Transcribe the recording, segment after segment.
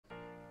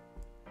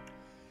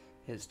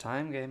It's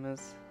time,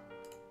 gamers.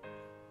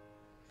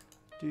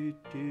 Do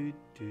do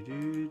do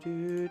do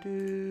do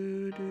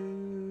do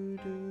do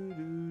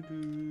do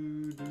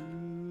do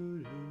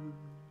do.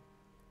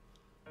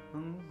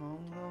 Honk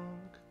honk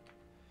honk.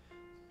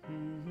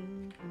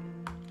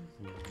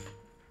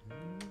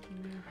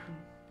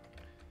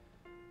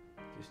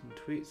 Do some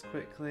tweets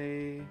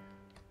quickly.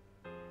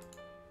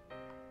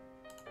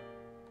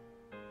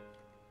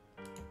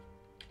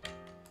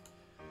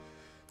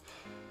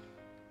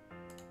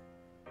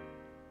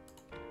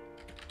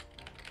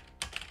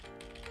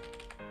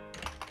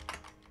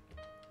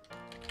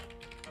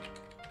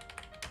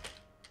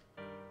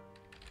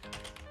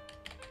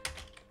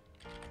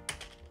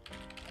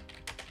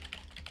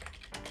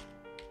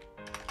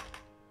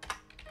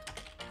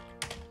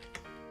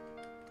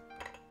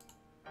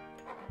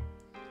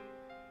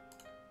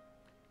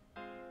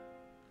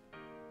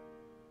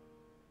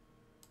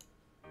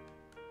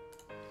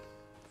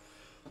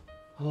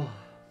 Oh.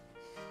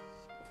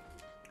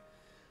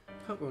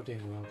 Hope we're doing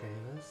well,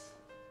 gamers.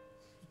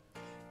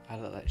 I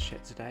look like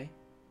shit today.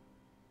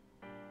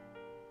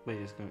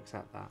 We're just gonna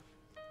accept that.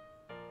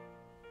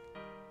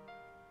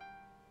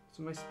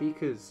 So my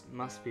speakers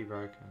must be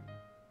broken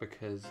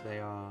because they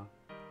are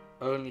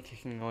only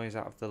kicking noise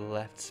out of the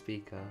left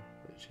speaker,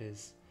 which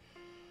is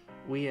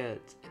weird.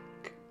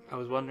 I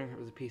was wondering if it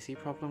was a PC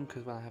problem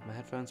because when I have my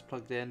headphones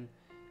plugged in,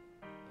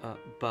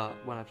 but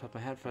when I plug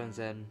my headphones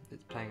in,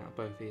 it's playing out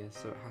both ears,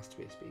 so it has to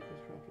be a speakers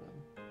problem.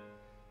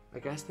 I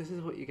guess this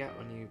is what you get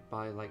when you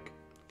buy like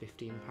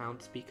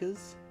 £15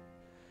 speakers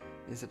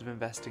instead of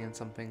investing in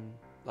something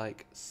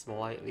like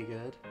slightly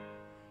good.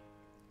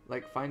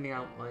 Like finding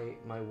out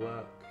my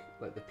work,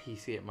 like the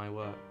PC at my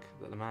work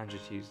that the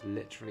managers use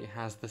literally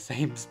has the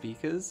same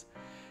speakers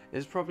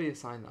is probably a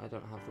sign that I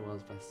don't have the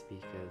world's best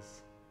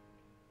speakers.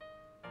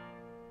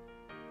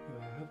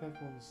 Anyway, I hope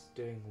everyone's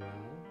doing well.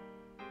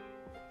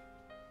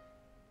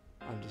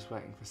 I'm just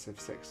waiting for Civ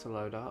 6 to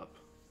load up.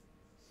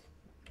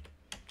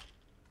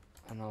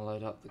 And I'll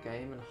load up the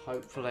game and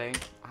hopefully...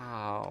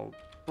 Ow,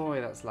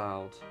 boy that's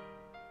loud.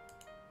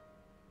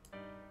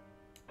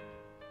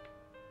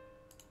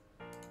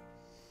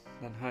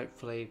 Then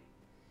hopefully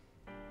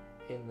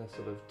in the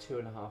sort of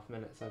 2.5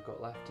 minutes I've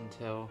got left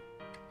until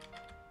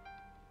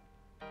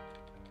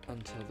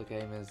the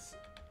game is...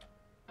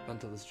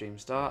 until the stream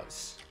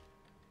starts.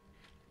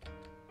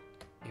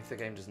 If the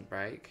game doesn't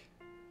break.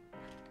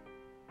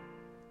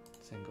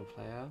 Single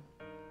player,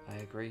 I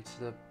agree to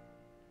the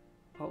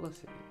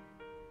policy.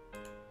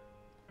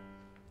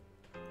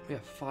 We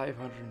have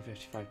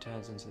 555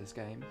 turns into this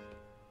game.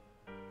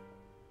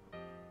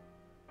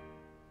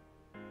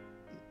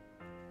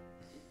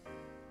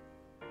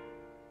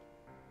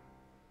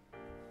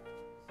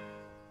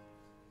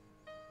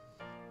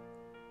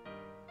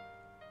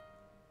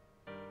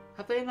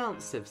 Have they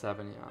announced Civ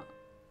 7 yet?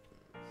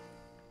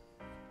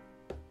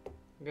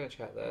 I'm gonna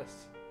check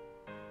this.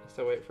 I'll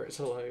still wait for it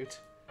to load.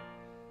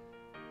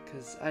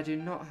 Because I do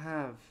not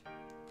have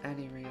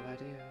any real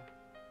idea.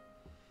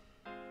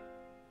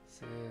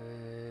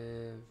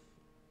 Civ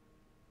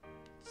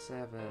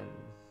 7.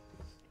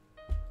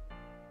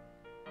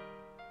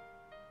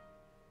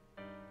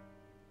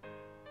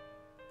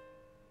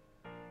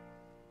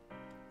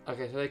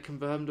 Okay, so they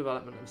confirmed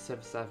development of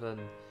Civ 7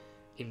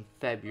 in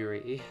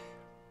February.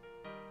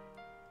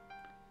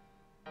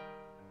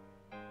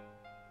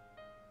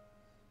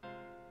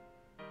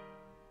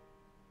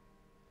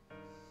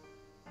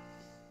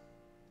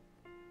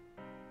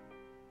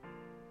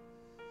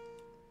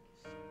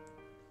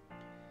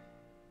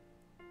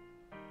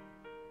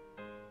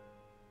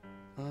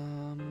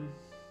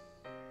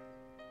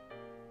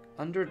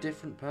 Under a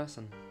different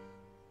person.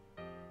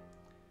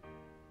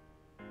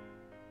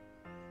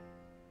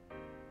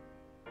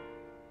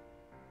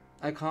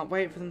 I can't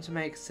wait for them to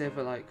make Civ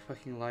a like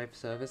fucking live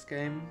service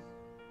game.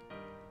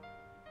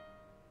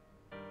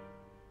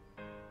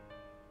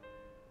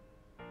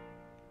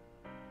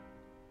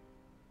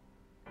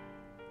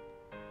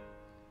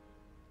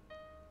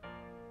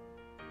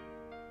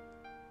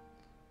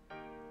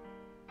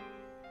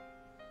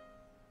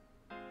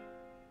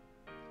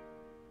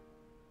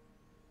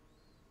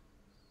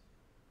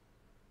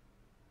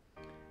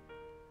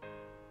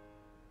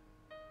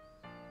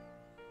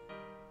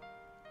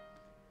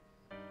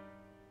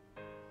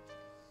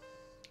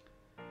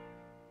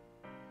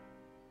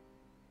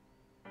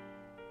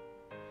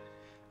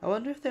 I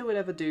wonder if they would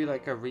ever do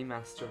like a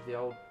remaster of the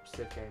old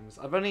Civ games.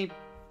 I've only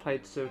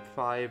played Civ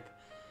 5,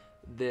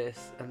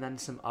 this, and then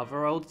some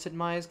other old Sid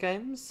Meier's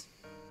games.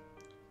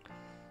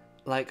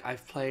 Like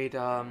I've played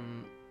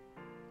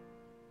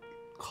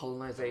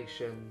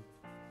Colonization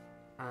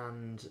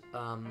and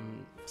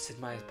Sid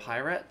Meier's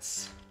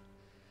Pirates,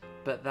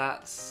 but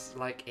that's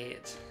like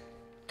it.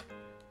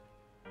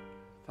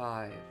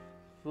 5,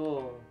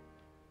 4,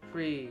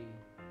 3,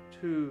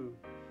 2,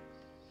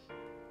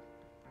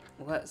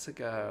 let's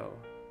go.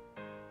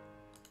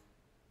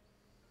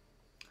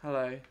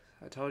 Hello,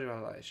 I told you I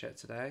like shit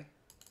today.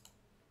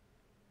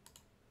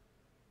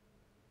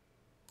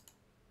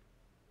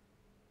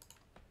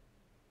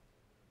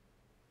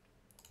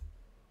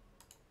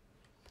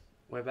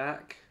 We're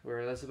back. We're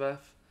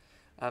Elizabeth.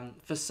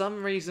 For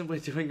some reason, we're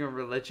doing a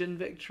religion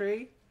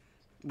victory.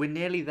 We're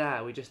nearly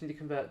there. We just need to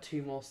convert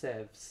 2 more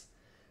civs,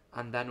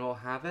 and then we'll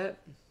have it.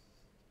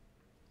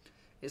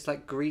 It's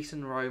like Greece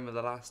and Rome are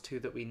the last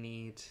 2 that we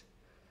need,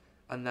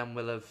 and then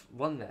we'll have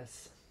won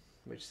this,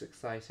 which is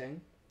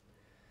exciting.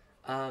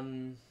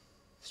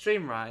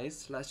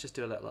 Streamrise, let's just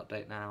do a little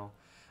update now.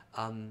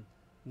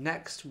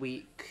 Next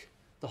week,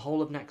 the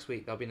whole of next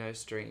week, there'll be no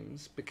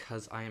streams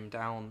because I am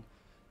down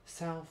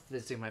south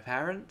visiting my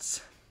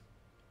parents.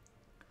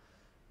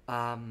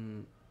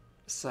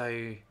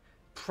 So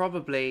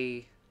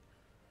probably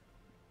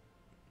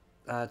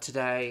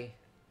today,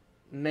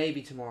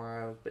 maybe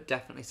tomorrow, but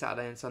definitely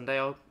Saturday and Sunday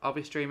I'll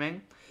be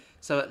streaming.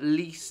 So at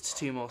least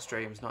 2 more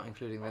streams, not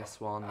including this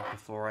one,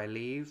 before I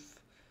leave.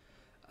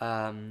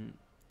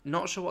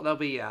 Not sure what they'll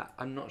be yet.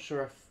 I'm not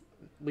sure if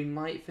we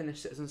might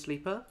finish Citizen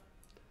Sleeper.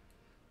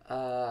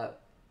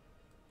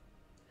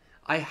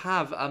 I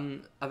have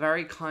a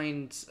very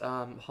kind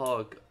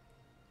hog.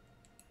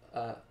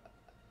 A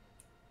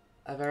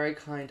very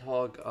kind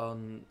hog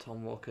on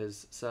Tom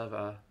Walker's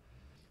server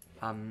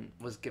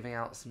was giving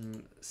out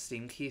some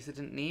Steam keys I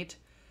didn't need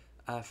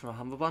from a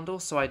Humble Bundle.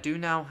 So I do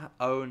now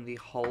own the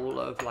whole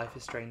of Life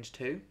is Strange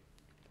 2.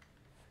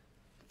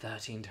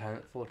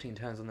 14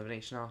 turns on the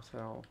Venetian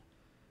Arsenal.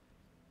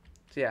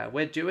 So yeah,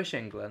 we're Jewish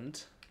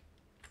England.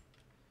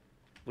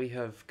 We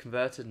have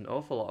converted an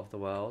awful lot of the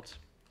world.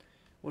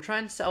 We'll try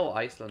and settle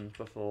Iceland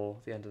before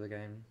the end of the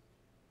game.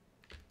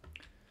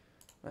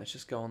 Let's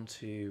just go on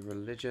to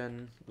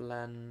religion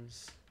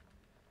lens.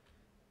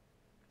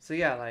 So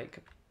yeah, like,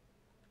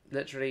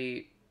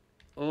 literally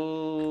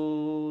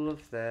all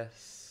of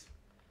this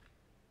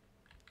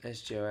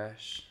is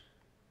Jewish.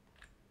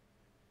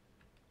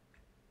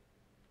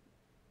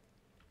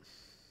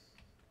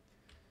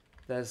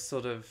 There's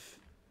sort of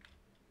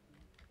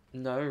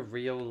no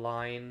real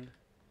line.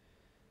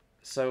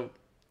 So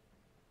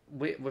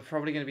we're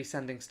probably going to be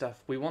sending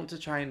stuff. We want to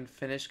try and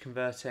finish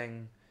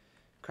converting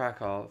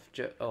Krakow,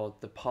 or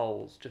the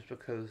Poles, just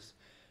because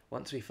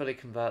once we fully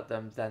convert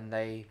them, then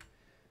they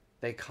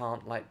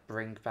can't, like,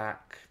 bring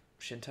back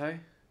Shinto,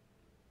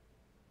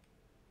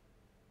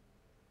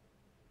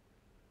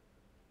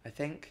 I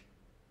think.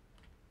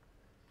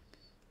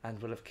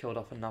 And we'll have killed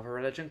off another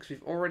religion, because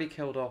we've already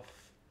killed off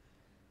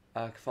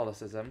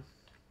Catholicism.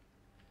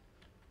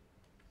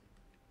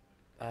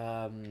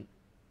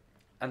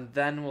 And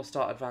then we'll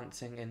start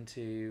advancing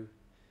into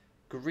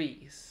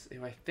Greece,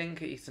 who I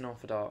think are Eastern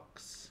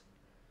Orthodox.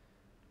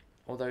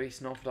 Although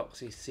Eastern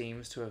Orthodoxy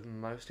seems to have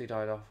mostly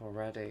died off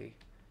already.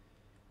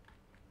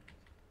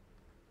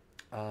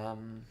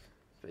 But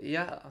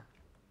yeah.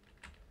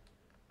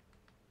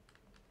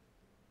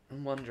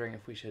 I'm wondering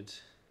if we should...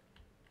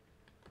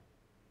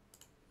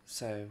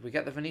 So, we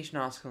get the Venetian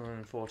Arsenal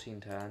in 14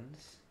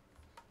 turns.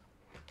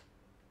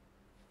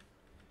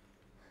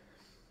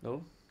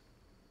 Oh.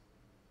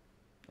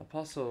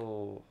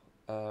 Apostle...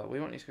 we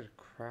want you to go to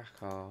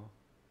Krakow.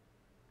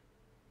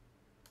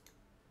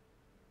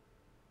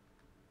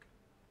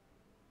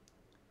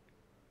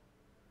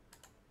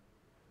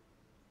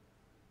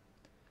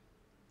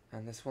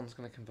 And this one's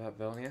going to convert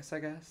Vilnius, I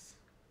guess.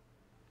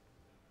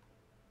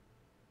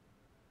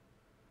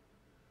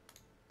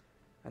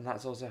 And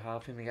that's also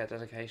helping me get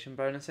dedication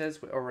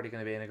bonuses. We're already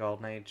going to be in a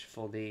golden age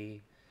for the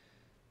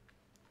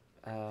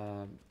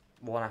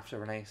one after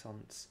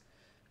Renaissance.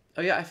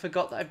 Oh yeah, I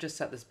forgot that I've just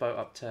set this boat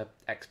up to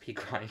XP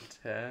grind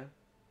here.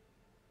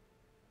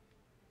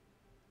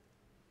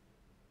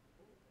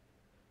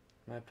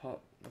 I've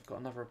got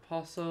another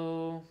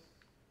apostle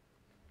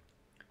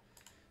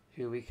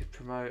who we could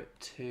promote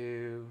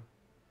to...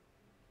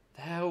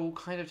 They're all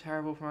kind of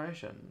terrible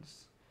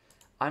promotions.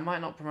 I might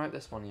not promote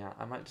this one yet.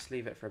 I might just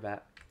leave it for a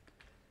bit.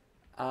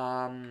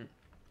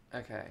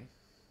 Okay.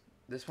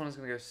 This one is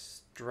going to go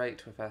straight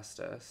to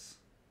Hephaestus.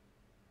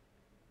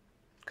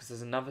 Because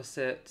there's another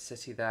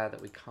city there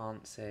that we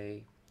can't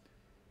see.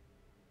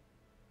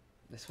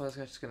 This one is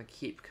just going to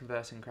keep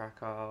converting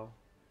Krakow.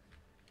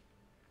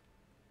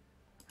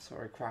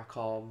 Sorry,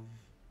 Krakow.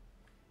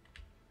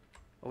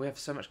 Oh, we have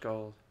so much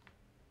gold.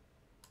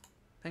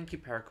 Thank you,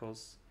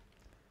 Pericles.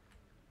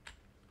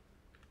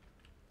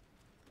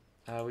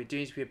 We do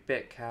need to be a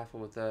bit careful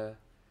with the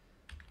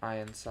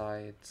iron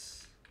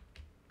sides.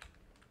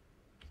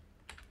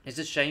 It's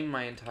a shame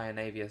my entire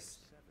navy is...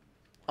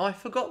 Oh, I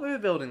forgot we were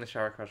building the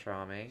Terracotta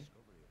Army.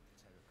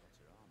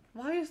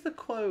 Why is the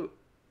quote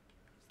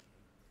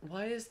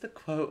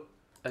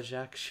a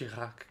Jacques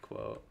Chirac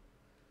quote?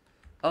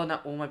 Oh, now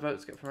all my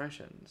boats get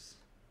promotions.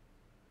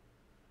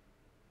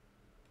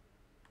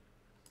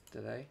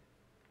 Do they?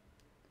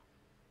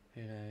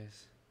 Who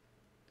knows?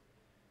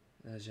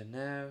 The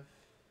Genève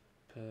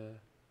per...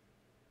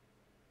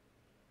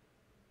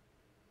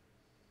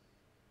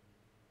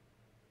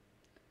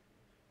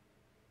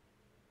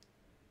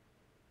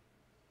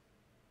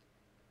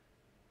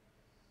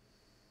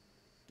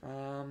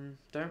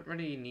 Don't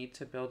really need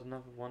to build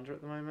another wonder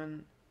at the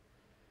moment.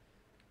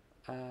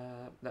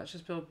 Let's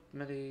just build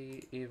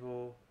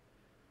medieval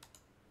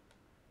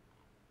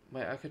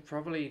Wait, I could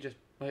probably just...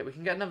 Wait, we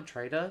can get another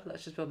trader?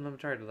 Let's just build another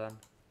trader then.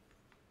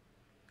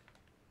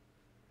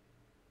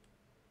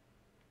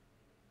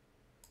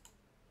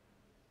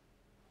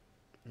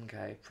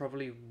 Okay,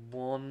 probably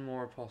one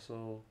more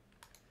apostle.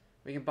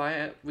 We can buy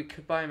it. We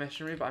could buy a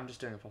missionary, but I'm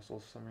just doing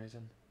apostles for some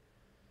reason.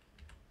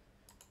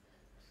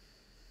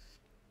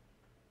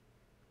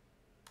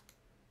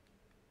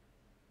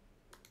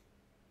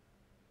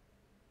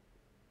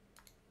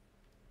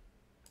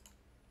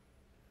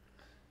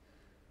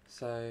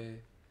 So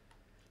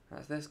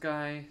that's this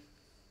guy.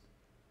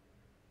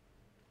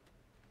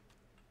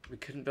 We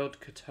couldn't build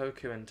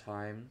Kotoku in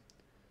time,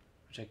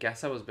 which I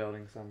guess I was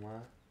building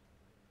somewhere.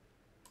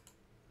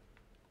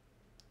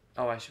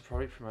 Oh, I should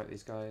probably promote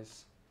these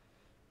guys.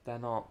 They're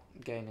not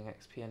gaining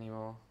XP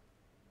anymore.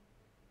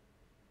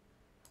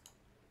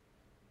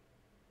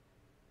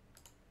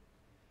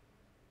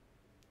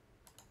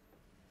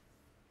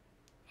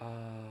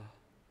 Can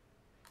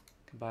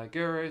buy a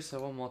guru,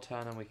 so one more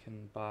turn and we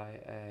can buy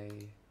a...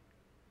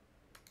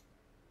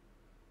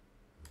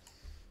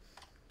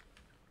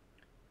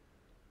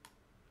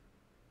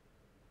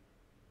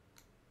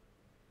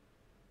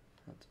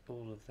 That's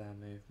all of their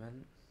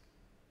movement.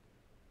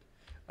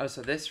 Oh,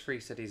 so this free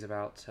city's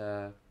about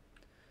to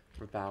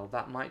rebel.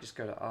 That might just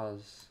go to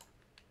us.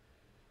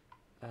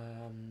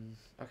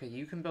 Okay,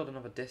 you can build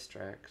another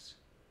district.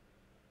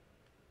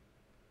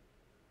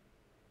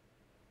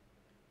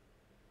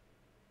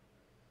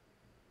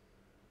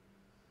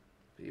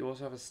 But you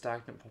also have a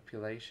stagnant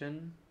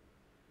population.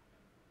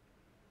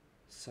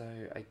 So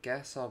I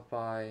guess I'll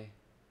buy...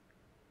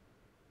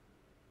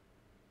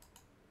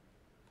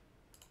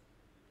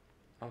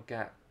 I'll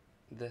get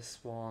this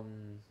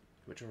one,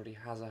 which already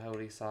has a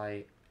holy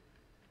site,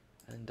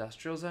 an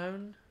industrial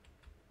zone.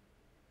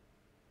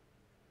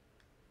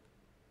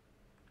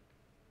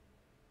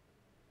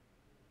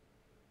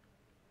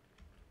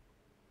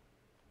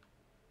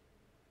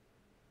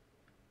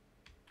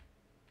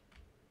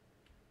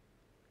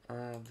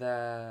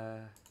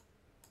 There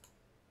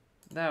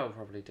will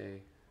probably do.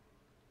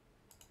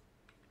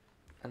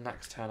 And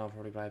next turn I'll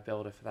probably buy a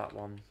builder for that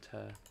one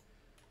to...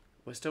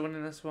 We're still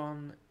winning this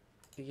one.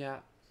 Yeah.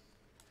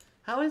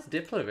 How is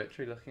Diplo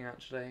victory looking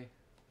actually?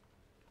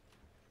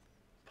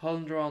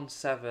 Poland are on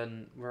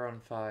 7, we're on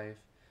 5.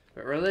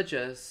 But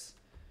religious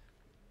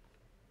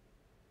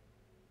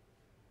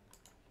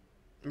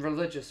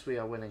we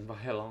are winning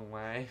by a long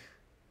way.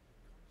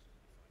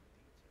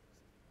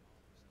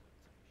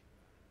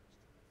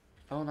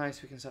 Oh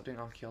nice, we can start doing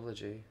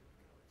archaeology.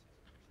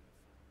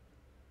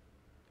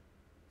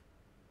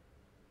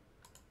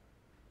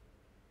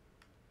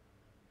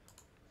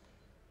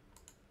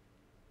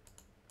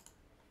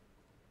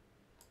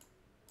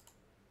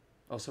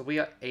 Oh, so we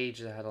are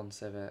ages ahead on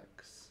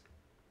civics.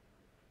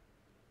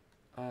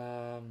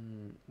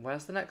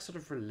 Where's the next sort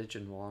of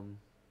religion one?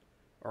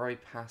 Or are we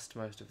past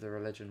most of the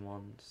religion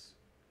ones?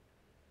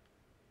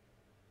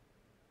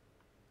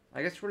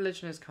 I guess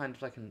religion is kind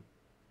of like an...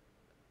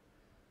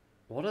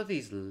 What are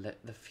these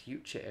the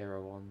future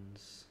era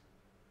ones?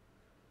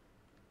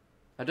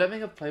 I don't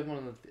think I've played one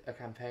of a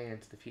campaign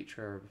into the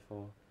future era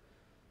before.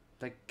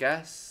 I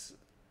guess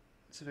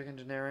civic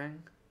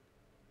engineering.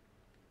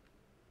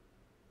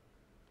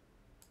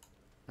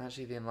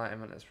 Actually, the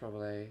Enlightenment is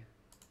probably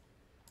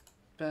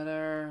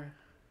better.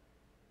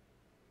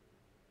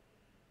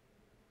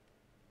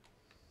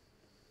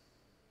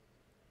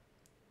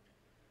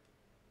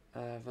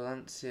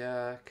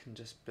 Valencia can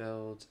just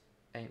build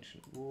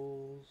ancient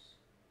walls.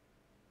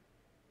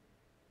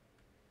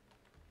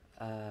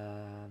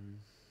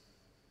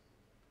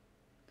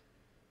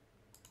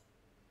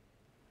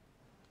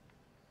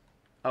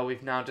 Oh,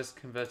 we've now just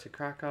converted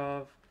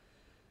Krakow.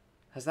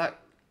 Has that...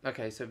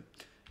 Okay, so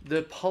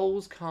the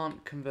Poles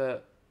can't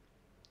convert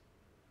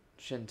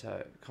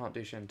Shinto. Can't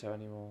do Shinto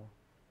anymore.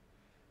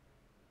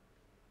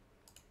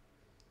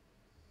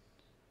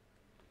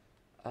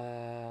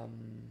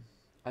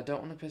 I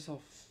don't want to piss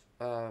off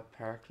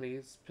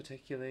Pericles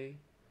particularly.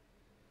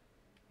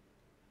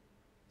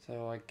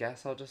 So I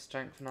guess I'll just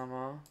strengthen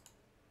Armagh.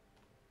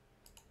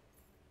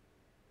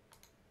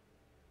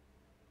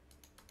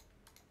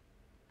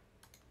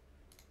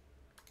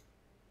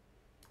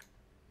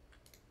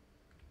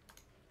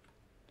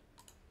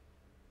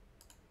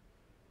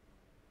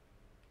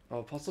 Oh,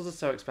 apostles are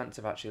so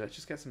expensive actually. Let's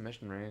just get some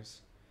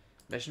missionaries.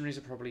 Missionaries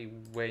are probably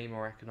way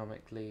more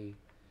economically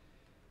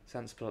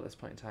sensible at this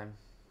point in time.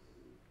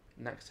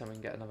 Next time we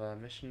can get another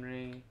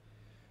missionary.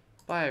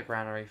 Buy a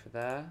granary for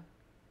there.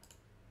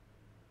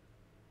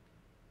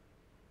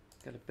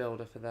 Get a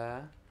builder for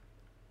there.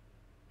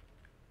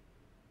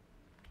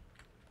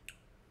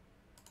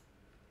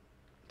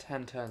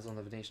 Ten turns on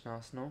the Venetian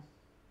arsenal.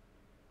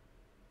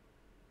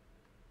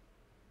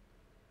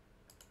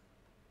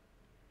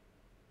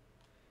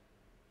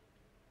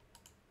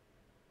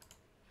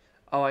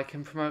 Oh, I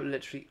can promote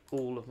literally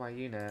all of my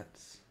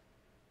units.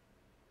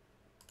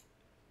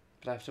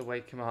 But I have to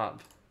wake him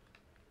up.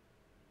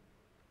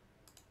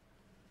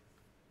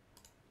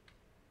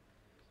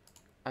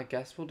 I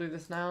guess we'll do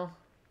this now.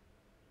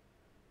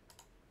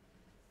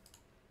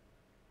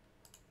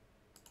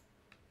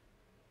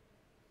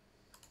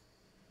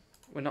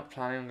 We're not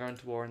planning on going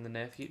to war in the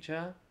near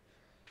future.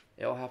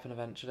 It'll happen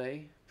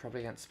eventually, probably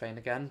against Spain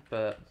again,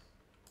 but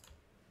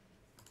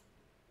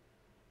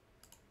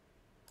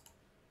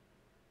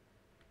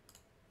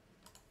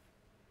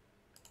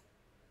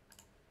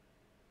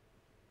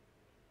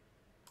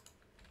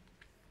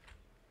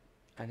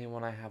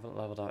anyone I haven't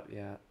leveled up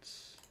yet.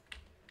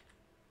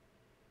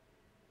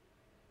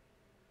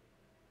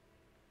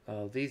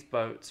 Oh, these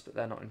boats, but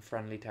they're not in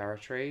friendly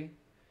territory.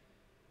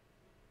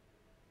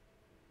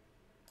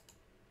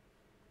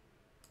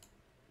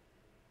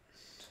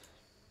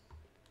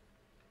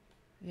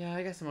 Yeah,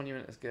 I guess the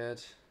monument is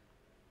good.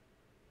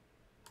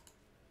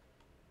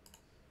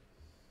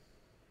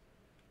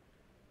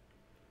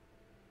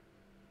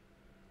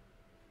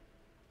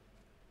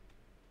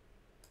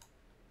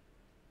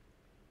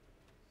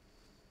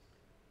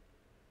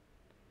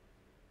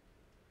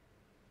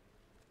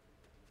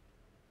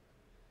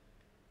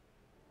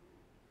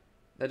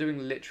 They're doing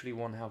literally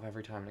 1 health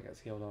every time it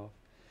gets healed off.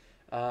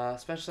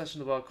 Special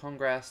session of the World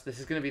Congress. This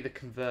is going to be the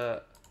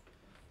convert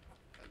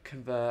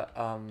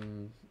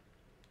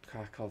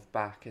Krakow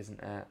back,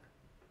 isn't it?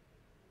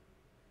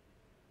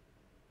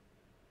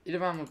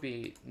 Iran would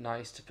be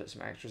nice to put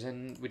some extras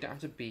in. We don't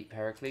have to beat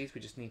Pericles, we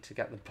just need to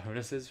get the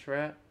bonuses for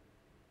it.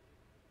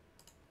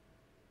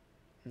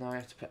 Now I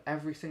have to put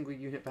every single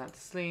unit back to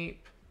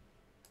sleep.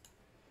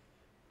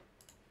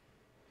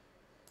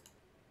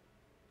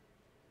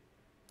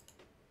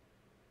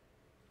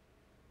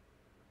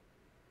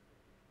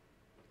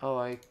 Oh,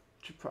 I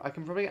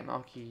can probably get an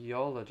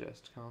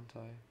archaeologist, can't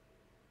I?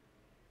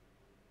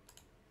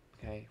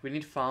 Okay, we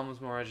need farmers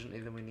more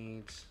urgently than we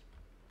need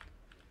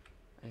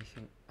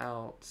anything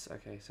else.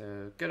 Okay,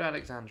 so go to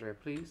Alexandria,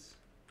 please.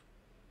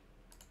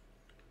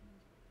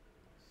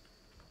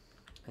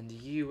 And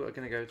you are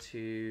going to go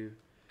to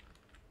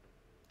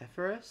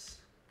Epirus.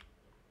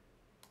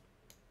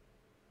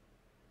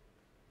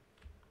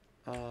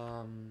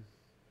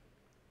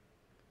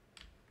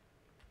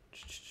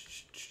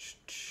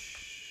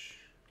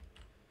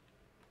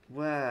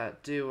 Where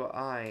do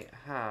I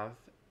have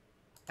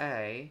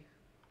a...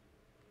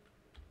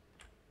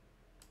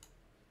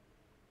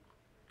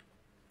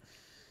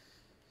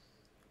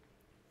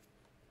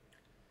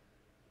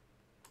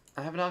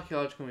 I have an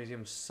archaeological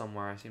museum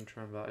somewhere, I seem to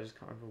remember. I just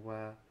can't remember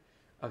where.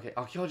 Okay,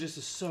 archaeologists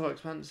are so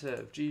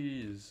expensive.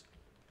 Jeez.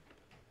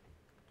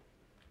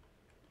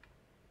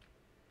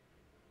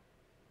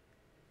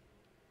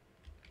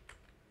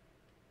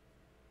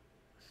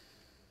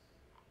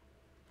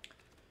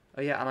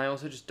 Oh yeah, and I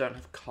also just don't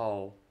have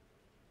coal.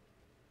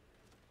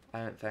 I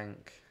don't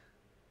think.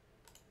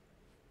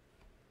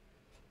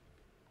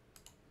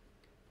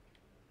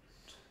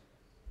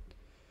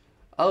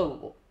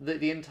 Oh,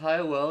 the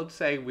entire world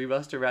saying we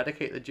must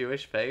eradicate the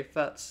Jewish faith?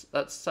 That's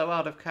so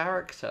out of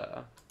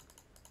character.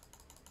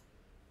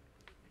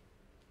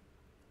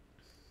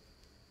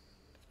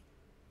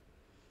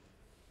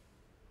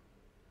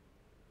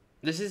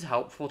 This is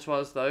helpful to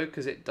us though,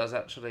 because it does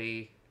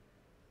actually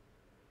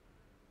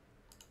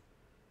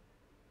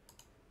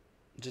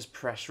just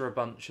pressure a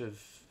bunch of...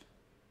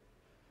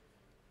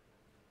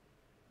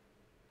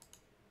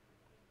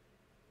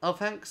 Oh,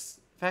 thanks,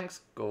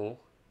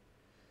 Gaul.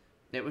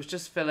 It was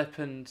just Philip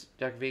and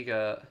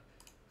Jagviga.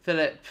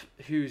 Philip,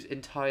 whose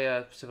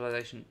entire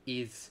civilization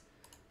is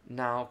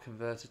now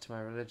converted to my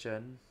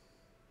religion.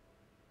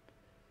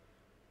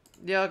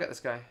 Yeah, I'll get this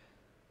guy.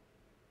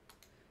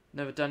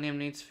 Novadunium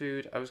needs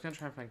food. I was going to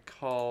try and find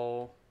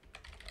coal.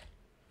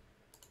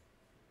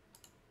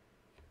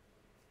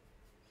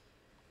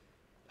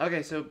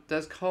 Okay, so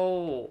there's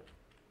coal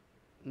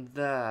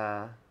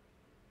there.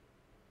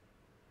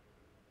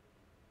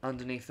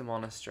 Underneath the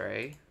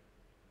monastery.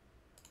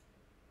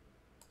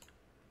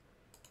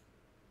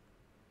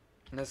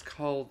 And there's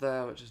coal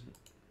there, which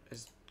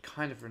is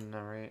kind of within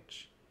our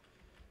reach.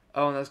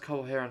 Oh, and there's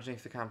coal here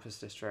underneath the campus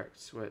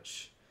districts,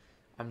 which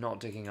I'm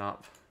not digging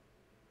up.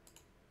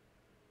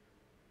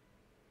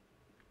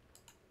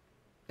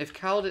 If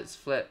Kalditz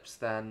flips,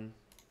 then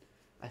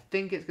I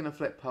think it's going to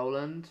flip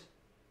Poland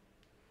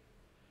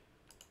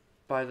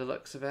by the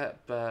looks of it,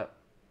 but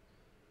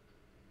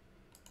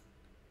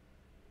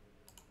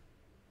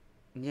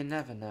you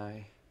never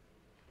know.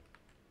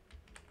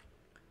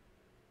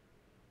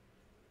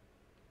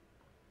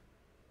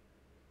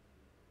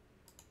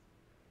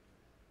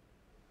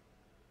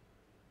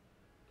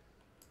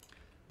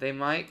 They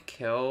might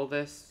kill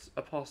this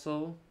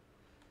apostle.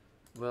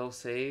 We'll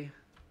see.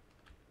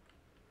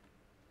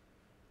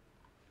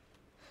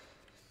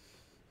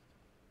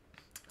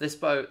 This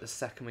boat, the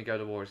second we go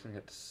to war, is going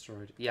to get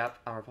destroyed. Yep,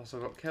 our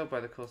apostle got killed by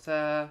the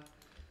Corsair.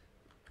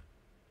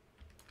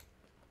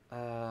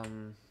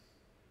 Another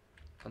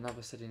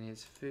city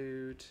needs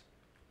food.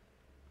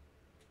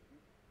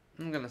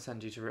 I'm going to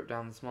send you to rip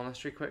down this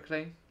monastery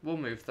quickly. We'll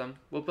move them.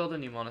 We'll build a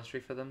new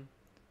monastery for them.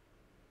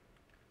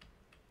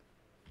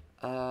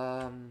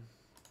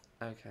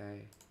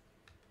 Okay.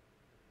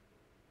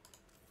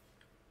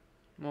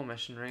 More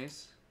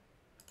missionaries.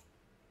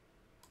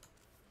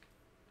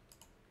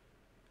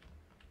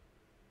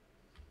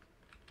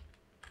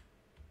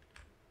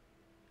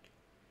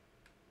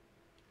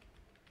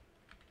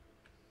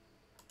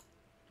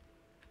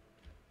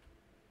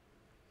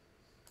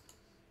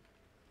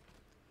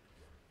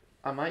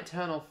 I might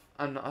turn off.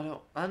 I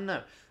don't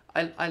know.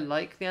 I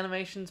like the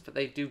animations, but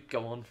they do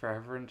go on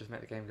forever and just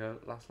make the game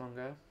last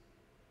longer.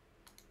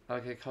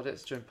 Okay,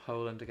 Kodit's doing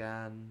Poland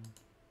again.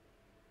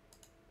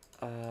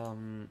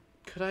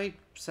 Could I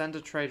send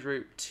a trade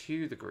route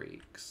to the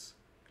Greeks?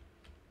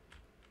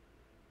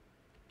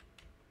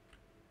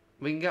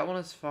 We can get one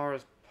as far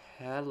as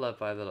Pella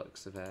by the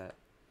looks of it,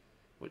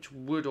 which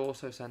would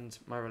also send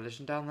my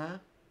religion down there.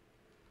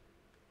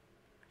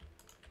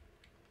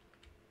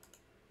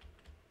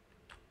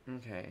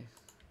 Okay.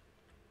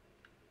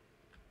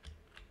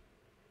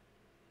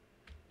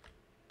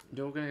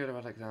 You're gonna go to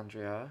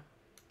Alexandria.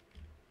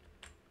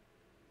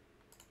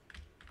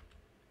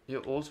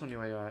 You're also on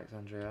your way to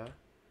Alexandria.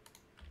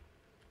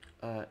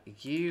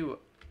 You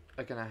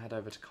are gonna head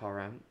over to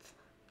Corinth.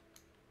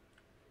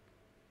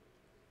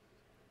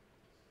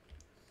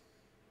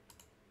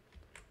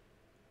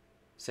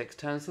 Six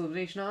turns to the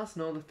Venetian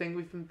Arsenal, the thing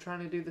we've been trying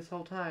to do this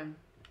whole time.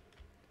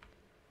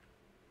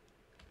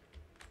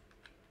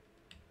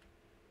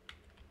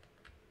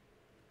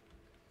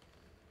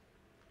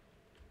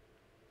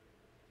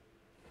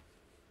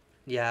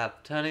 Yeah,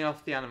 turning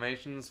off the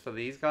animations for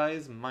these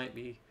guys might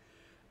be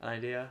an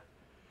idea.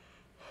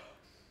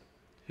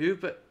 Who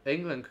but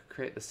England could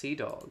create the Sea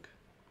Dog?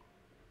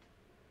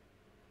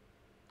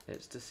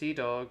 It's the Sea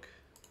Dog.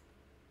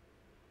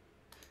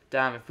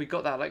 Damn, if we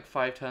got that like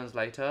 5 turns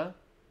later.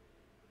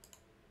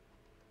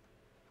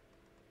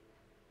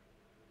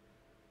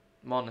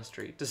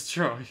 Monastery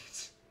destroyed.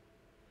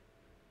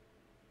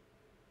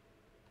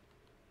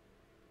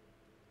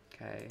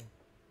 Okay.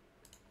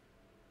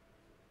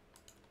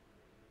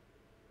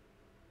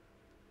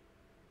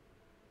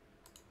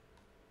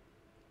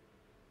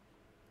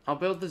 I'll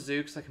build the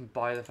zoo because I can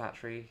buy the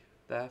factory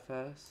there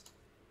first.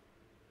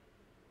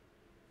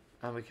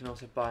 And we can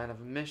also buy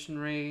another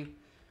missionary.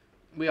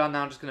 We are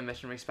now just going to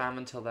missionary spam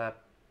until they're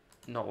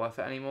not worth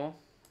it anymore.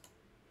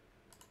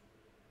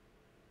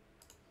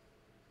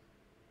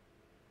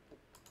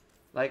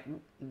 Like,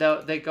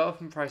 they go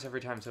up in price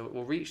every time, so it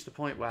will reach the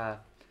point where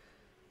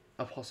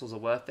apostles are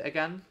worth it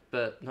again,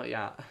 but not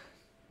yet.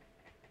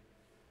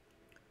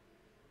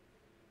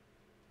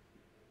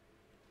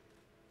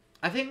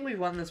 I think we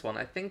won this one.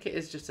 I think it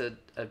is just a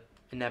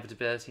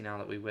inevitability now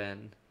that we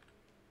win.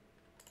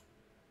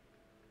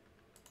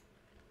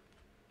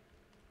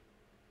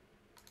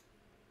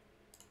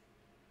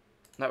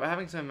 Like, we're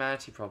having some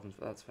humanity problems,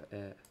 but that's about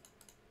it.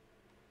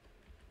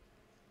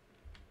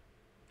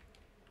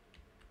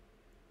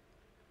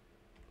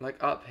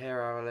 Like, up here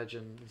our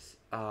religions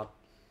are...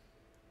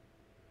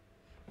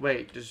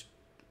 Wait, just...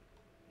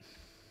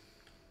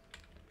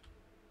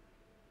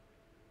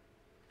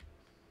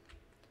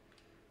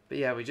 But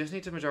yeah, we just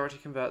need to majority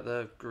convert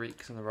the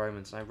Greeks and the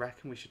Romans, and I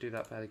reckon we should do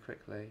that fairly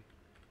quickly.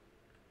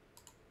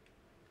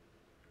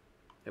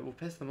 It will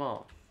piss them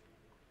off.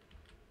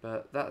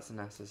 But that's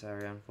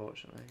necessary,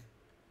 unfortunately.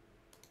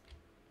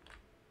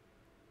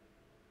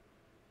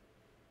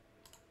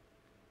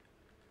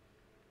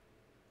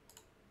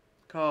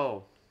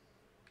 Coal.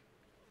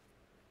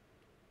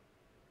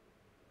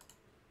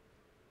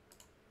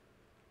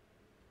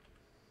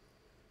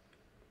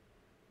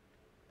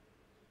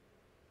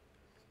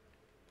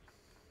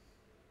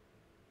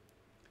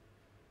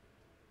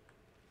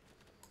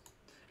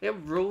 It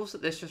rules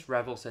that this just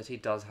Rebel City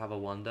does have a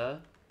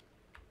wonder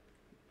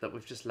that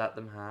we've just let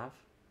them have.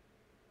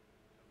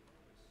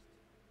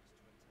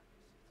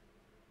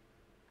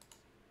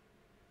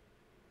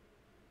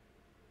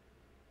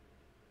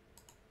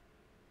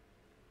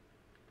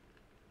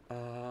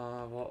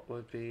 What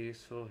would be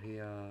useful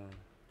here?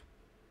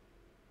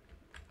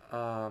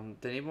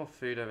 They need more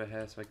food over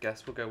here, so I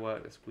guess we'll go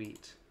work this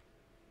wheat.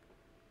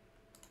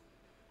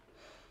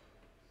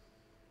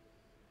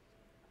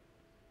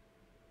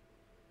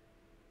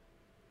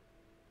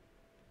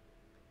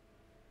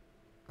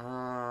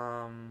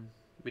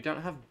 We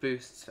don't have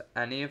boosts for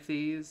any of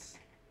these.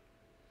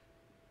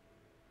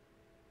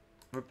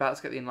 We're about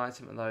to get the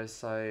Enlightenment though,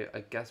 so I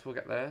guess we'll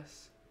get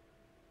this.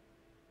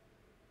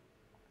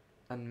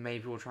 And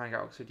maybe we'll try and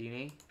get Oxford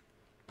Uni.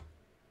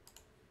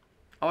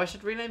 Oh, I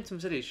should rename some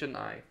cities, shouldn't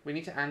I? We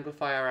need to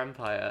anglify our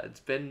empire. It's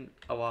been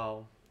a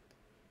while.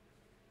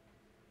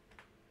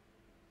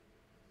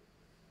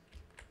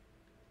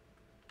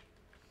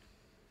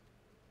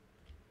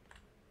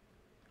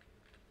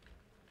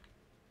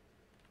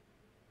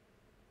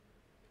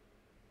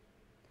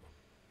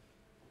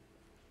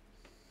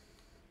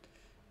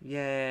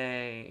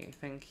 Yay,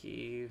 thank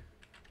you.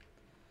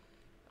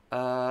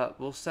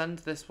 We'll send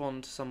this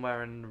one to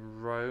somewhere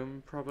in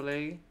Rome,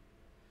 probably.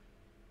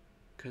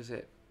 Because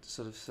it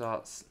sort of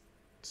starts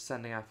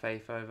sending our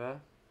faith over.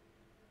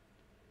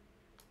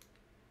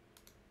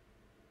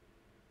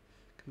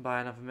 Can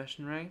buy another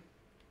missionary.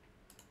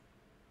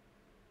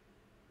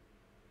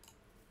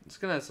 It's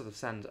going to sort of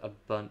send a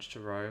bunch to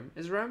Rome.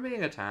 Is Rome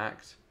being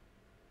attacked?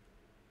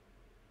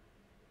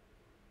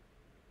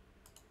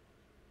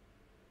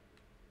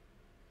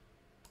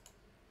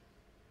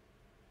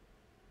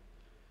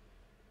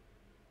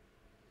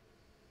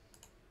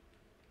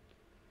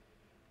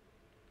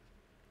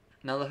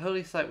 Now the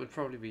holy site would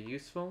probably be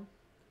useful,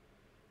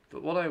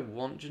 but what I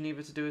want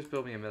Geneva to do is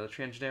build me a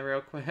military engineer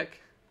real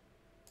quick.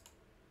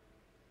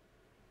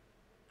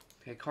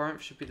 Okay,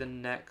 Corinth should be the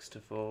next to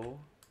fall.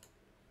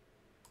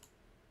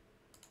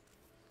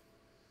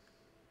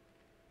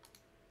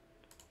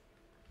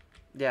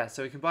 Yeah,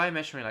 so we can buy a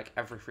missionary like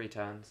every 3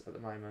 turns at the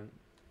moment.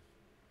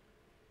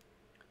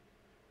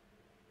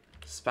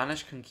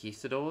 Spanish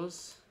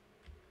conquistadors?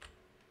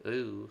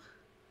 Ooh.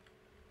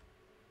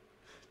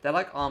 They're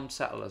like armed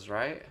settlers,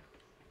 right?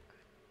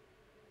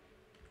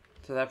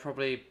 So they're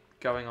probably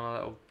going on a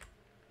little...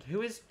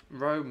 Who is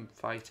Rome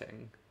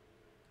fighting?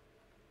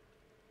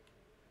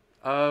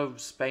 Oh,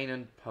 Spain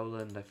and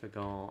Poland, I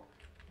forgot.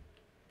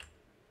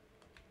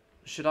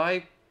 Should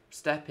I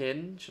step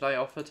in? Should I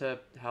offer to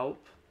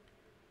help?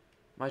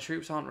 My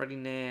troops aren't really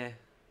near.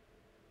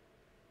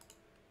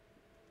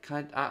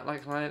 Can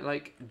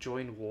I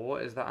join war?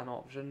 Is that an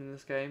option in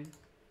this game?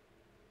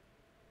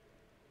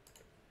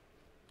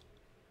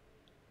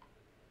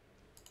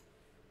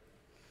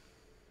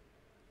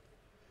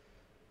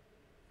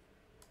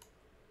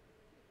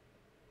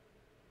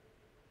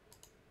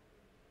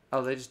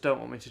 Oh, they just don't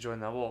want me to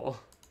join their war.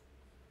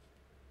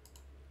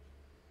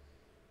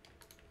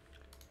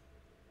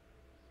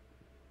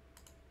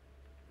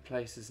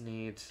 Places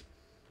need...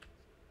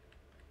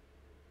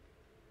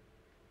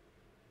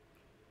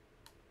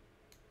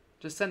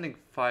 Just sending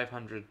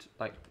 500,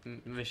 like,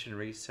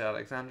 missionaries to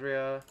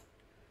Alexandria.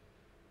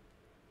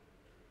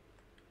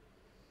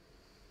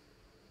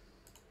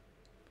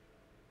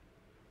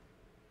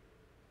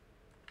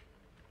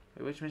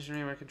 Wait, which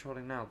missionary am I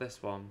controlling now?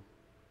 This one.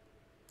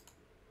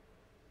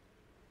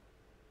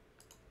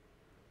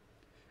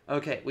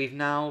 Okay, we've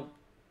now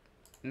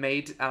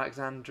made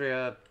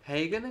Alexandria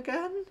pagan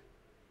again?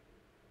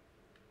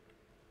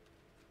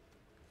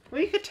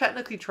 We could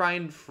technically try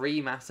and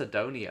free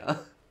Macedonia.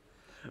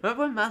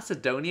 Remember when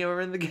Macedonia were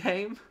in the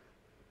game?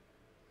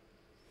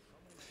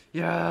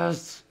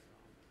 Yes!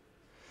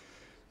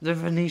 The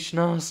Venetian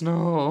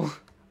arsenal!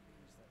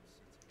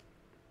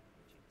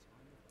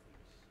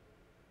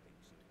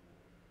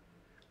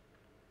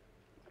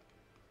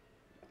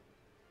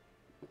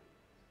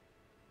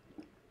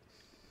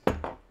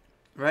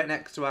 Right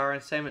next to our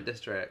entertainment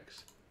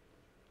district.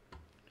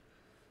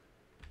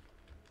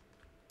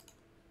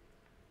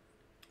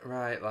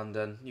 Right,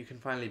 London. You can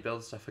finally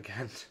build stuff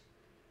again.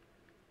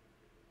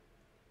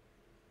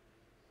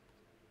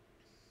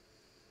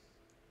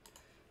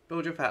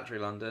 Build your factory,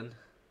 London.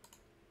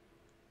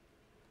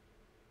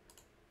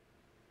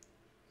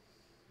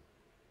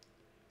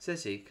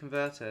 City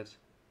converted.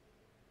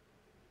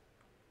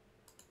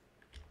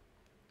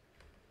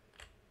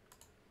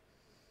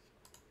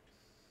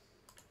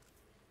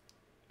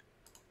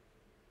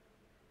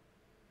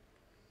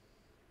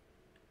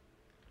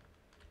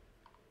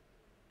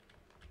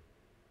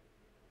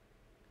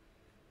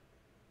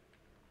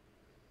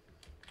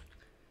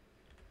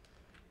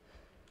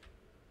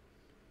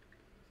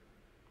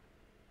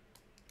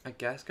 I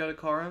guess go to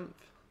Corinth.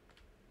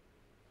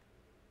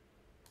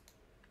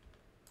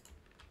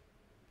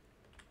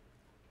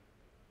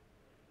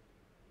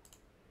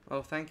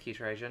 Oh, thank you,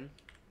 Trajan.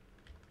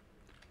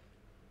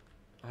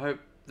 I hope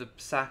the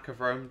sack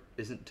of Rome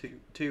isn't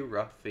too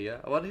rough for you.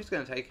 I wonder who's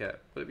going to take it.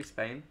 Will it be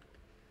Spain?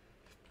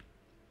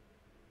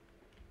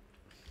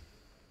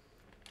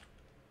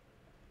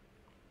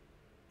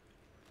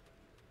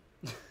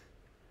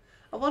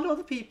 I wonder what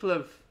the people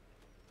of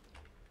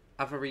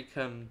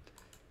Avaricum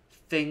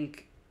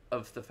think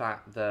of the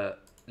fact that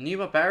new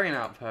barbarian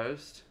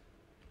outpost.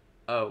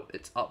 Oh,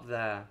 it's up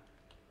there.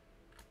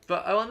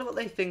 But I wonder what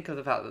they think of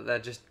the fact that they're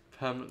just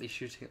permanently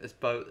shooting at this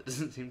boat that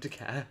doesn't seem to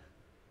care.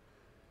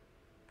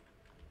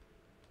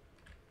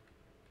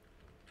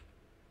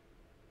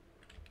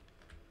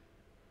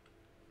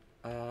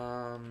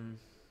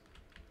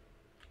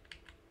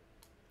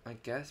 I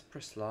guess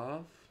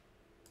Preslav?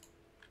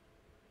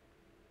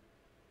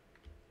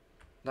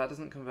 That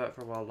doesn't convert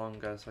for a while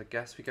longer, so I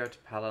guess we go to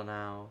Pella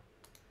now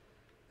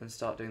and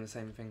start doing the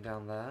same thing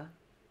down there.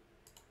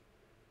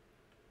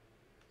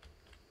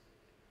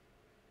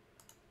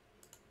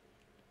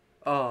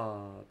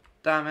 Oh,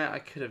 damn it, I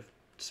could have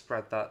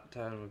spread that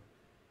turn with...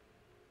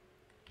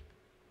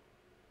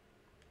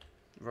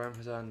 Rome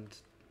has earned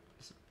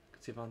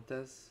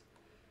Cervantes.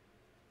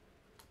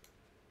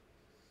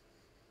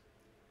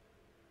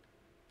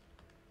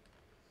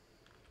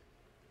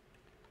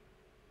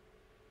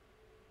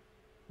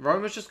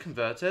 Rome was just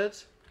converted?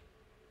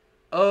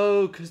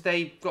 Oh, because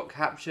they got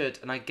captured,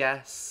 and I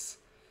guess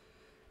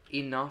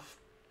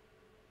enough.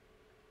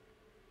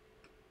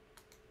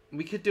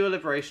 We could do a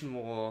liberation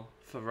war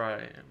for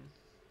Rome.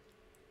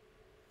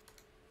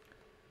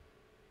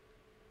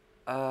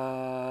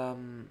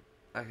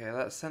 Okay,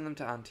 let's send them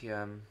to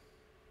Antium.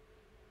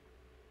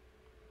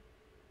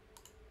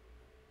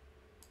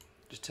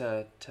 Just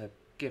to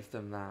give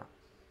them that.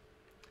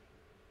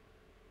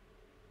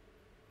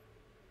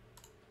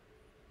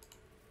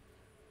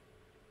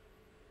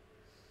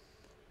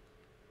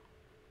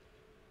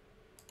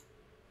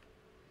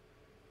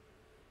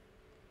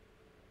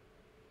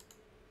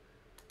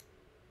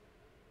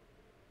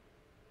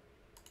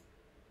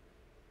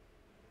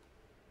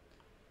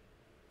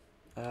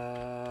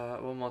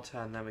 One more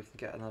turn, then we can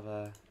get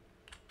another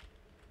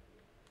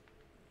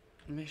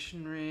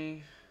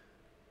missionary.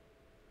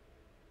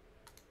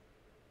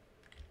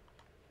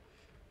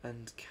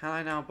 And can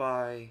I now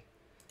buy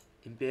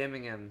in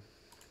Birmingham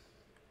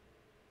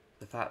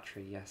the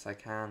factory? Yes, I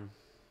can.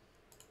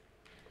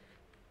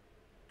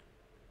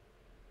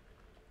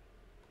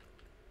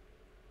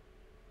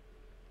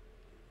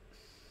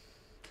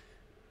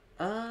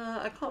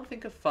 I can't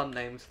think of fun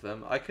names for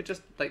them. I could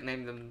just like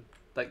name them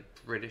like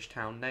British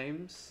town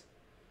names.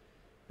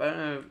 But I don't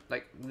know,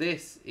 like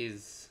this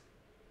is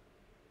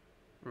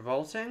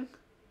revolting?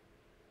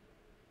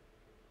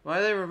 Why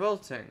are they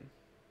revolting?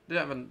 They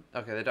don't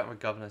have okay, they don't have a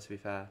governor to be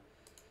fair.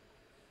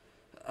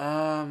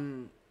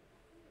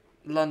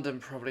 London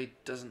probably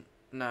doesn't.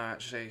 No,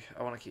 actually,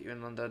 I want to keep you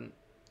in London.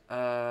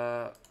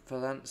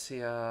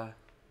 Valencia.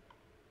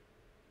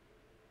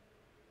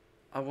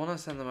 I want to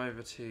send them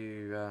over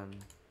to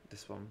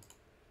this one.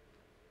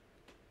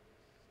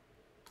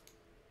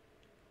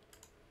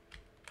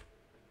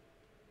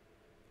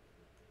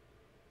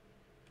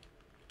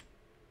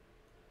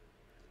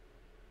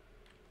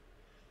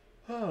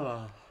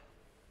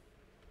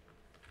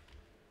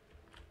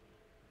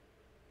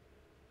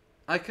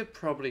 I could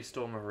probably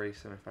storm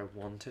Arisum if I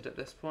wanted at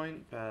this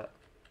point, but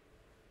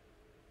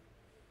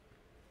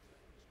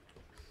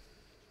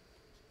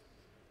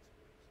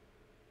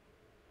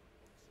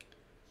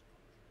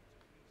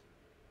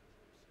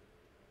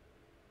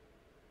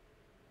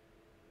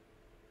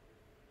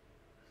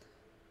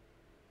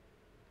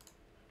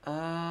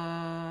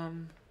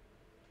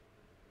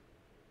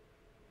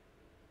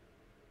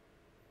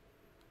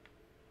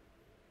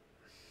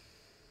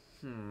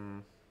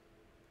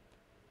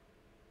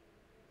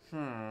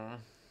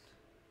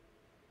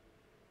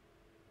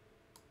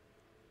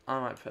I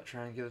might put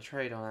triangular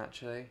trade on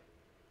actually.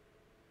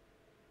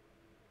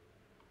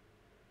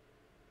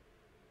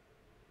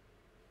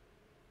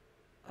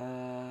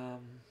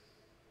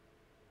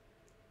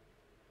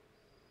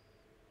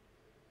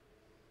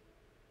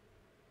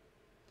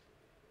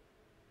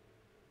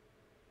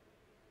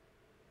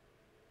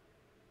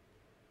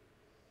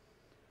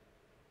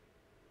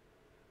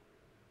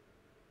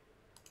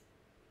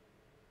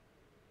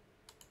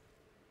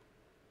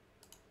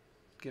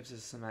 Gives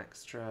us some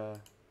extra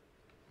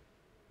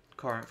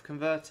Corinth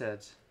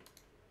converted.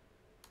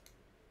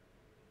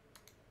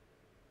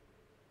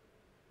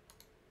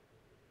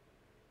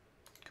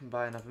 Can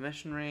buy another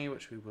missionary,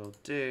 which we will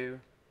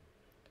do.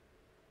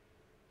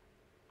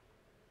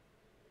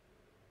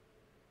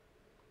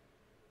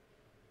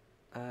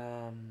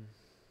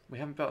 We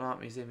haven't built an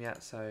art museum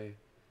yet, so...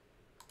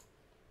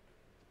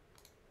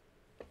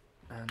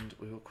 And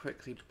we will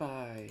quickly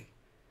buy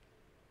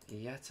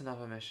yet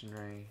another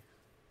missionary.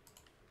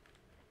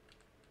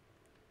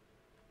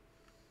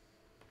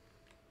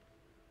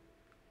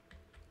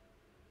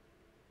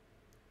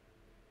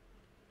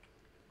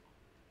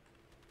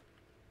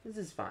 This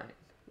is fine.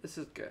 This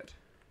is good.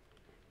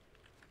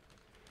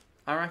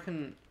 I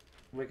reckon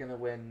we're gonna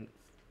win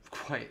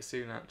quite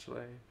soon,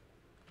 actually.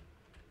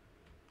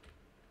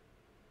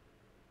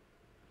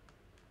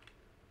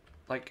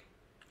 Like,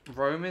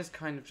 Rome is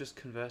kind of just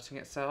converting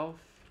itself.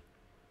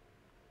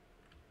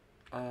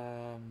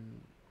 I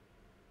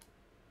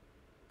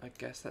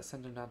guess let's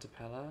send him down to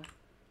Pella.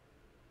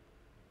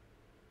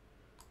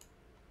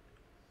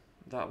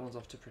 That one's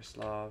off to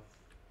Prislav.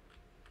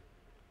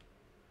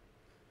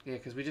 Yeah,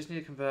 because we just need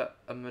to convert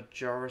a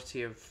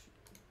majority of...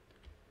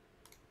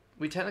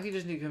 We technically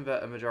just need to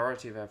convert a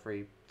majority of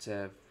every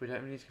civ. We don't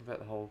even need to convert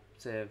the whole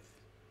civ.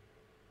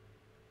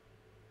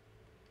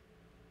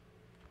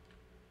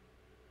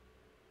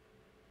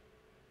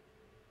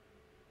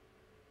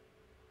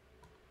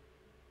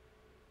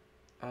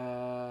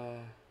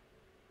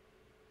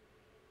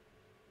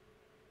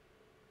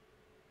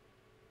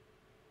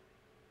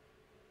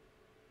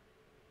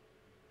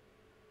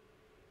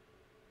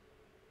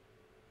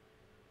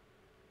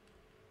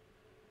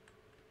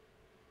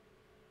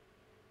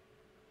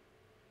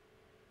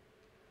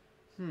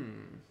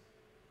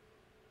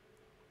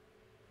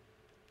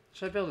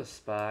 Should I build a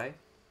spy?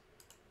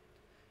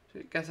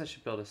 I guess I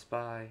should build a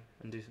spy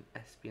and do some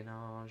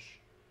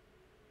espionage.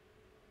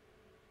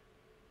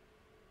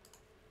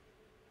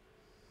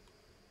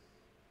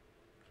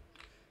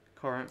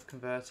 Corinth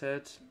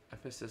converted.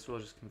 Ephesus will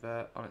just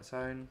convert on its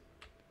own.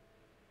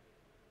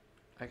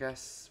 I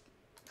guess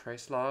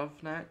Preslav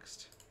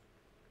next.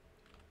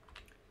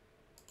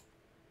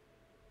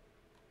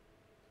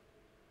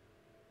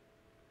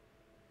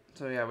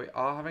 So yeah, we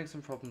are having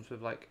some problems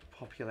with like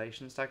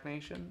population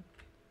stagnation.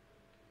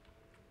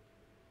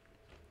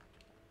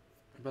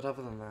 But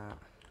other than that...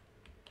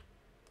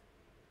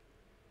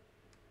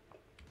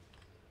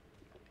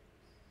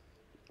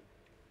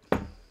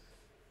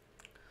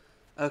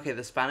 Okay,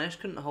 the Spanish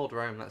couldn't hold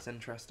Rome, that's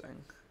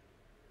interesting.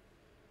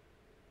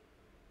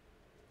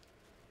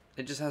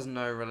 It just has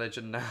no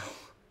religion now.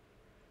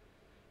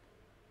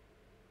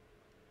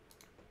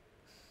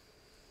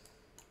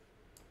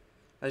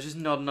 There's just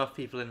not enough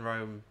people in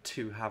Rome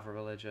to have a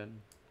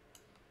religion,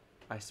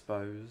 I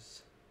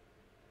suppose.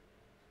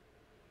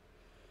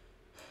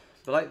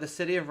 But, like, the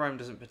city of Rome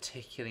doesn't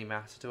particularly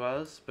matter to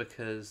us,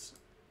 because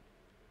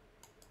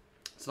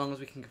as long as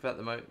we can convert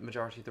the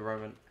majority of the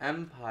Roman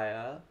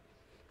Empire,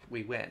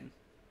 we win.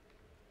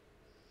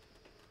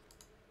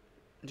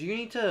 Do you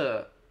need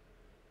to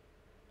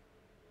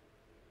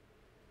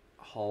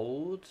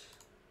hold?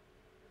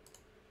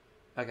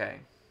 Okay.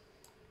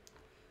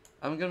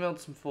 I'm going to build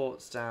some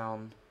forts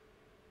down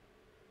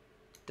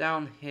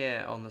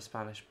here on the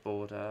Spanish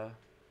border.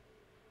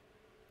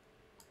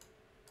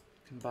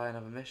 Can buy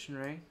another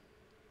missionary.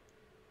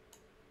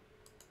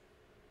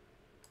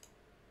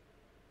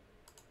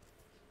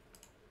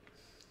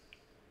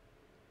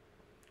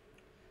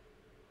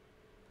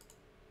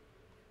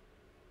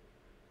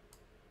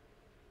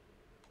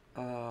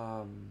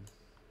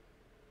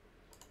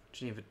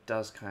 Geneva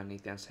does kind of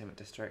need the entertainment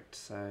district,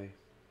 so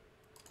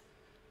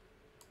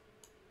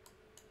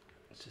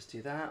let's just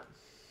do that.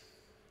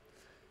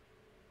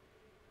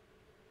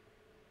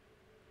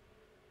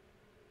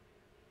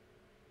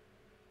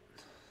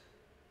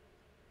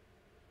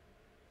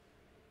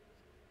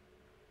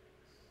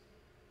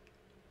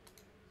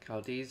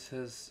 Cadiz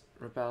has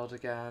rebelled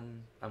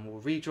again and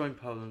will rejoin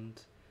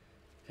Poland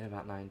in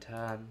about 9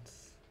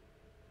 turns.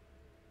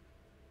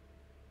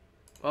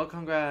 Well,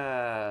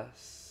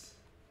 congress.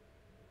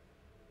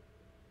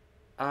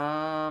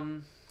 I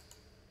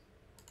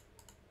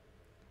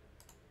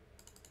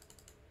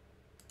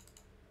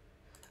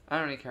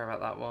don't really care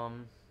about that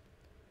one.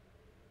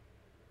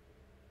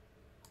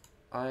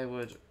 I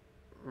would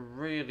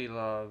really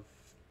love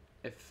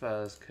if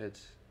Furs could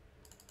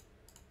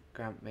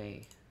grant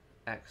me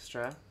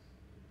extra.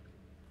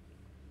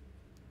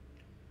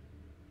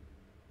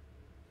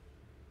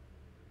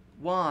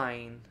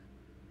 Wine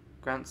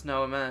grants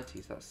no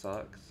amenities, that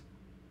sucks.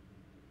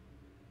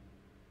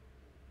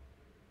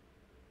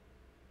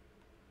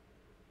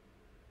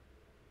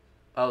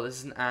 Oh, this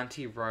is an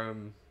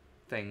anti-Rome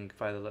thing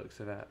by the looks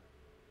of it.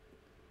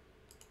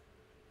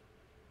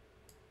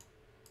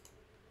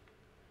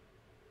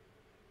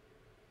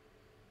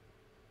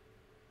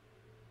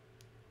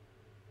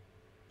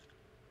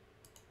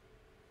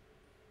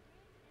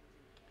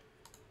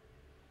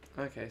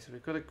 Okay, so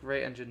we've got a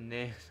great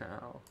engineer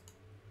now.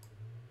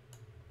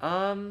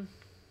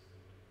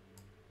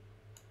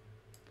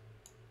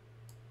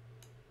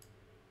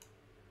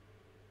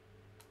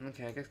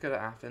 Okay, I guess go to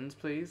Athens,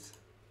 please.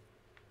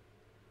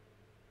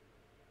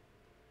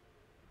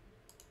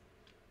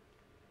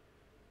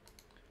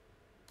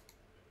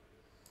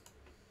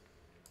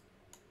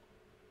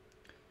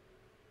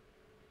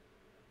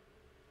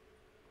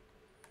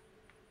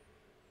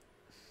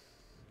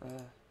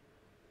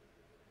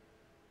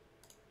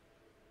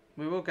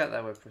 We will get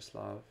there with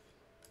Preslav.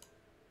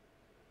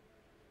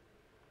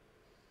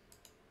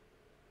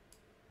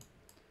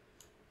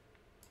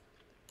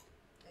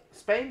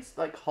 Spain's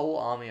like whole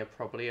army are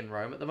probably in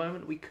Rome at the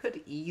moment. We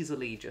could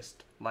easily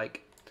just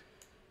like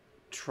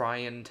try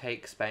and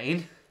take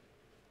Spain.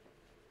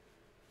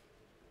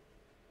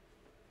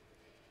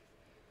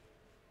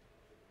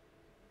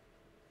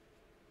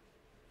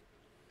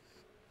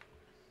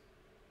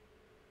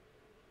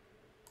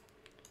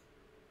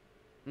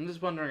 I'm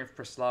just wondering if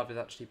Preslav is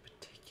actually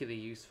particularly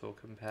useful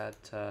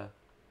compared to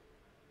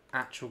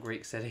actual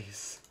Greek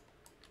cities.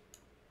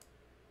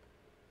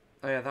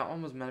 Oh yeah, that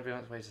one was meant to be on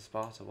its way to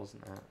Sparta,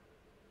 wasn't it?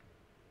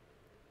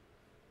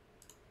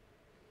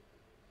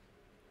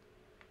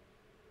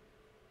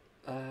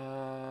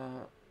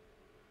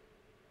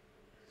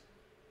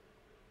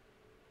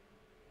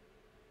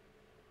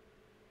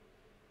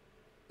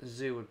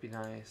 Zoo would be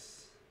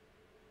nice.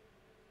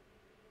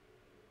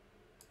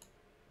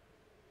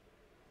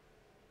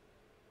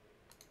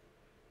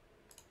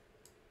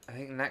 I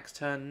think next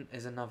turn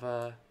is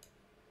another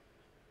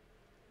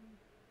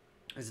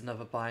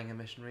buying a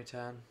missionary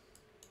turn.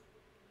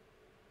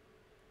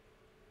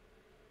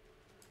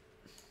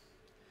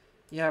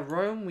 Yeah,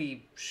 Rome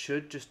we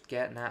should just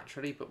get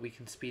naturally, but we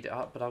can speed it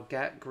up. But I'll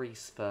get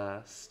Greece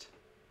first.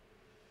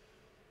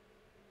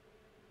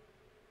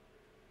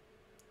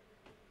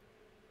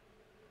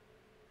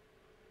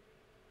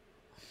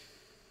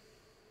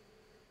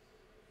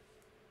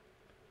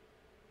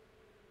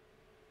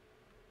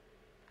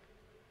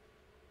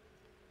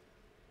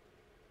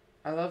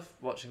 I love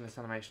watching this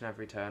animation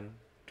every turn,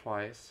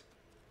 twice.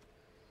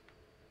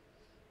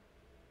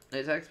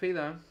 It's XP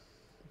though.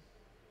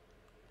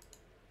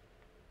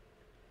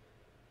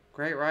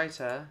 Great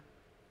writer.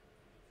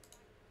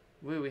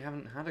 Woo, we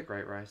haven't had a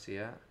great writer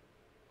yet.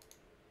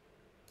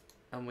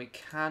 And we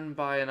can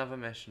buy another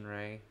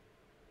missionary.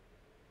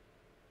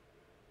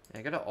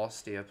 Yeah, go to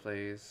Ostia,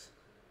 please.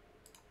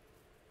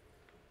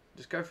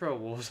 Just go for a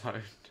war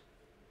zone.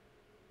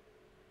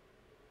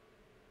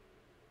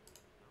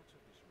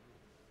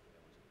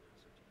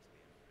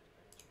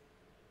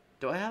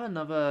 Do I have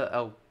another...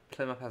 Oh,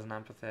 Plymouth has an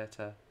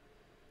amphitheatre.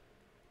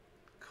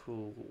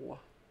 Cool.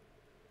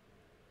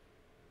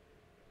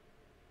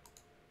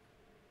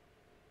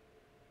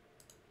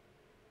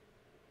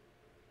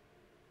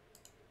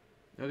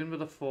 We're going to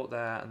build a fort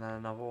there and then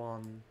another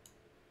one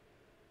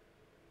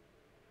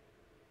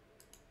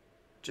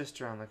just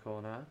around the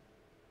corner.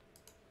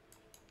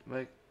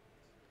 Like,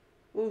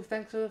 oh,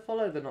 thanks for the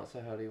follow, the not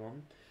so holy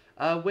one.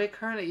 We're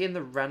currently in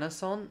the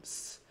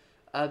Renaissance.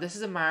 This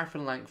is a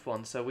marathon length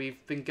one, so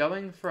we've been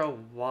going for a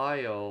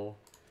while.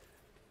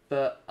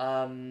 But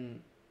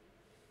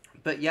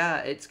yeah,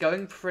 it's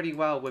going pretty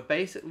well. We're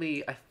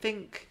basically, I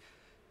think,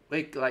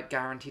 we're like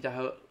guaranteed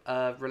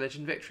a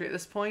religion victory at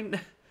this point,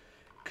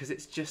 because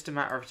it's just a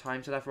matter of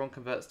time till everyone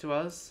converts to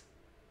us.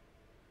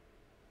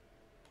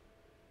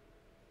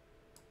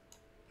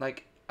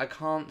 Like, I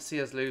can't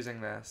see us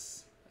losing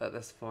this at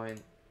this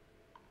point.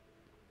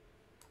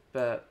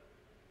 But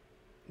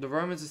the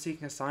Romans are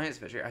seeking a science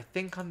victory. I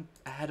think I'm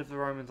ahead of the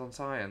Romans on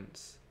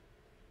science.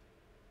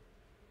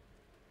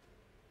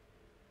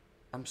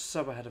 I'm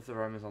so ahead of the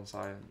Romans on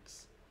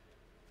science.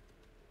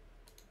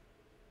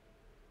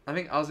 I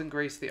think us and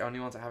Greece are the only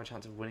ones that have a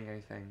chance of winning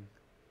anything.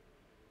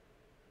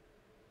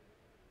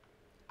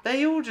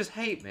 They all just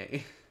hate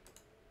me.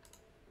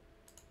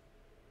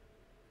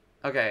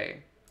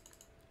 Okay.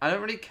 I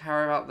don't really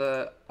care about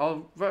the...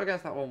 I'll vote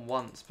against that one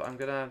once, but I'm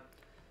gonna...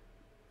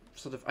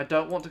 sort of... I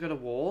don't want to go to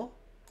war.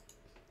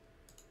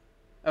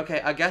 Okay,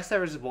 I guess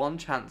there is one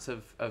chance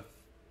of...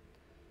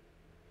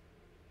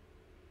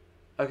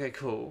 Okay,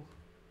 cool.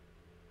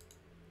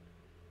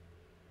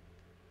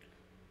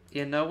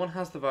 Yeah, no one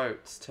has the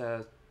votes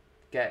to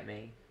get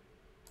me.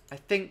 I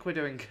think we're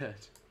doing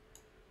good.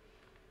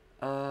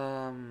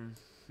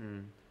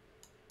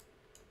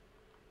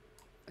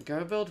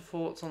 Go build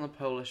forts on the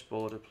Polish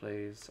border,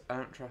 please. I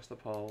don't trust the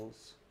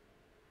Poles.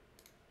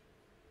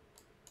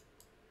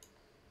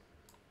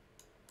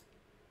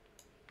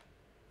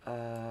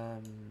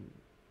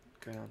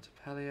 Go down to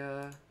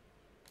Pelia.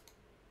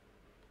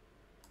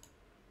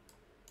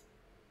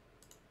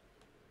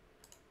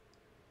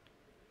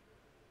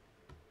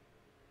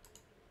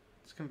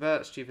 Let's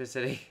convert, stupid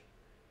city.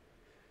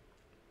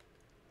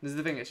 This is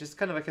the thing, it's just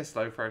kind of like a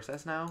slow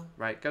process now.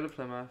 Right, go to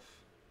Plymouth.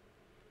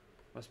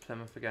 Where's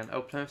Plymouth again?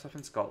 Oh, Plymouth's up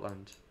in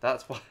Scotland.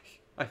 That's why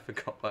I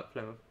forgot about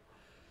Plymouth.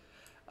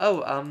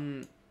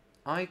 Oh,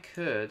 I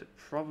could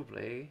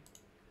probably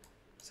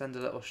send a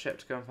little ship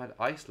to go and find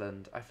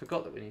Iceland. I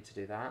forgot that we need to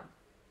do that.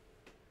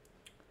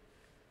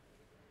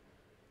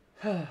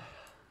 But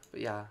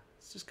yeah,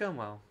 it's just going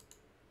well.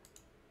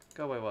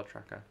 Go away, World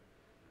Tracker.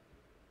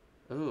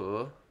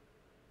 Ooh.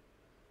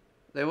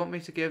 They want me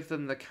to give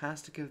them the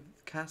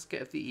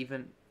casket of the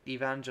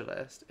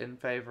evangelist in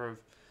favour of...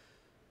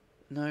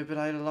 No, but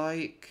I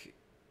like...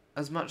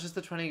 As much as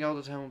the 20 gold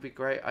a turn would be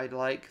great,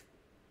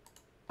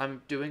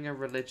 I'm doing a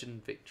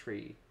religion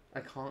victory.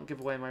 I can't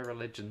give away my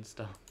religion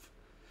stuff.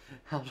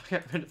 How do I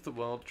get rid of the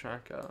World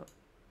Tracker?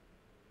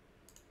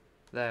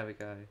 There we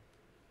go.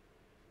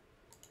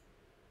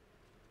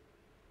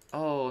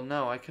 Oh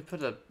no, I could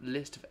put a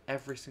list of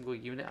every single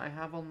unit I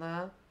have on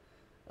there.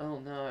 Oh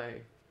no.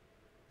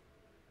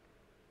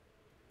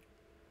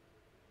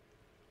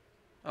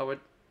 Oh, we're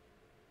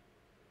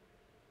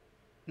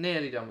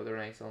nearly done with the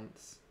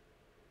Renaissance.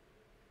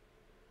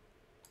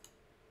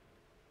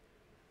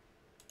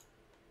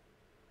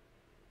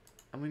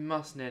 And we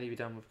must nearly be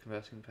done with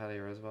converting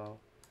Pelia as well.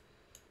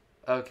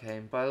 Okay,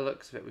 and by the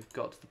looks of it, we've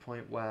got to the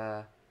point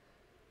where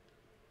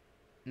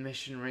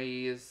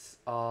missionaries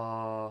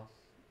are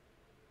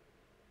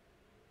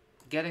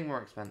getting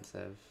more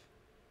expensive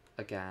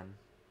again.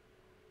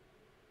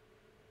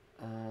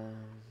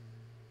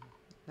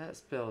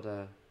 Let's build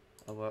a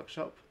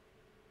workshop.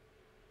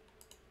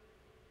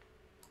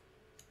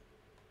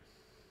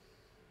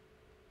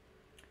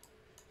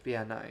 But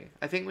yeah, no.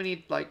 I think we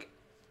need like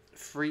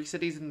 3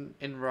 cities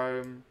in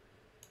Rome,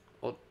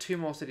 or 2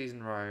 more cities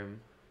in Rome.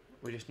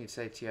 We just need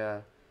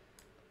Satia.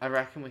 I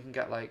reckon we can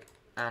get like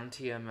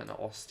Antium and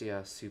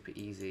Ostia super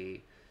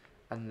easy.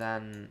 And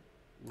then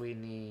we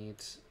need...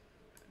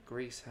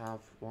 Greece have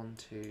 1,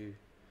 2...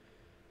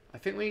 I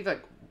think we need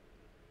like...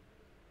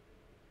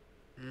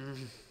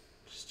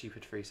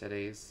 stupid 3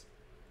 cities.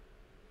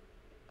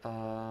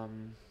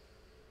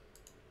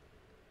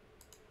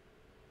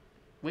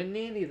 We're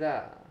nearly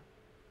there.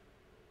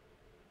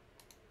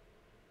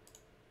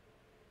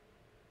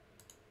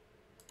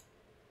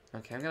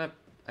 Okay,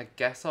 I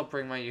guess I'll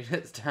bring my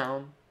units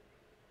down.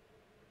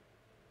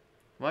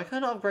 Why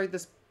can't I upgrade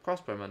this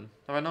crossbowman?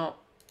 Have I not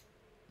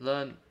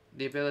learned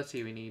the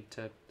ability we need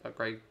to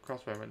upgrade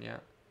crossbowman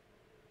yet?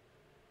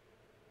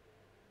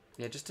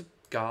 Yeah, just to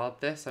guard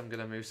this, I'm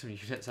gonna move some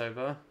units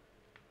over.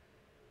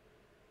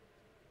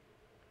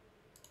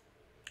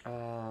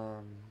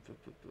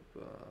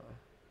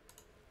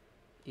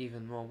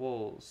 Even more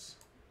walls.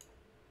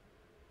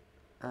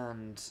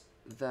 And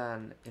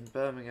then in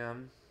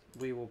Birmingham,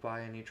 we will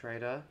buy a new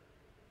trader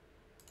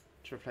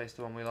to replace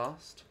the one we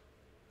lost.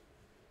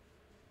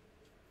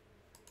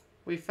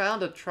 We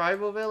found a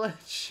tribal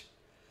village.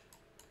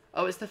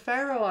 Oh, it's the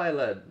Faroe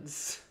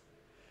Islands.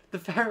 The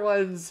Faroe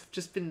Islands have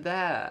just been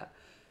there.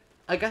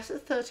 I guess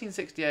it's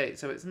 1368,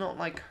 so it's not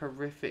like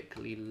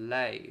horrifically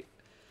late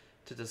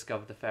to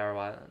discover the Faroe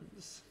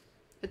Islands.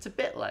 It's a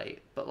bit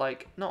late, but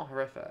like not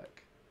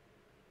horrific.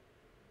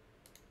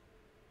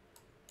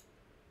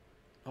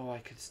 Oh, I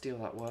could steal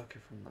that worker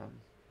from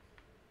them.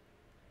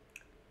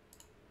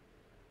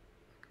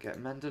 Get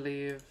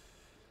Mendeleev.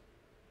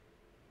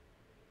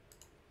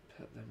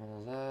 Put them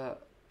on alert.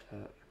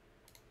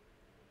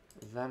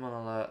 Put them on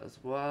alert as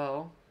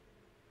well.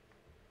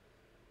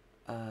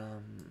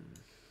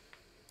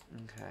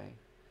 Okay.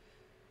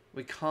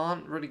 We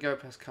can't really go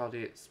past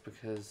Kalditz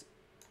because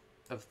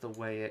of the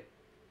way it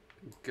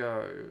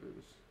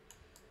goes.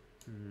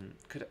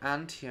 Could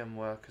Antium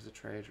work as a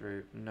trade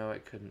route? No,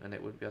 it couldn't, and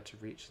it wouldn't be able to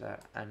reach there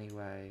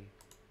anyway.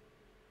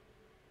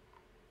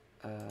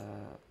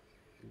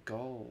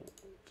 Gold.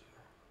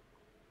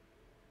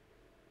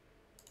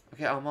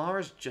 Okay,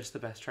 Almara's just the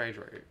best trade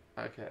route.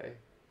 Okay.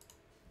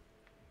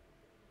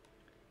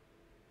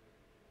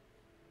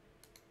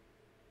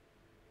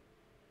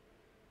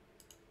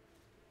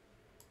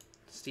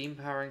 Steam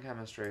power and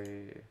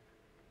chemistry.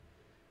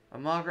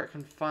 And Margaret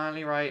can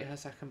finally write her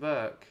second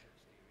book.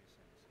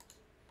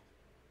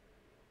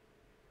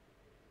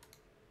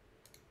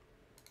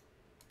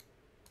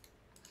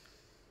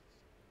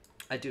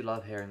 I do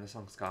love hearing the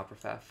song Scarborough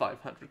Fair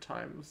 500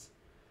 times.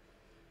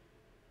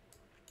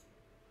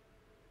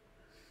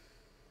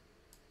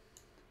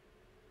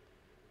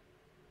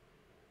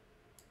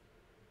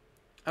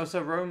 Oh,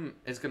 so Rome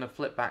is going to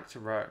flip back to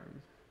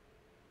Rome.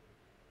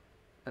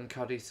 And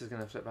Kardis is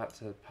going to flip back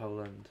to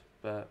Poland,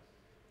 but...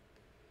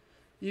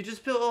 You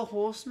just built a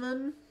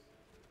horseman?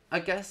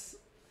 I guess...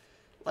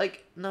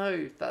 Like,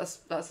 no,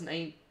 that's an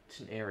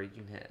ancient era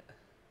unit.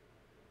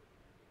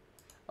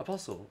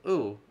 Apostle.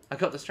 Ooh, I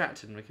got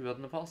distracted and we can build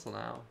an apostle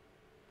now.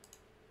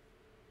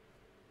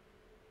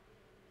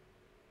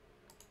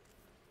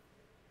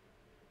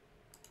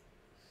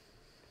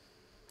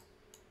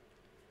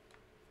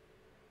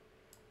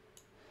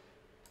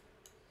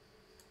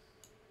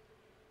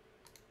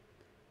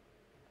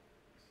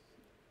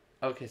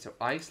 Okay, so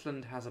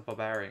Iceland has a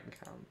barbarian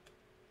camp.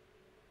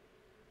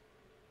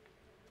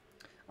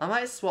 I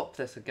might swap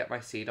this and get my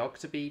Sea Dog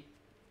to be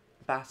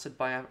battered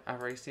by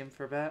Avaricium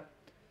for a bit.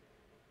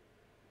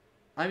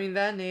 I mean,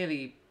 they're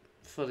nearly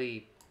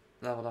fully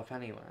leveled up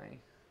anyway.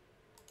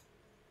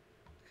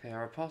 Okay,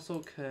 our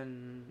Apostle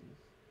can...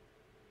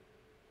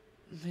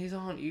 These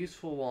aren't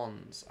useful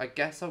ones. I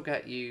guess I'll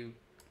get you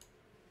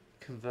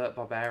Convert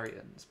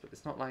Barbarians, but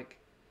it's not like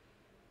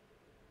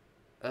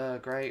a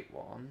great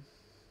one.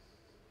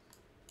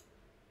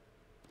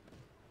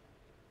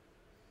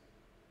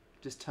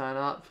 Just turn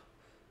up,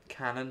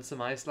 cannon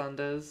some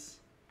Icelanders.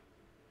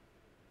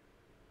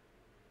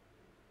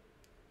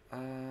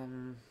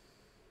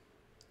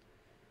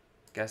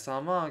 Guess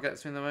Armagh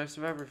gets me the most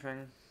of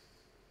everything.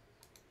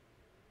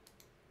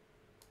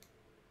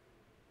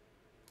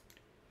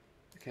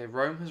 Okay,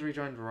 Rome has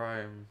rejoined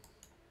Rome.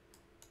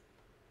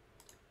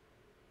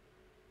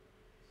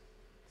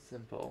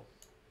 Simple.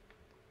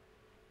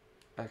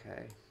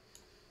 Okay.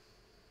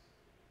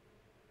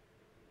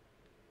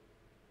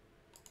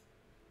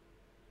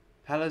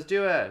 Pella's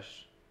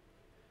Jewish.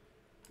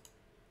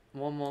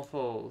 One more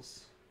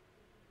falls.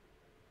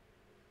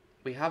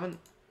 We haven't,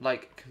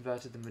 like,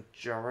 converted the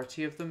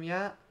majority of them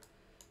yet,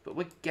 but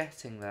we're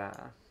getting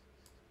there.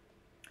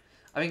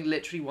 I think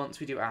literally once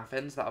we do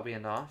Athens, that'll be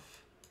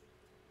enough.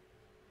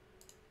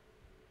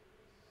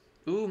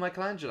 Ooh,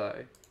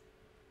 Michelangelo.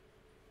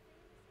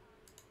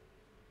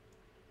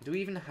 Do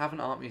we even have an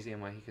art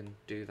museum where he can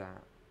do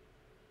that?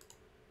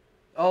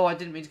 Oh, I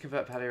didn't mean to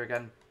convert Pella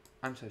again.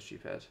 I'm so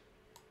stupid.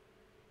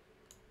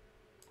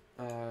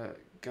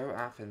 Go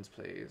Athens,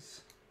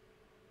 please.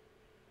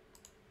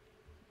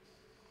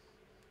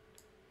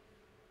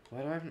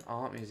 Where do I have an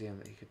art museum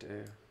that he could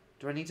do?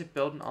 Do I need to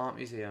build an art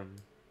museum?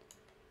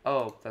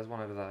 Oh, there's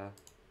one over there.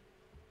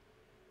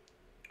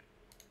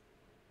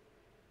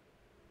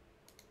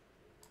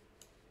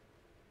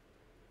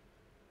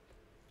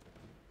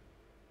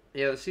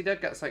 Yeah, the Sea Dead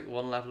gets like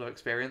one level of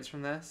experience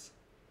from this.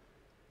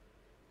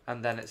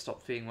 And then it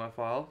stops being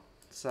worthwhile.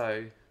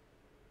 So...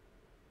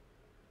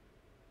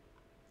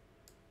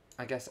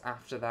 I guess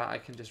after that I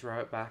can just row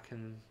it back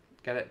and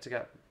get it to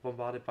get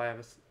bombarded by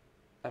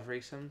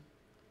Avaricium.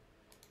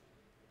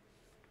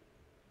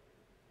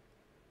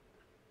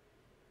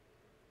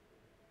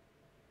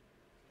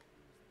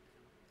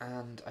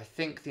 And I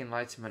think the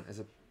Enlightenment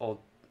is or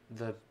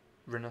the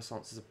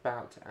Renaissance is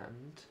about to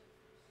end.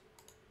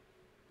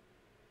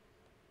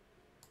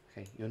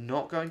 Okay, you're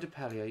not going to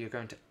Pelia, you're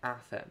going to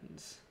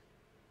Athens.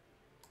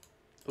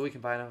 Oh, we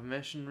can buy another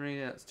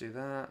missionary, let's do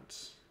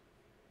that.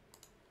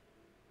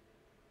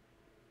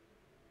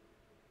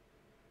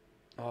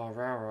 Oh,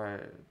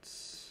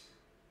 railroads.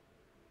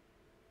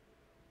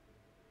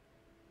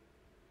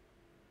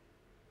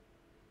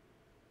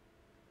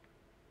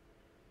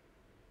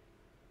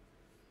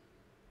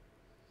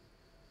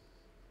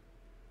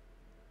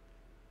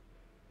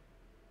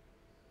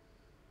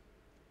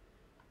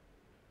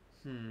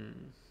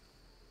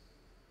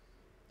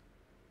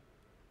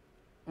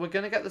 We're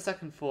going to get the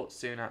second fort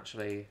soon,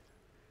 actually.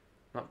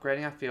 And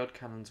upgrading our field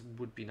cannons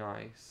would be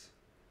nice.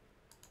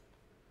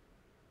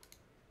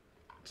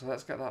 So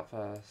let's get that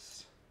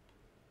first.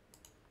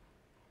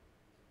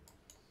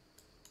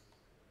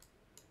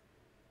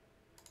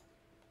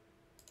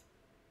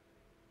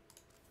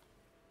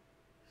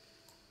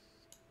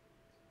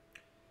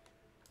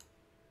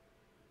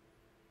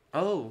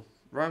 Oh,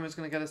 Roma's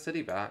gonna get a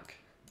city back.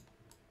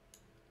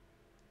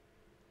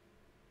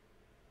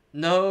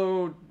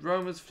 No,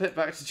 Roma's flipped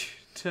back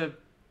to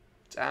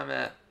damn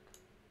it.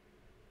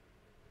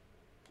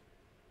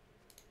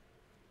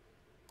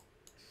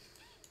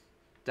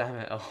 Damn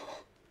it. Oh.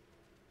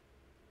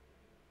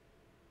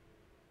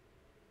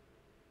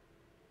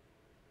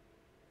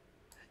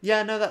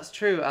 Yeah, no, that's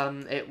true.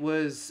 It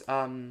was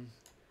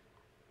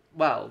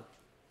well,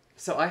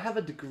 so I have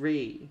a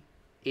degree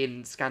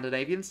in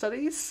Scandinavian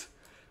studies,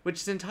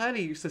 which is an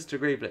entirely useless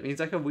degree, but it means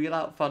I can wheel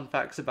out fun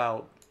facts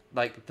about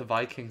like the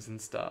Vikings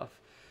and stuff.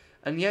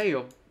 And yeah,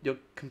 you're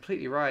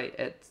completely right.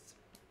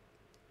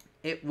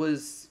 It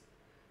was,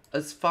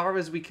 as far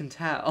as we can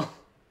tell,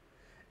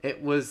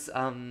 it was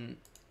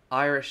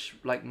Irish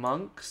like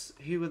monks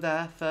who were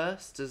there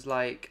first as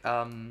like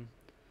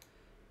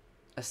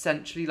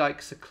essentially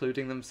like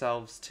secluding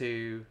themselves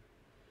to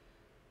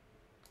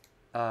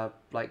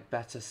like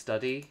better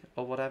study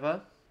or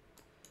whatever.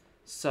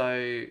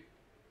 So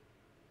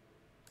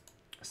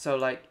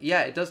like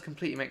yeah, it does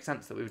completely make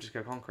sense that we would just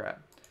go conquer it.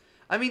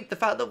 I mean, the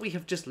fact that we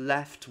have just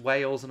left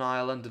Wales and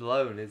Ireland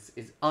alone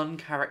is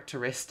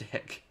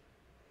uncharacteristic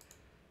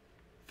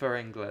for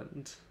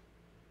England.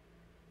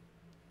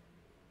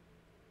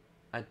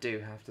 I do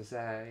have to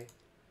say.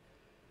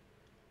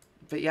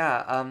 But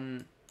yeah,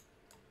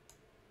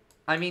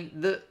 I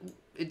mean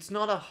it's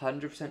not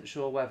 100%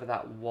 sure whether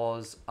that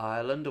was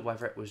Ireland or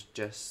whether it was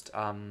just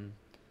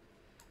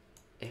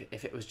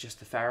if it was just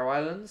the Faroe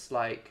Islands,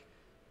 like,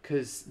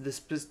 because the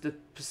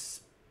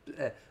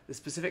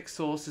specific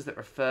sources that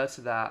refer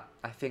to that,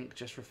 I think,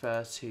 just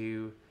refer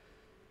to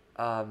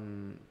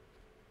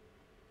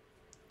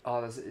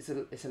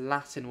it's a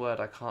Latin word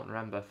I can't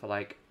remember for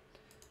like,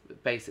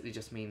 it basically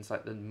just means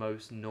like the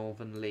most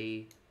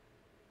northernly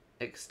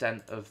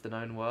extent of the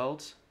known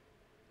world.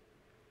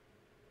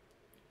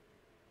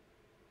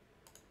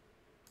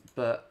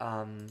 But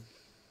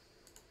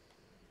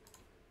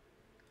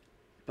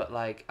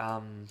like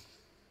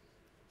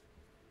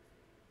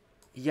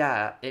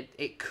yeah,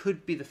 it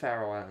could be the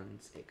Faroe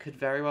Islands. It could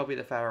very well be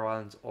the Faroe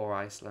Islands or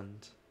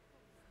Iceland.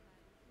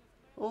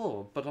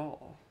 Oh, but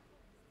oh,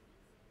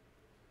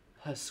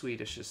 her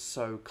Swedish is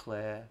so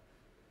clear.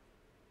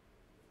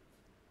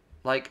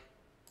 Like,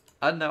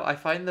 I don't know, I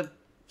find the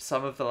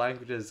some of the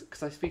languages,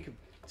 because I speak a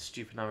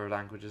stupid number of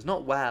languages,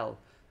 not well,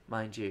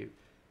 mind you,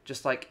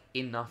 just like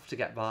enough to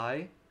get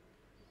by.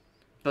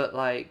 But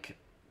like,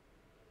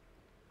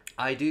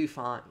 I do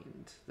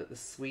find that the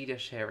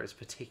Swedish here is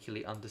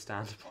particularly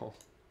understandable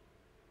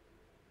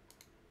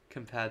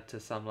compared to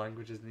some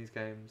languages in these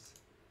games.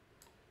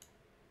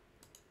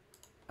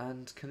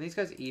 And can these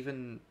guys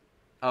even...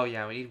 Oh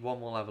yeah, we need one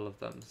more level of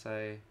them,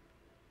 so...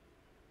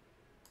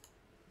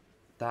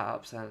 That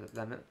ups their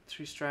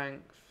military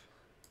strength.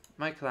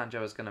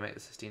 Michelangelo is going to make the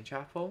Sistine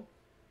Chapel.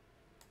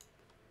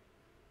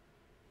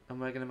 And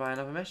we're going to buy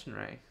another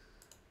missionary.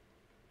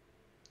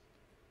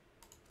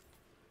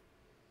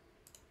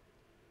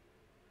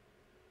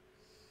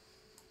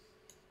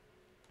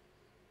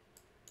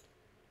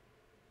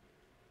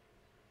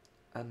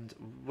 And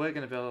we're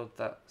going to build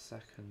that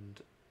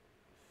second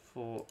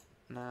fort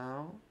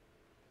now,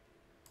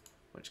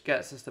 which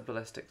gets us the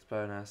ballistics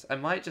bonus. I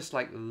might just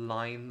like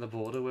line the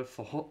border with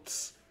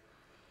forts,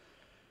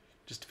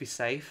 just to be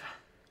safe.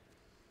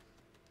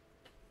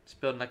 Just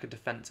building like a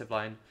defensive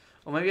line.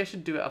 Or maybe I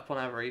should do it up on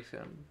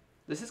Arboretum.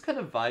 This is kind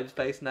of vibes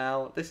based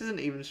now. This isn't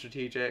even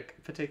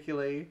strategic,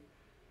 particularly.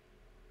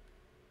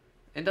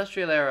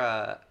 Industrial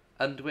era,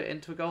 and we're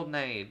into a golden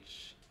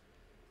age.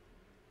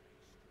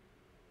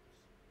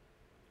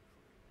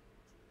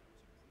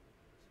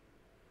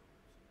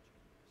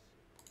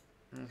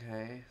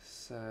 Okay,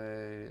 so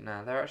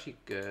now they're actually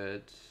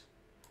good.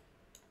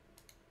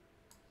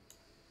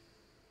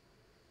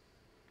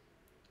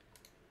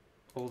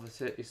 All the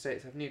city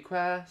states have new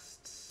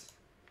quests.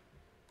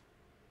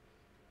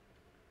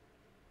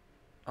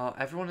 Oh,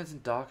 everyone is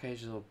in Dark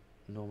Ages or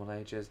Normal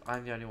Ages.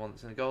 I'm the only one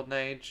that's in the Golden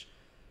Age.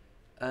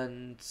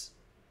 And...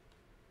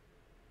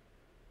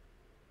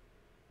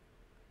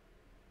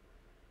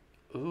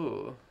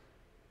 Ooh.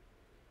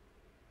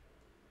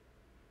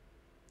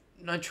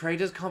 No,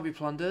 traders can't be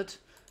plundered?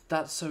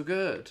 That's so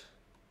good.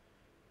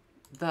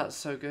 That's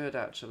so good,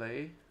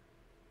 actually.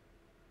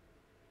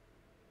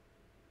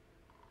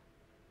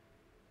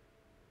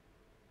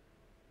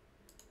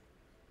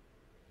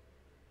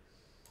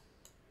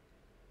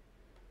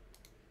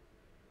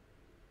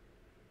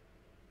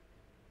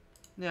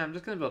 Yeah, I'm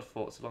just going to build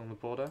forts along the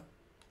border.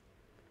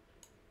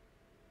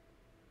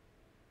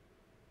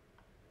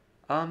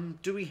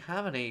 Do we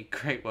have any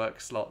great work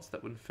slots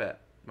that would fit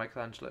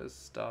Michelangelo's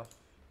stuff?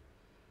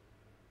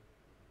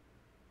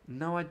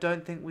 No, I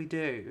don't think we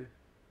do.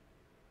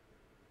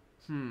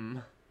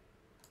 I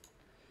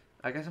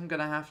guess I'm going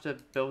to have to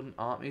build an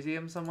art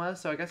museum somewhere,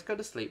 so I guess go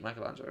to sleep,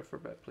 Michelangelo, for a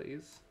bit,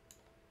 please.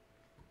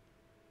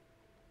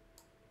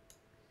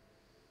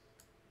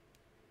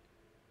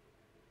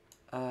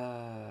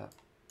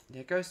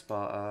 Yeah, go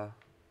Sparta.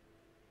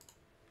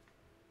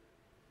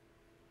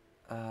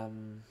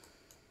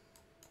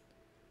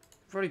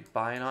 Probably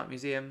buy an art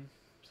museum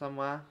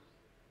somewhere.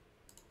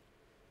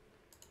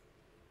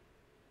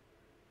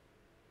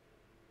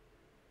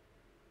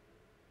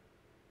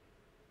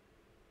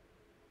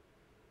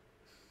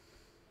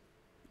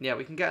 Yeah,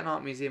 we can get an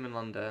art museum in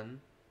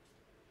London.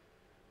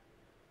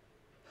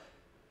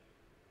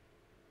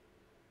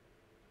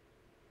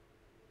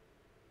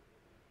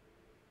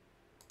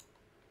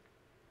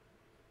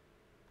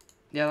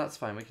 Yeah, that's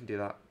fine. We can do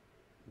that.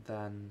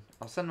 Then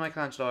I'll send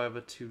Michelangelo over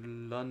to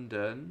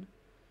London,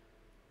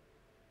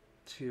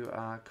 to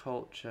our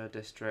culture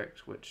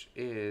district, which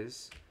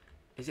is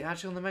it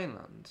actually on the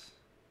mainland?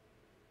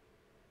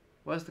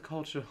 Where's the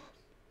culture?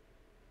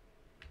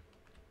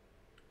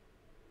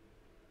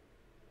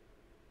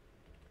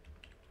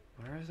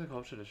 Where is the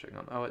culture district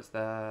on? Oh, it's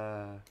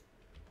there.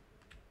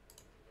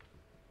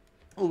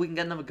 Oh, we can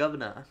get another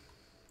governor.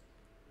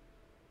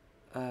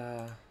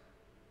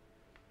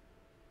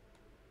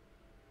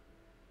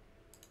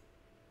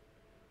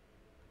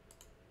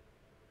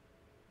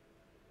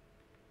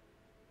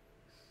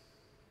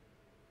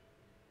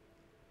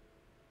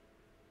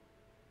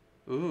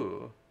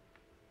 Ooh.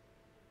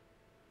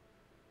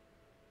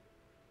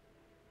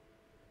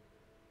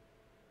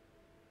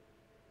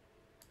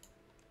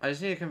 I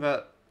just need to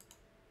convert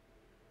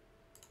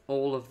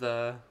all of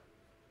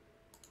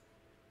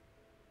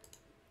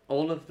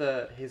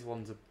his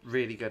ones are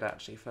really good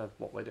actually for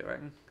what we're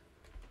doing.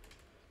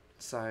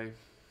 So,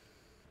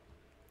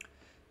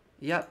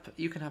 yep,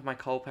 you can have my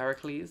coal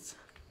Pericles.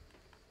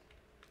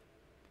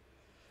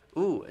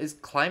 Ooh, is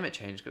climate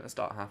change going to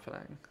start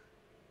happening?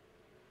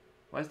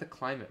 Where's the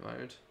climate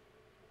mode?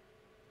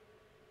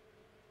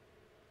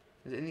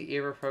 Is it in the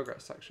era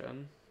progress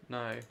section?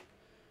 No.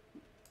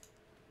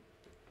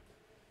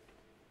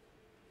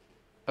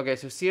 Okay,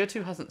 so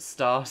CO2 hasn't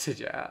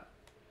started yet.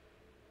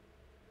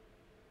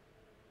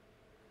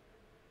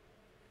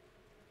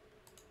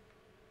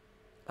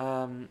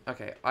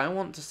 Okay, I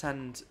want to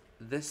send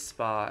this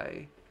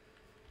spy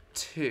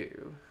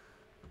to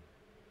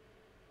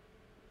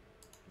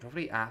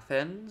probably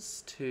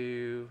Athens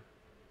to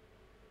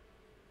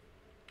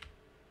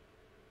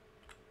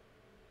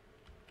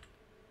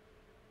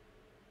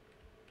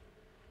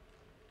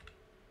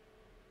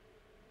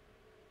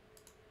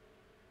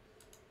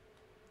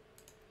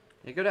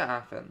you go to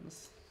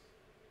Athens.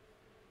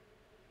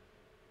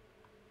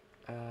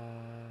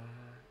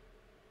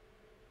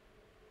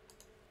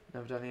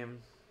 Neodymium.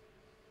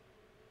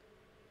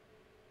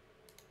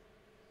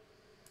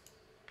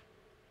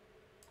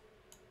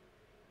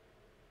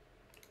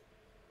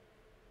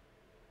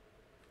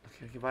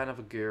 Okay, we can buy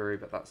another guru,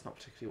 but that's not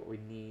particularly what we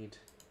need.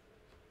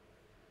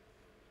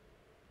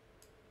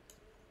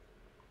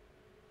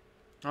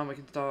 Oh, we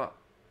can start.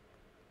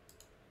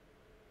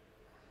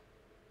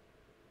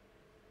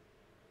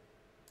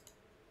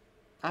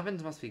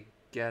 Athens must be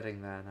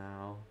getting there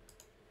now.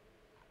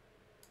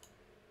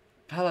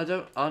 Pella,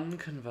 don't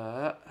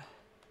unconvert.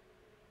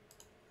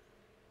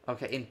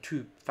 Okay, in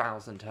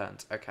 2,000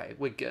 turns. Okay,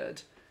 we're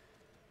good.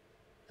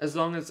 As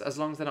long as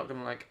they're not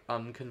gonna like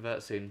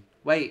unconvert soon.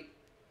 Wait,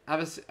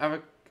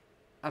 Avaricum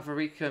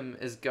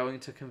is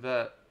going to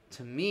convert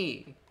to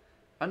me.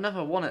 I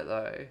never want it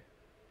though.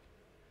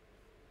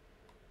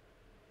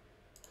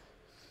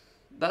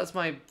 That's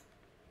my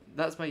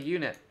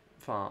unit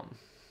farm.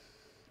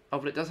 Oh,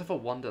 but it does have a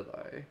wonder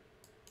though.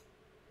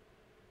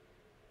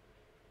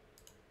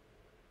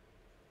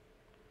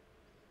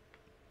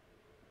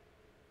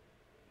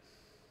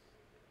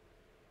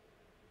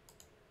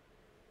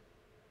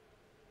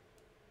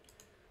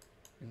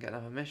 We can get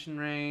another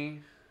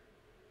missionary.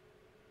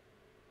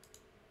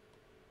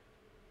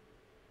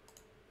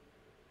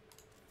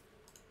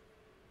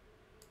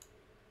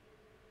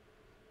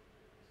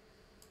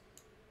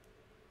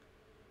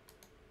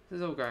 This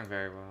is all going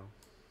very well.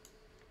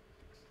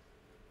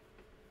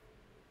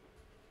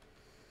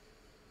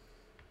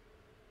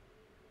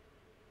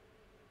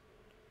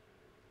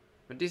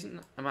 A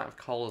decent amount of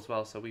coal as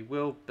well, so we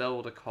will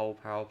build a coal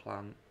power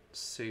plant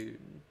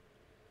soon.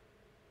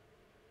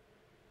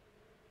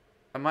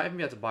 I might even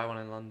be able to buy one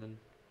in London.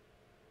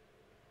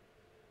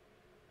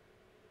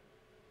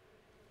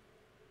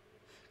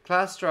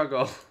 Class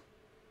struggle.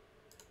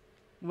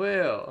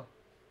 Will.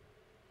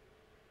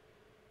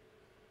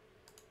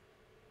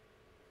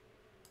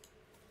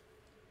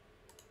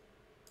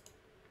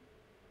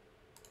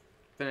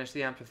 Finish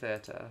the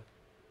amphitheatre.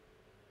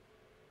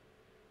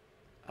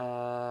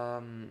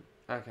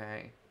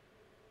 Okay.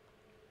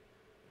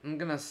 I'm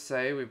gonna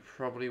say we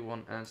probably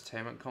want an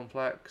entertainment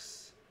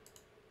complex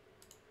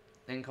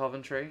in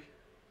Coventry.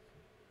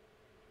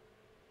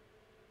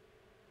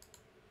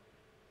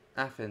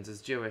 Athens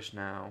is Jewish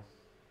now.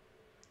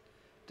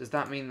 Does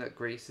that mean that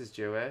Greece is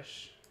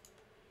Jewish?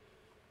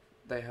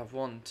 They have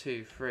 1,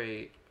 2,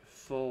 3,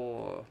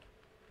 4,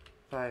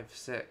 5,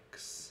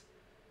 6,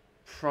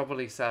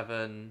 probably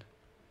 7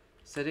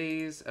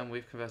 cities, and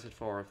we've converted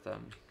 4 of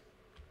them.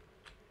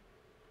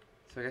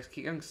 So I guess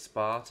keep going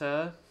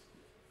Sparta,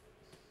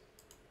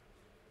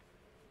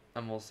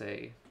 and we'll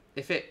see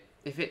if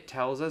it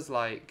tells us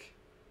like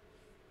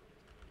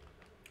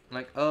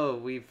oh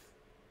we've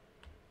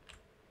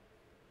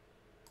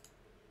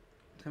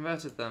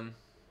converted them,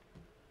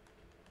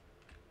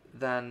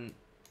 then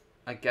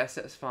I guess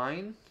it's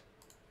fine.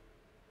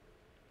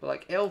 But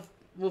like,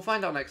 we'll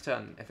find out next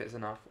turn if it's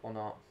enough or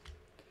not.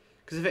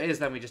 Because if it is,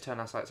 then we just turn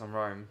our sights on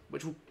Rome,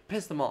 which will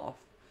piss them off.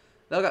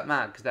 They'll get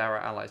mad because they're our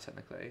allies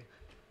technically.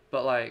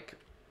 But like,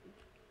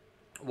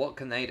 what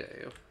can they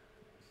do?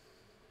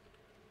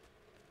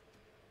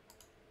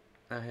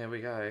 Oh, here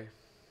we go.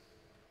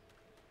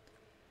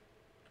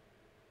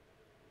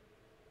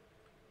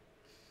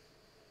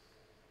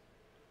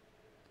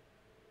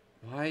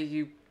 Why are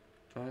you...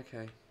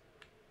 Okay.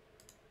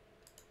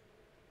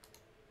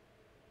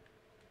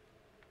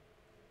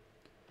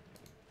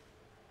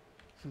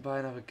 Buy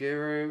another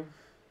guru.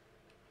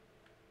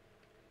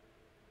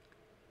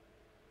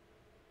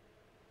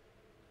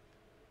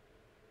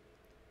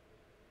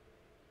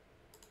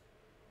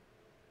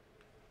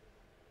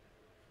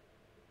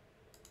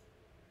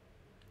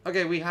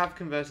 Okay, we have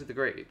converted the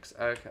Greeks.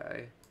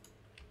 Okay.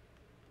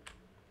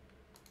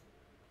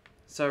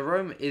 So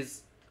Rome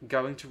is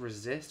going to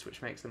resist,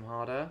 which makes them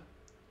harder.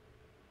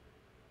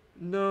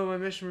 No, my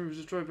missionary was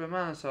destroyed by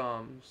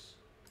man-at-arms.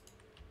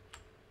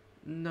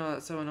 No,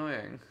 that's so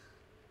annoying.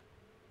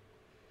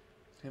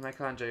 Okay,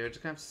 Michelangelo, you're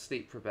just going to have to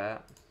sleep for a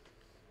bit.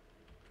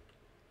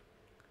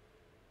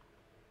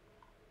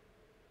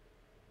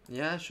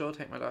 Yeah, sure,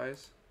 take my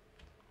dice.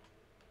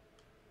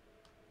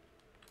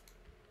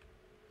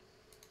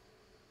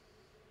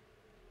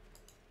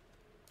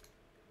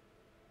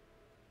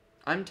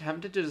 I'm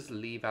tempted to just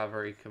leave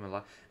Avaricum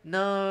alive.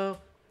 No,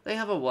 they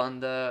have a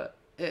wonder.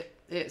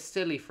 It's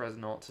silly for us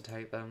not to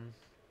take them.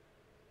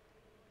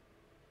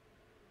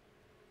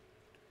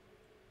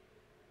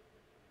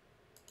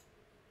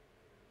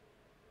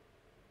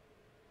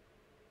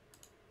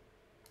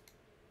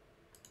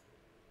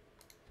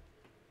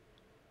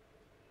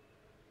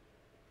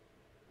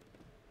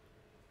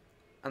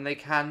 And they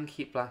can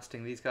keep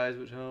blasting these guys,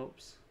 which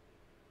helps.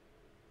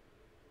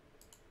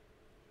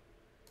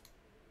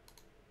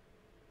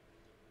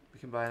 We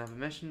can buy another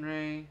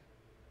missionary.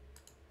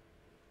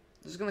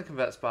 This is going to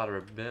convert Sparta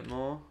a bit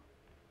more.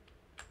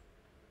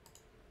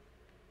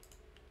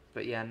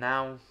 But yeah,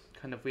 now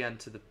kind of we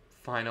enter the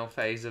final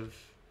phase of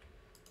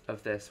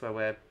this, where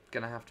we're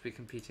going to have to be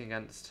competing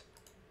against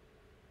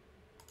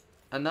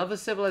another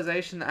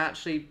civilization that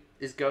actually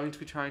is going to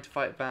be trying to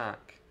fight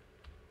back.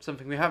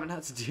 Something we haven't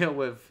had to deal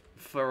with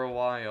for a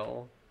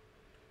while.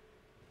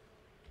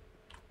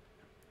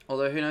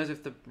 Although who knows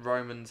if the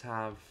Romans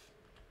have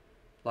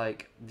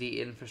like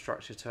the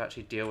infrastructure to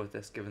actually deal with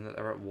this, given that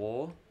they're at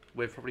war.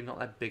 We're probably not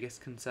their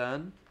biggest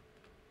concern.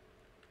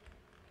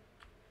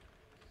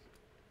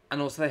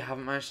 And also they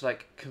haven't managed to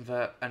like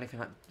convert anything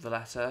like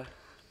Valletta.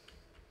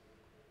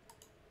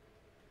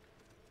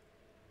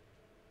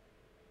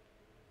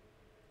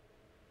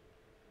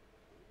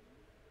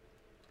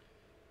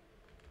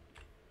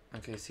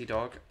 Okay, Sea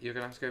Dog, you're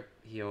gonna have to go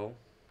heal.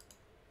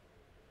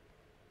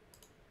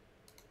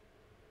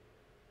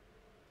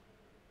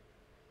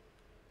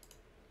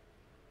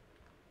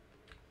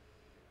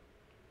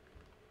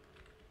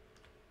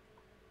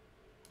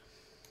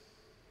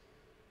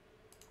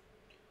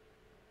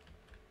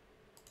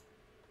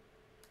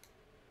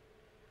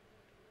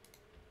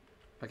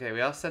 Okay,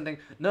 we are sending...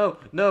 No,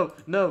 no,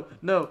 no,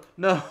 no,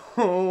 no.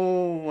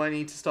 Oh, I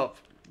need to stop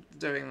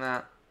doing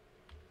that.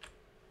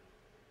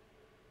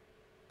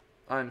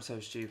 I'm so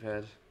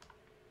stupid.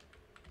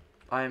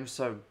 I am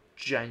so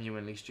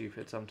genuinely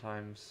stupid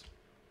sometimes.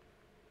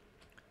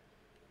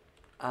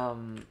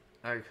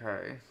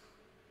 Okay.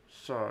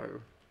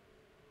 So.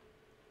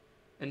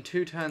 In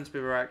 2 turns,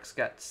 Bibarex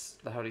gets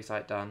the Holy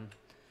Site done.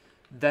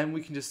 Then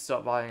we can just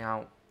start buying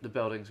out the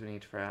buildings we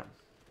need for it.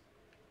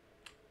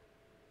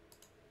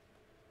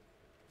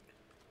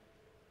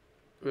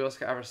 We also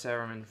get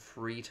Avracerum in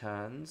 3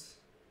 turns.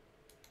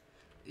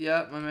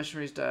 Yeah, my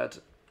missionary's dead.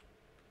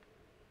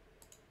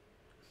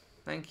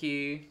 Thank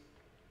you.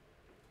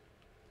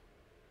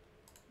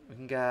 We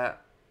can get...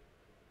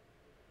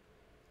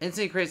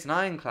 Instantly creates an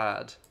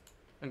ironclad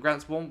and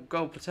grants 1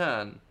 gold per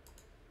turn.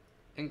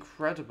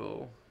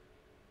 Incredible.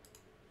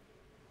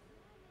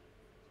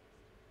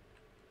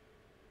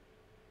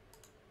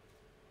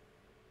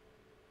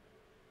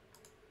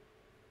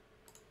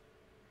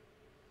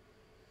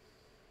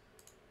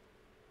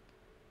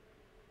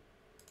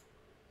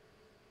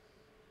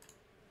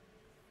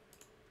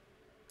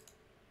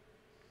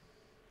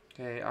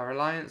 Okay, our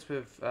alliance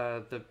with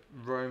the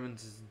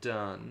Romans is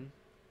done.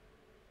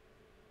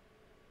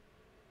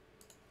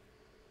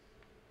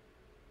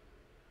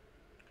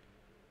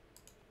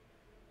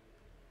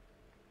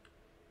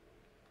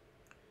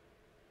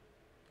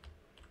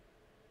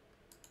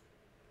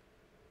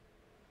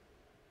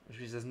 Which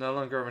means there's no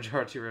longer a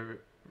majority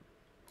river.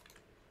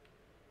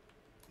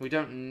 We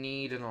don't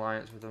need an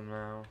alliance with them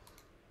now.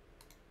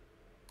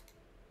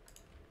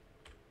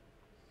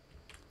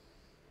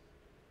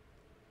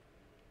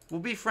 We'll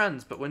be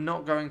friends, but we're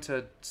not going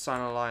to sign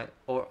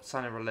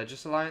a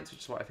religious alliance, which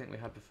is what I think we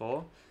had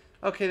before.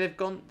 Okay,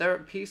 they're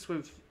at peace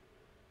with...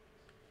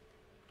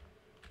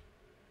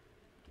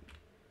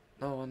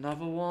 Oh,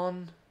 another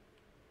one?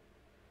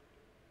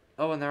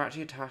 Oh, and they're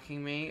actually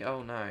attacking me?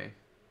 Oh no.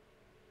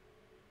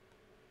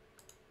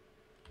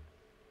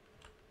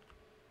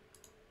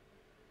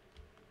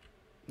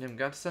 Yeah, I'm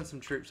going to send some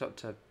troops up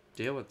to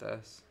deal with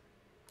this.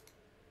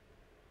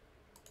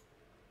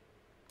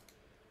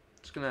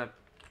 Just gonna...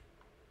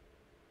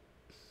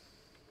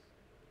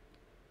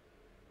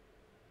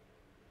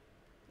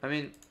 I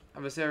mean,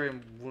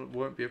 Adversarium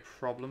won't be a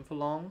problem for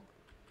long.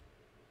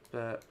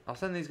 But I'll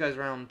send these guys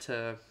around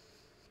to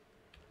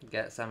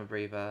get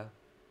Samabriva.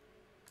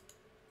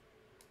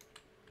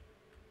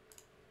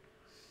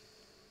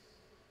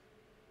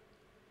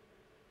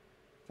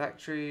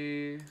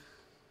 Factory.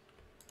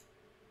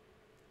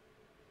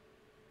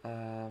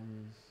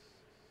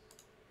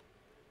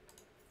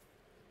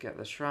 Get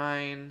the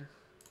shrine.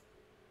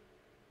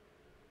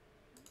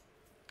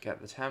 Get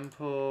the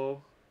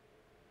temple.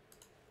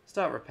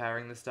 Start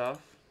repairing the stuff.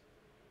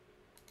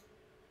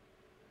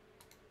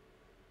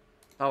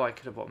 Oh, I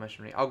could have bought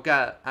missionary. I'll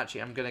get...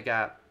 Actually, I'm going to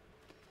get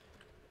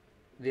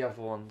the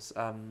other ones.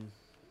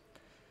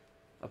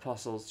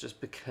 Apostles,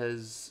 just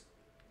because...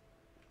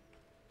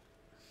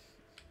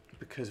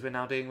 Because we're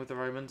now dealing with the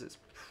Romans, it's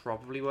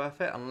probably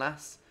worth it.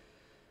 Unless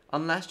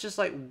just,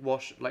 like,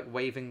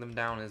 waving them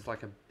down is,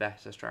 like, a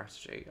better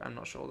strategy. I'm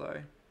not sure,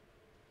 though.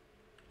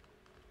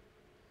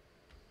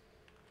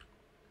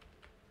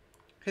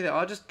 Okay, they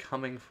are just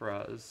coming for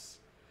us.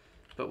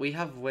 But we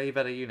have way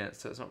better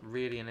units, so it's not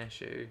really an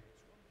issue.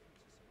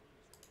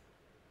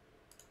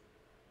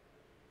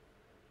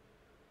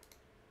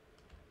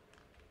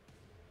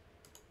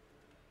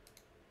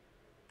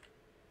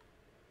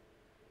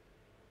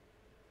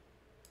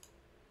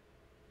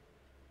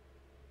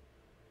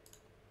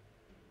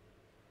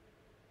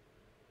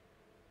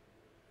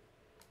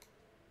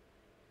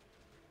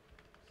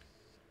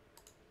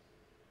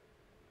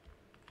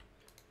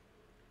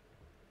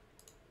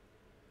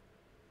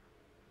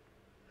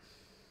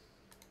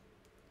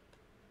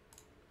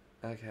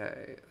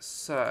 Okay,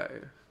 so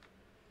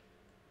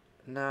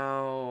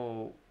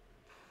now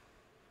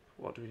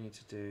what do we need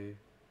to do?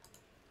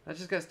 Let's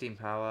just get steam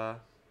power.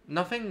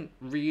 Nothing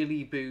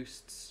really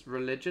boosts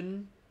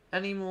religion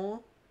anymore.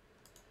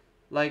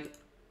 Like,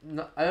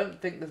 no, I don't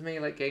think there's many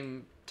like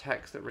game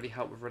techs that really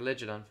help with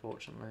religion,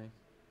 unfortunately.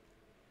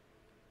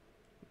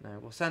 No,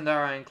 we'll send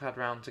our ironclad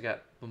round to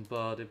get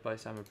bombarded by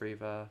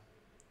Samabriva.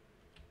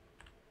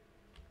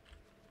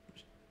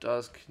 Which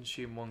does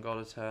consume 1 god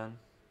a turn.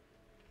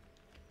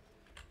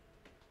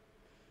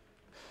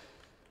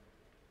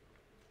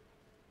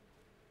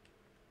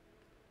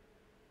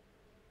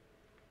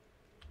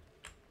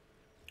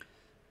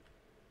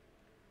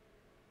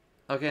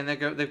 Okay, and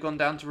they've gone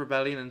down to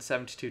rebellion in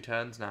 72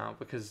 turns now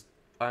because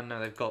I don't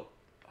know, they've got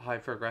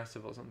hyper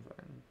aggressive or something.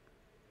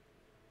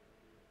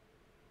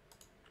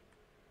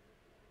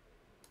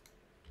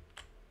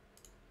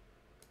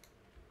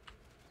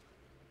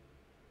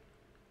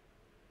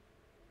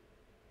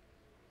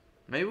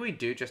 Maybe we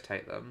do just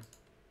take them.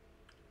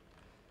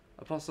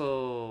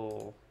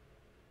 Apostle.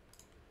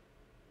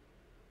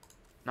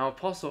 Now,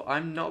 Apostle,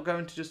 I'm not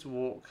going to just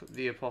walk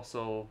the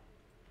Apostle.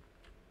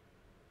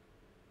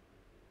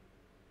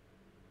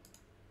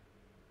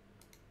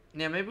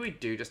 Yeah, maybe we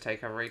do just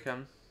take our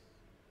recon.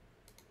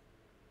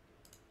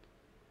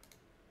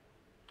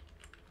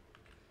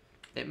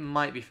 It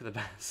might be for the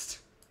best.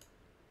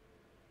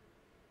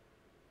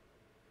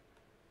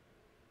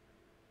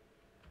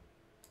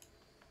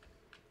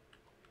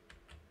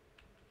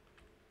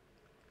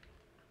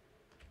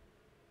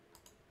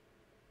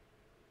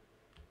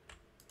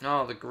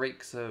 Oh, the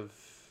Greeks have...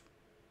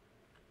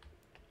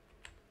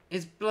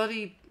 It's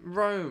bloody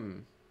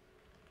Rome.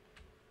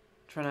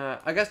 Trying to...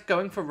 I guess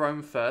going for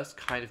Rome first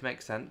kind of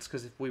makes sense,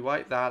 because if we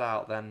wipe that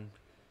out, then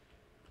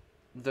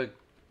the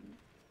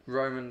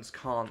Romans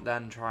can't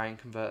then try and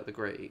convert the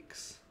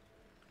Greeks.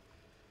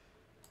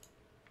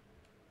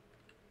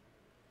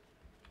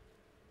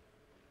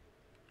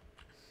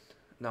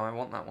 No, I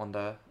want that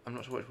wonder. I'm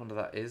not sure which wonder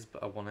that is,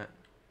 but I want it.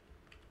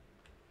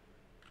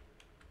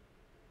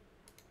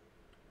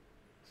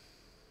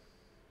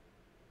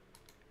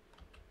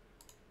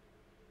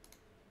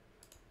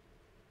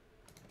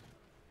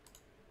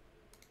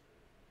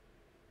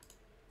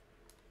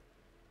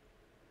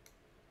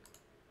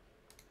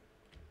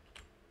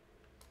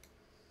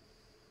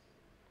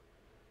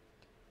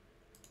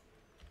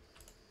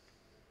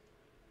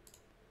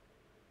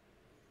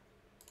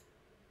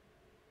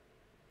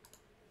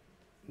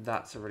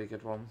 That's a really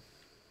good one.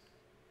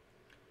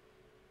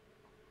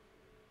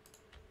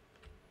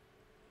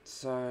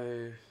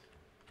 So...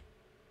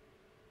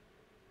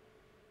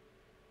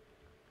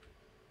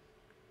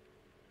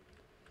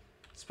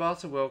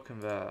 Sparta will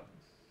convert.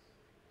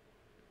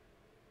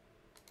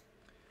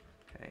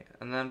 Okay,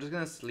 and then I'm just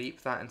going to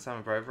sleep that in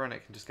Samabrova and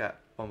it can just get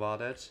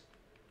bombarded.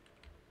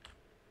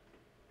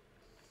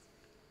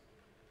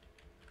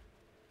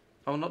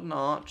 Oh, not an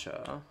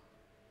archer.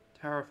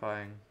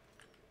 Terrifying.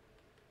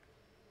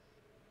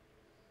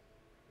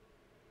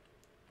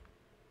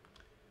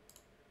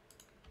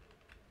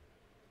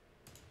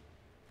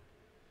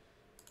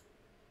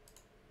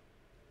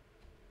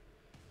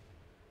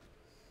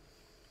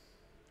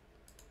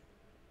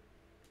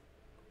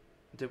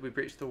 Did we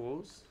breach the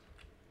walls?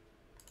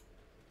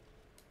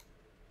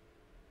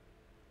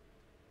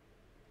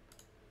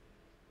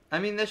 I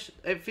mean,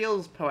 it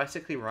feels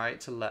poetically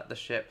right to let the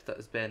ship that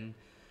has been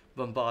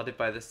bombarded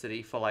by the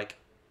city for, like,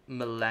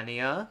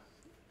 millennia.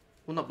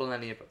 Well, not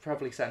millennia, but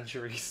probably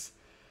centuries.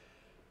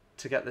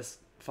 To get this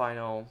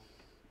final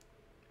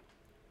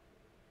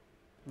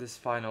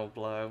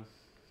blow.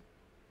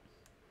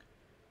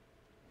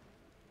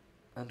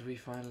 And we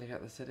finally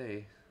get the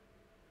city.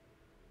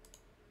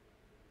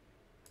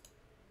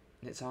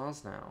 It's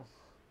ours now.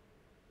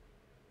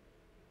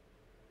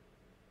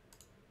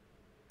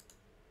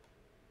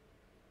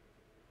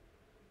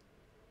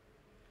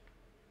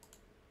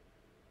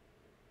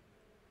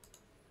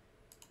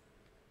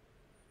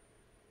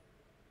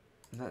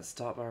 Let's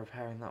start by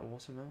repairing that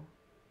watermill.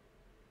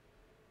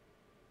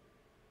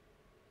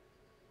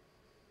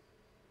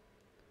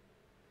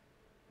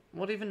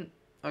 What even...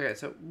 Okay,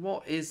 so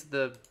what is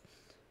the...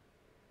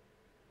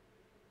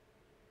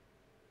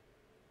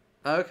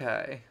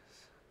 Okay.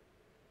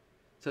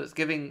 So it's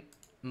giving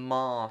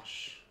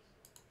marsh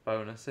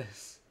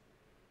bonuses.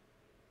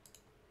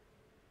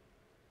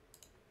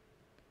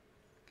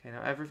 Okay,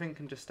 now everything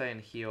can just stay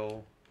and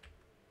heal.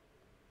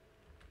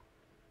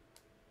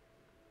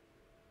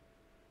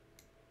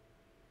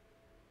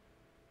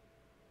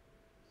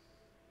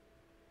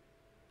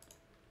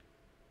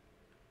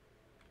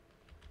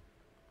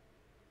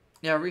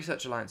 Yeah,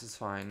 Research Alliance is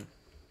fine.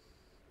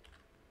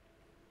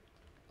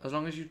 As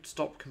long as you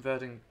stop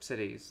converting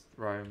cities,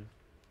 Rome.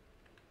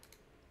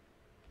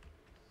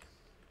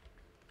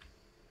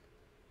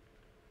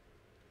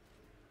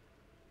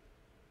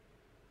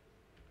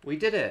 We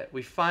did it.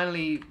 We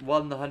finally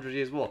won the 100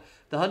 Years' War.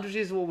 The 100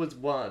 Years' War was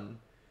won.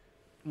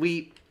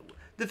 The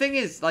thing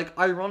is, like,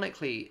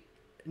 ironically,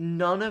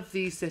 none of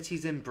these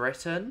cities in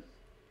Britain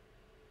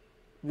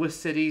were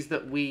cities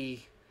that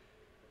we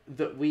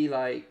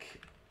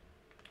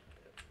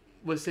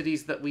were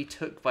cities that we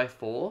took by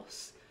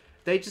force.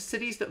 They're just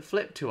cities that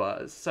flipped to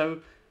us.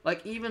 So,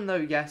 like, even though,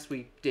 yes,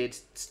 we did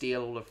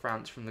steal all of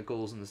France from the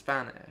Gauls and the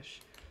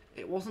Spanish,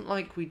 it wasn't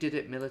like we did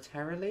it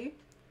militarily.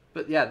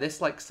 But yeah,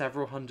 this, like,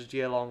 several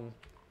 100-year-long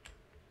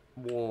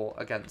war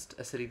against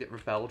a city that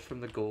rebelled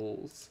from the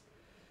Gauls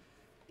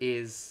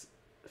is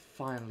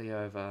finally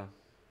over.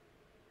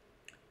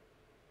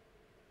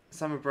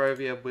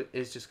 Samobrovia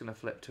is just going to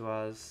flip to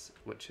us,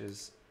 which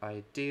is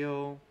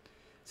ideal.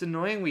 It's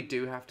annoying we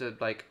do have to,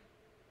 like,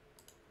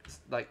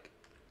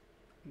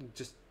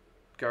 just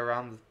go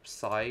around the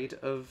side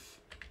of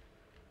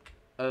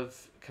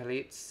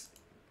Kalitz,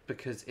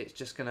 because it's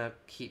just going to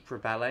keep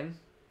rebelling.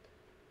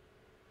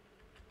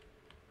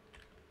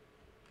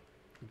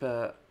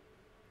 But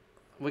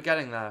we're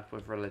getting there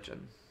with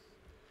religion.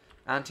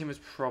 Antium is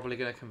probably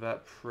going to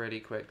convert pretty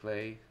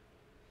quickly.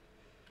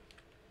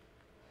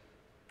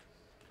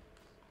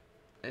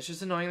 It's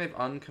just annoying they've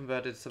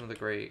unconverted some of the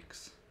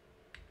Greeks.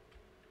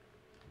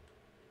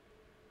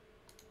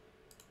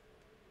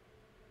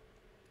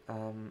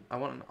 I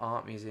want an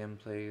art museum,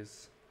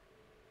 please.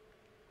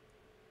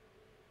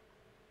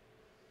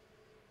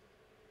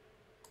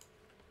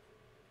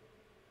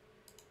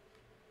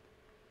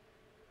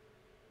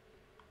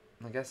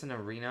 I guess an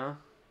arena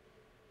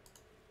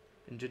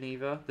in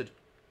Geneva, the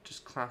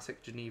just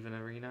classic Genevan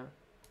arena.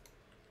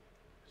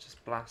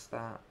 Just blast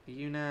that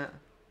unit.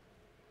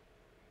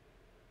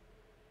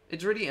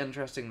 It's really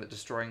interesting that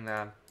destroying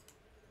their,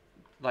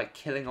 like,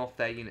 killing off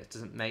their units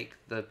doesn't make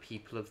the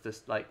people of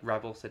this, like,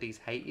 rebel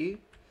cities hate you.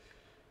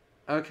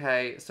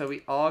 Okay, so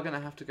we are going to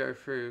have to go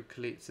through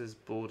Kalitz's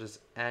borders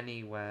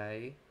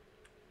anyway.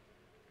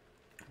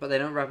 But they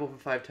don't rebel for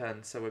 5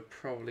 turns, so we're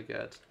probably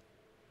good.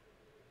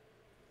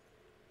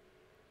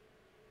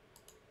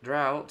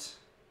 Drought.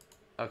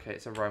 Okay,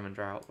 it's a Roman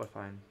drought. We're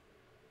fine.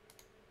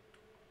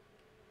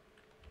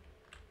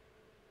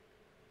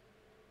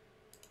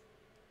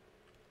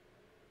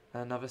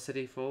 Another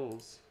city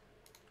falls.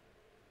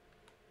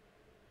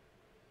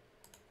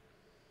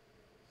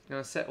 I'm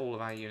going to set all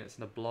of our units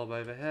in a blob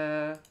over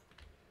here.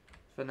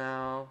 For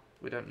now.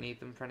 We don't need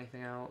them for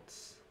anything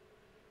else.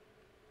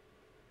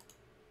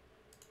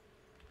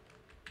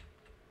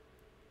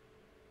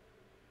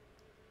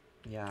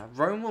 Yeah,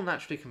 Rome will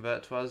naturally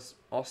convert to us.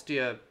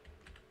 Ostia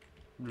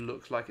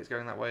looks like it's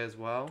going that way as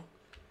well.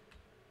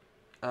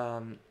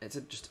 It's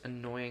just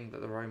annoying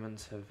that the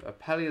Romans have...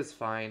 Apellia's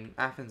fine.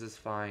 Athens is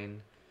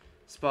fine.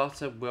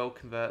 Sparta will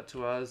convert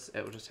to us.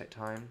 It will just take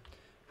time.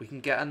 We can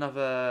get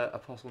another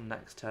apostle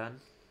next turn.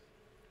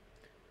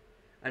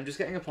 I'm just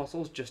getting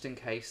apostles just in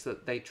case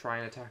that they try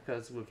and attack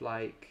us with,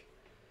 like...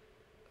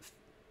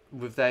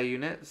 with their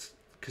units.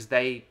 Because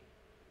they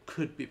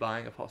could be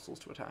buying apostles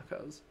to attack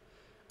us.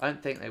 I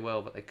don't think they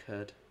will, but they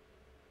could.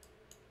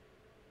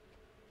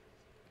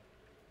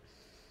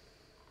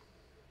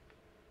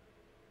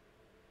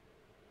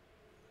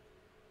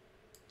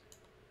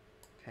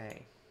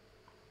 Okay.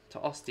 To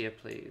Ostia,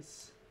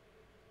 please.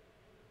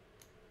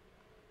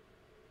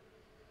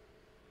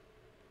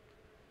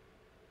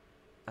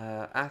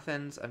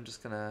 Athens, I'm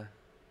just gonna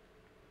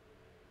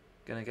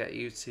get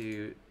you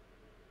to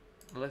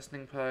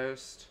listening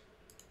post.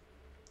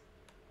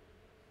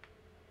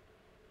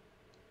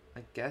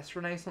 I guess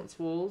Renaissance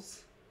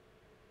walls.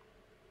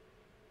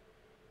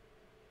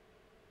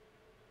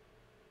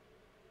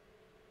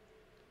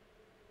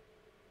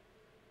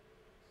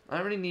 I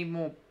don't really need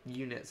more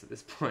units at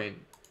this point.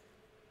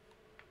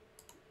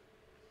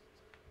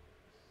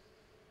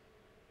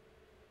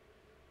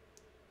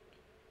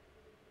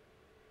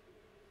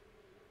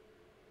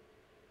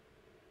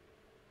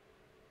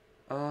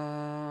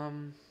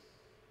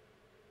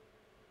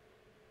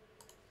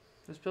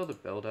 Let's build a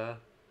builder.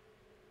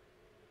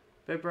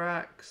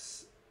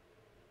 Bibrax.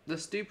 The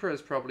Stupa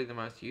is probably the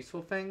most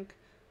useful thing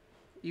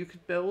you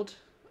could build,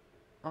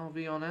 I'll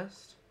be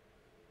honest.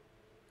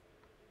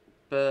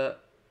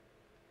 But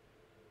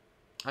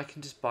I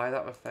can just buy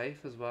that with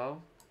Faith as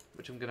well,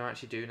 which I'm going to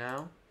actually do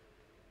now.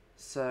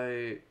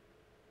 So,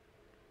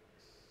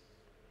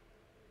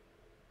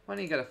 why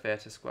don't you get a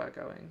theatre square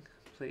going,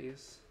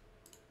 please?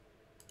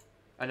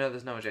 I know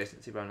there's no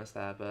adjacency bonus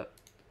there, but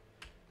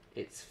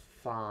it's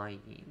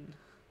fine.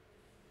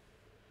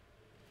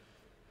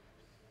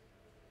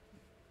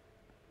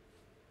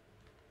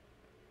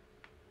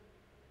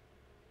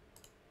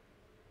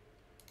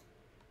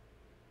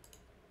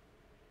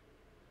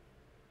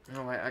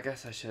 Oh wait, I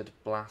guess I should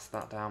blast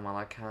that down while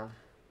I can.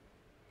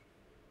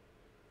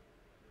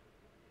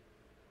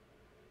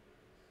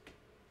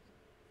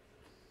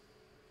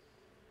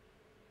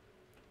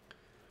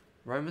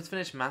 Rome has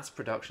finished mass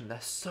production.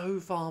 They're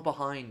so far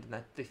behind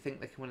and they think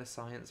they can win a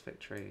science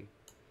victory.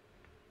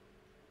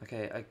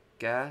 Okay, I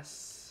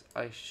guess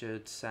I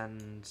should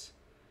send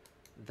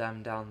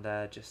them down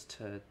there just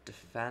to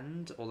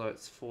defend, although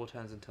it's 4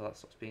 turns until that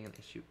stops being an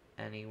issue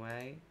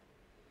anyway.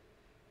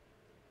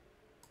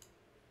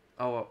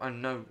 Oh,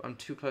 I'm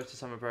too close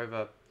to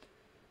Summerbrova,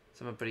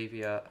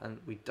 and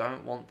we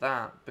don't want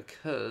that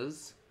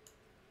because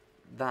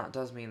that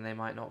does mean they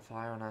might not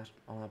fire on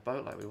our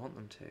boat like we want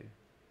them to.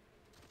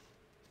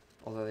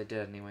 Although they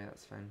did anyway,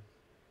 that's fine.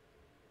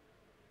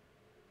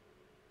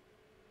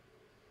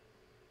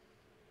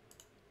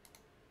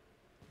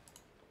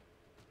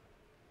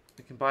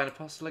 We can buy an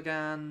apostle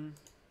again.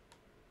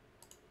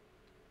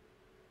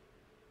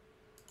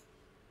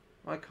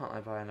 Why can't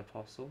I buy an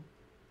apostle?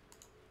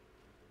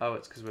 Oh,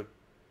 it's because we're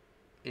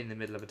in the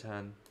middle of a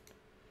turn.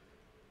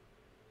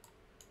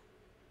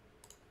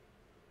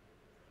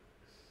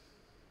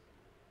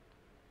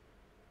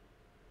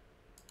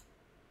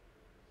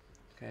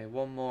 Okay,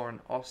 one more and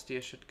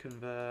Ostia should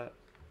convert.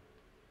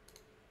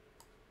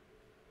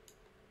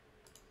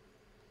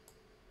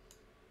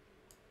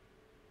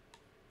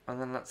 And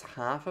then that's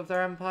half of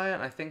their empire,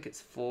 and I think it's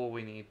 4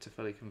 we need to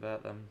fully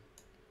convert them.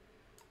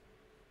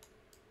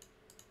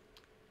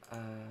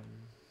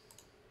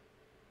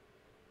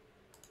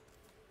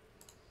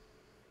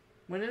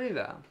 We're nearly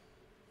there.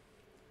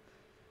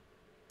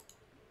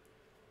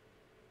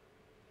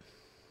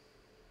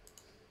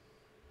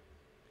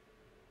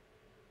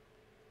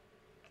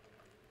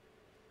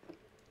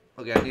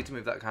 Okay, I need to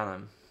move that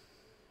cannon.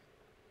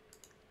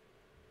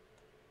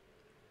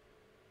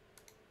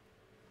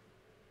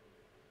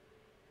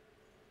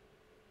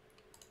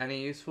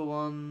 Any useful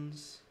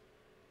ones?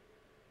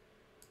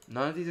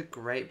 None of these are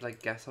great, but I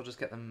guess I'll just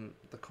get them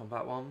the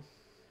combat one.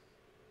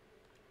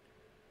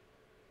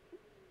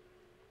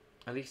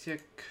 Alicia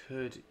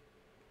could...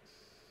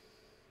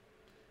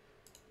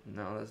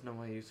 No, there's no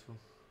way useful.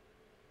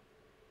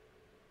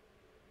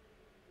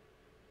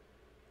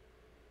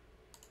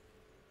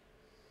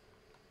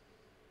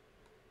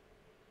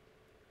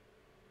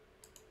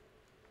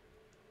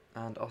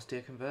 And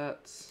Ostia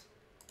converts.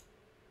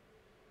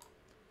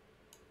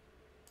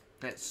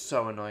 It's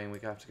so annoying we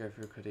have to go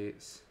through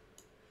Cadiz.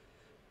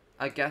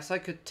 I guess I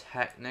could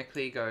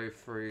technically go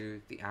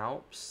through the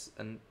Alps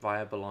and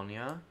via Bologna,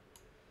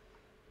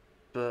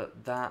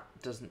 but that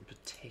doesn't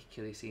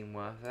particularly seem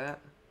worth it.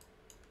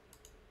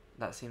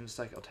 That seems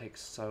like it'll take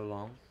so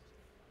long.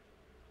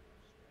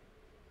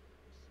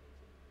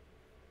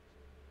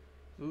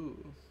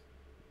 Ooh.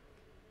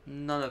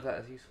 None of that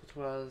is useful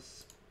to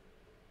us.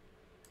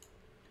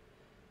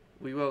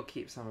 We will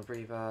keep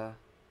Summerbreva.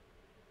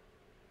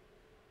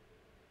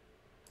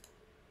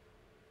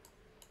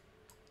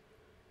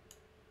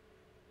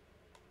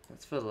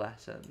 That's for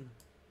Latin.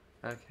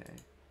 Okay.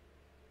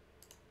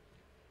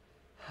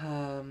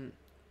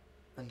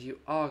 And you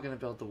are going to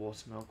build the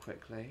watermill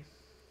quickly.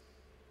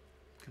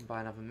 Can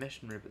buy another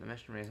missionary, but the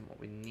missionary isn't what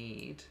we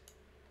need.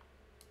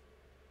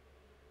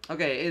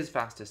 Okay, it is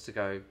fastest to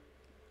go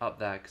up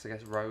there, because I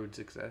guess roads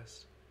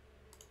exist.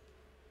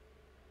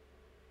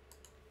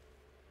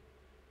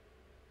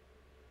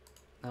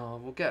 Oh,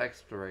 we'll get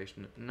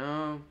exploration.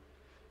 No.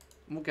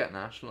 We'll get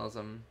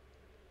nationalism.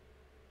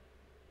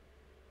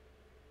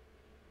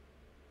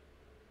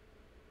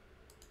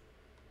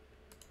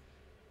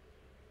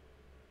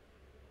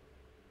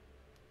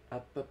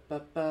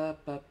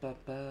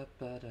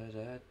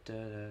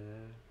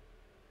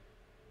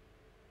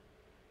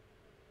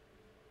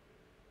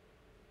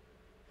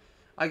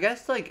 I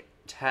guess, like,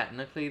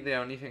 technically the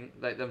only thing,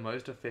 like, the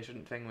most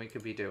efficient thing we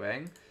could be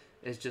doing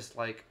is just,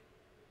 like,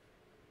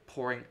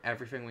 pouring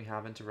everything we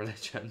have into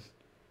religion.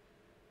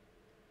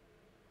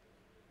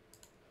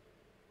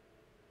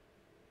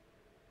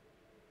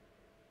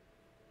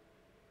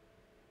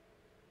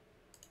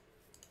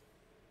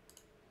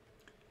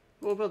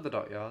 we'll build the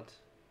dockyard.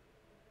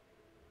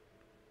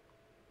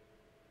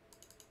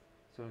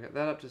 So we'll get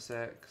that up to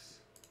 6.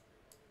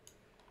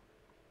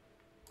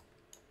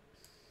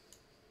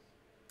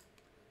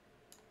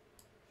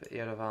 For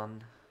Yerevan.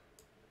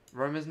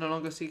 Rome is no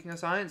longer seeking a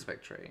science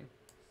victory.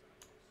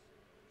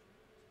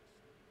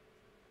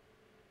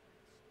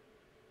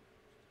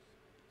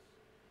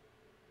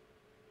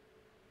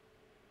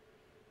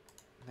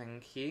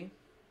 Thank you.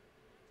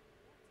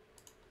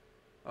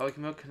 Oh, we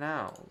can build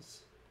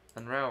canals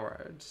and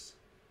railroads.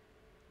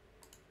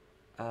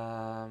 But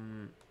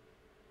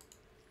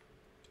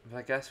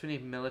I guess we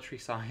need military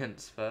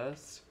science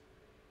first.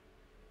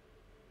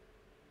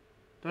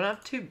 Don't I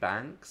have 2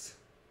 banks?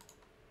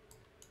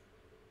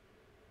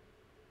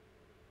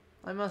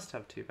 I must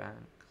have 2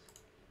 banks.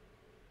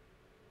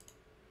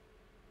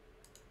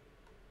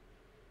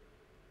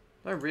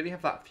 Do I really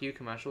have that few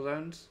commercial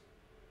zones?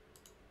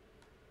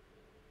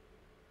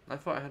 I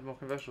thought I had more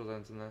commercial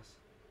zones than this.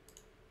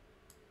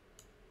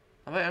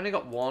 Have I only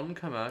got 1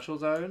 commercial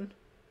zone?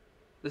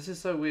 This is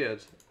so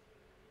weird.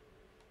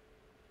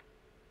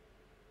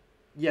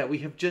 Yeah, we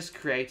have just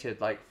created,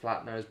 like,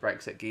 flat-nosed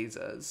Brexit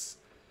geezers.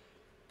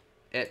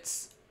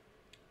 It's...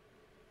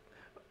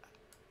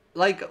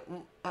 Like,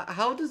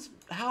 how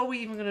are we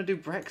even going to do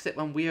Brexit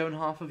when we own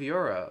half of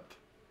Europe?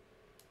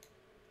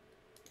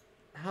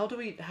 How do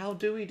we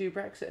do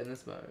Brexit in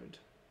this mode?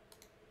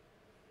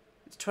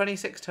 It's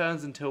 26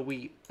 turns until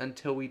we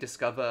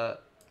discover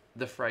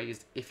the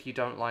phrase, if you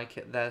don't like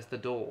it, there's the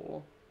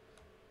door.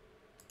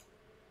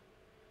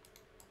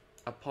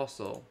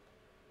 Apostle.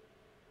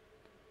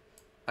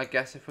 I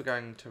guess if we're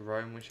going to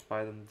Rome, we should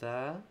buy them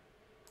there.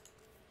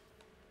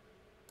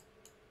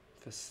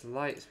 For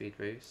slight speed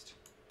boost.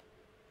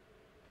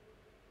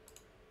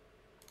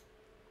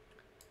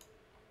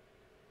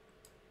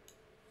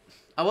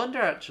 I wonder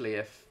actually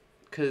if,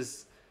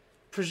 because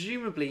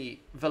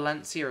presumably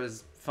Valencia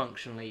is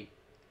functionally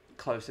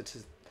closer to,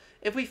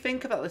 if we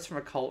think about this from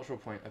a cultural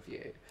point of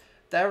view,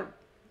 they're,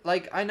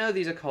 like, I know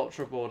these are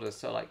cultural borders,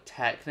 so, like,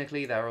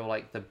 technically they're all,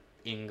 like, the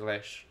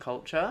English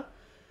culture,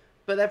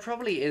 but there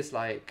probably is,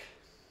 like,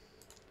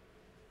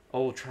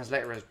 oh,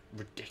 translator is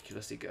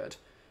ridiculously good,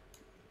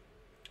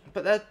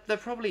 but there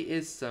probably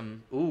is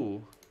some,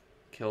 ooh,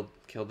 killed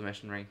the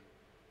missionary,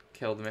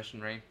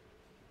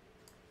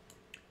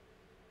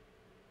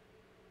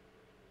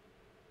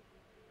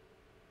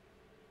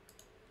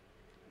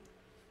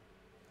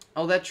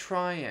 Oh, they're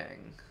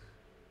trying.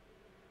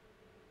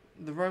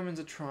 The Romans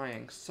are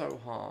trying so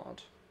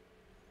hard.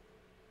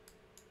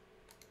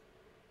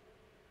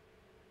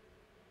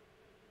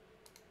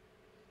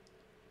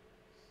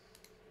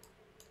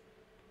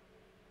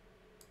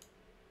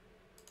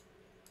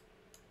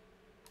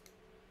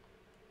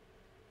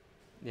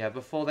 Yeah,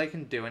 before they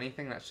can do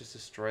anything, let's just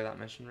destroy that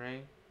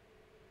missionary.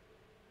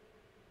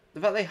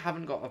 The fact they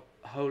haven't got a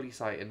holy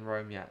site in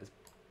Rome yet is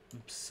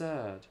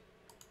absurd.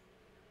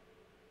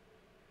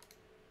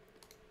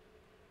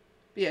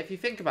 But yeah, if you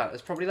think about it,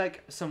 there's probably,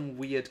 like, some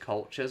weird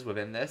cultures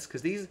within this,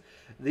 because these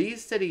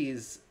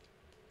cities,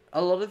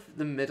 a lot of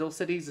the middle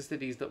cities are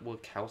cities that were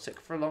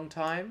Celtic for a long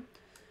time,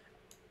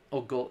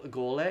 or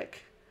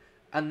Gallic,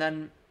 and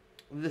then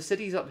the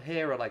cities up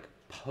here are, like,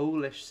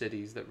 Polish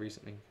cities that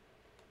recently...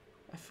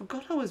 I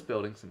forgot I was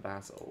building some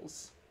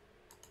basiles.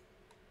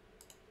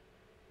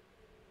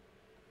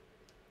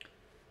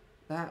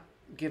 That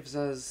gives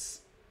us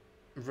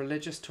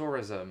religious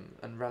tourism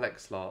and relic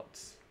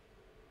slots.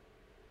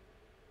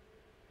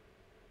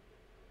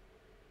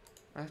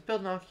 Let's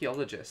build an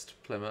archaeologist,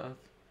 Plymouth.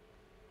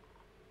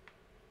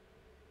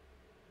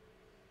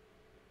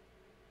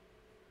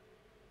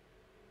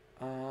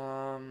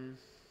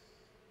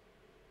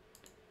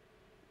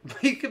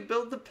 We could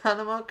build the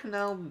Panama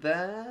Canal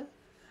there?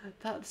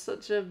 That's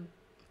such a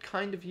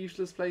kind of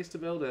useless place to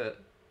build it.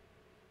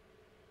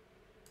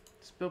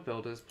 Let's build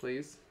builders,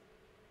 please.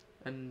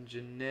 And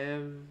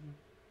Geneva.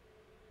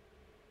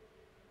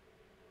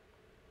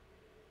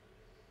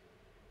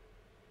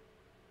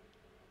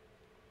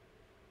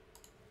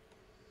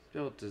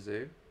 Build a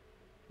zoo.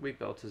 We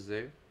built a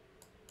zoo.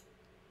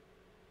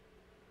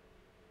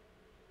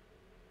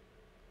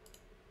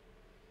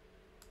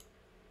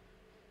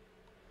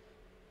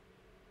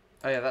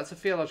 Oh yeah, that's a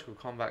theological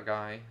combat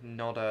guy,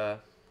 not a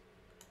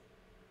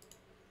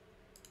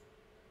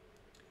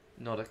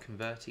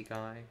converty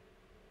guy.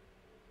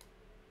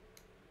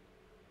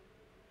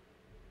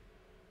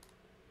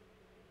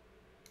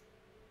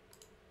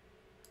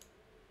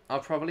 I'll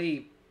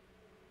probably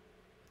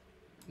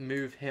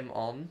move him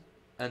on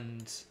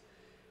and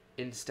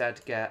instead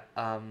get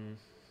the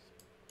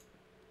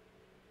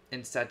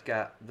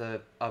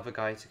other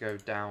guy to go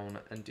down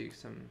and do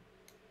some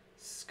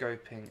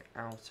scoping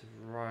out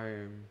of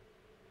Rome.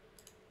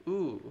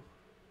 Ooh,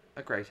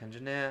 a great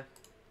engineer.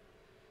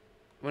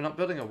 We're not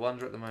building a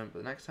wonder at the moment,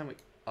 but the next time we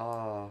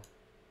are,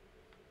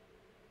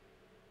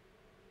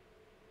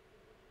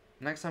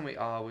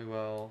 we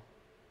will.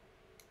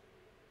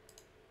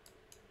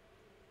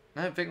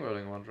 I don't think we're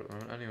building a wonder at the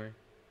moment, anyway.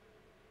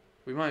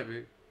 We might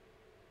be.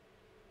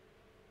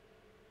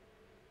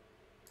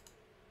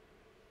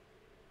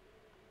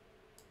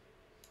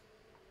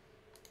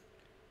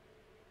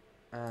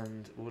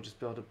 And we'll just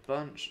build a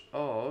bunch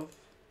of...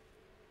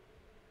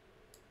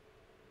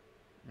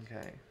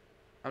 Okay.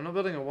 I'm not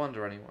building a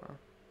wonder anymore.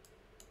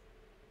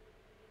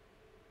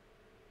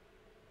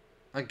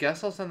 I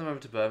guess I'll send them over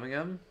to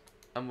Birmingham.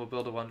 And we'll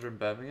build a wonder in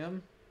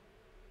Birmingham.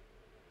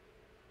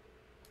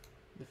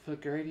 The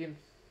Fulguridian...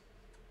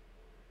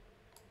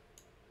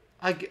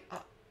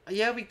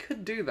 yeah, we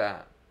could do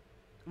that.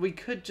 We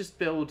could just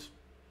build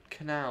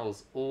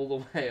canals all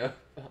the way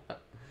over.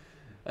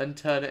 And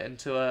turn it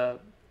into a...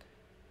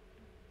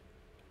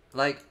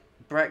 Like,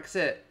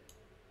 Brexit,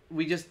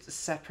 we just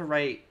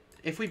separate...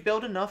 If we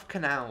build enough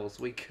canals,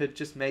 we could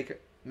just make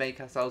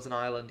ourselves an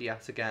island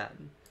yet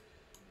again.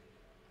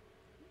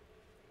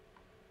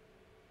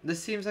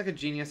 This seems like a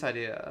genius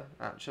idea,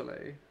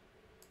 actually.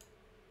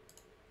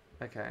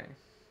 Okay.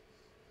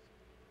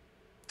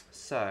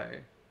 So...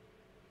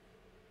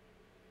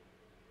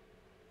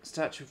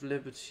 Statue of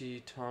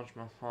Liberty, Taj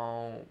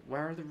Mahal...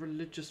 Where are the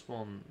religious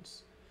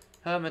ones?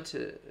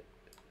 Hermitage...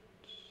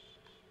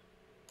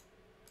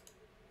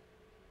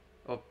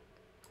 Or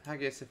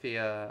Hagia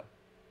Sophia...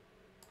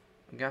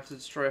 I'm gonna have to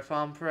destroy a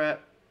farm for it.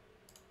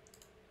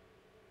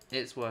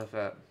 It's worth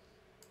it.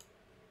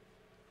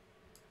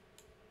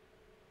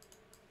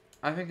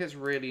 I think it's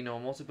really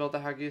normal to build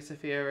the Hagia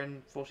Sophia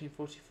in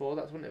 1444.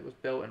 That's when it was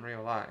built in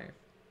real life.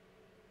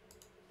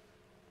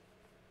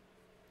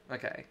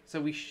 Okay,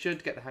 so we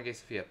should get the Hagia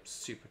Sophia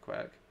super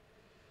quick.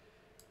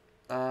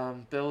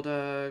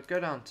 Builder, go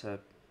down to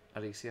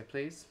Alicia,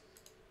 please.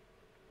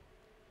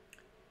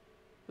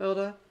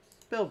 Builder,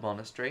 build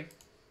monastery.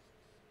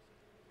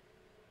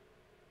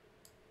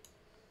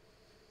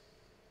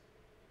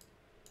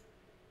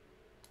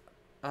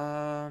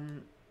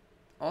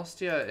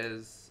 Ostia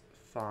is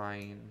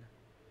fine.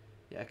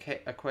 Yeah,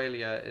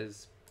 Aqualia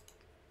is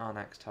our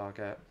next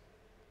target.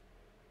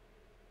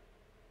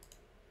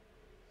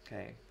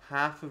 Okay,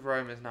 half of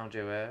Rome is now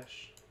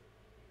Jewish.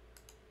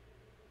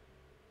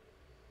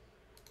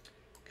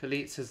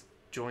 Kalitz has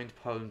joined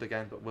Poland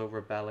again, but will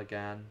rebel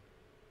again.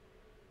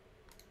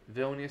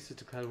 Vilnius has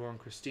declared war on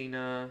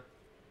Christina.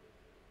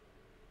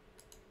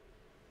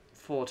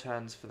 4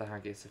 turns for the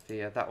Hagia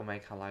Sophia. That will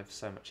make our lives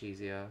so much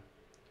easier.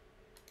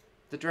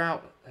 The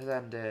drought has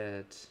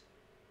ended.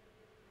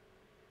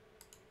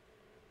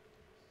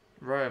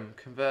 Rome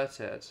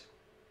converted.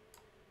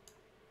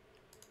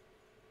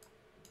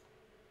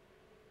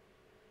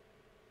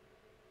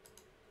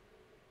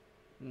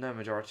 No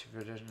majority of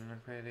religion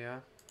in Aqualia.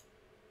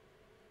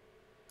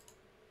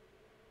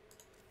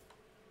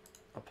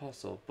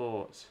 Apostle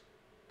bought.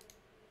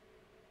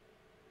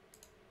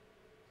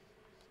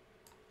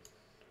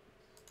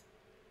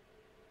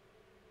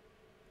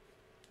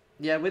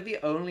 Yeah, we're the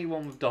only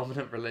one with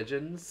dominant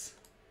religions.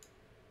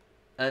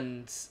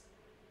 And...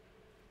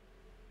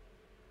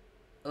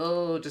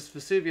 Oh, just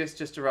Vesuvius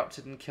just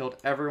erupted and killed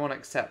everyone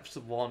except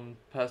one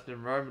person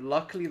in Rome.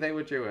 Luckily they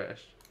were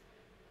Jewish.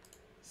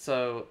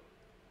 So,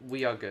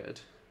 we are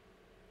good.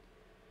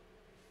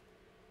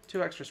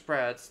 2 extra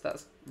spreads,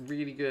 that's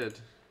really good.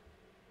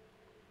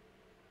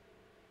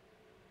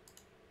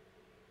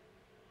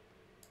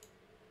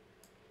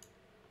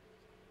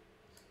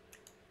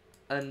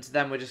 And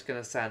then we're just going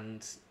to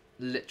send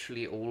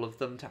literally all of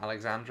them to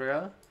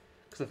Alexandria.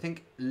 Because I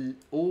think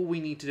all we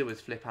need to do is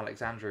flip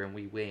Alexandria and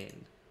we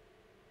win.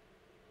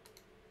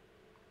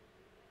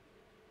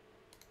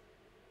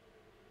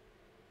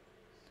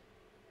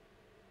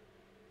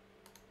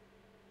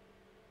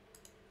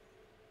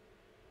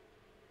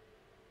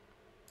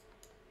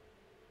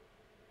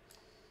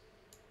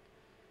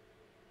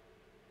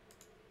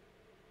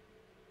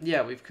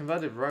 Yeah, we've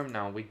converted Rome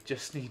now. We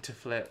just need to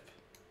flip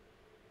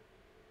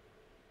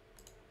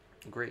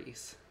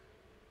Greece.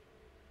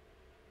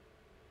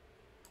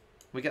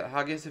 We get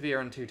Hagia Sophia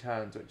in 2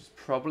 turns, which is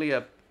probably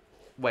a...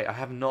 Wait, I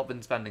have not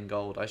been spending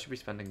gold. I should be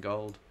spending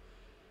gold.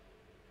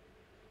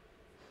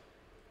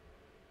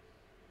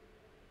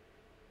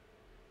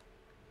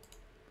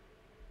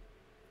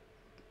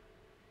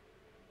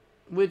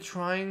 We're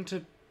trying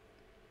to...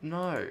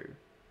 No.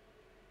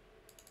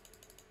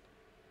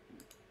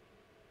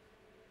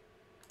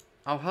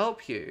 I'll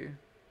help you.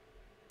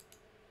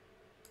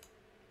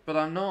 But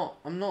I'm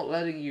not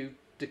letting you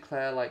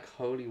declare, like,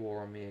 holy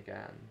war on me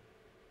again.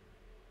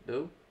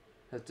 No?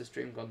 Has the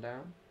stream gone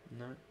down?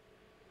 No.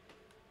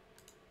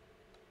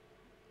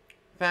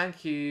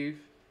 Thank you.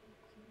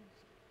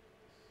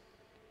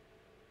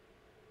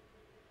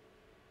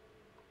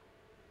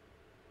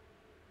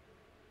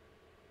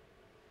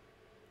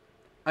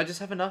 I just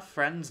have enough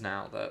friends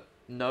now that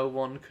no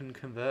one can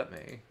convert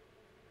me.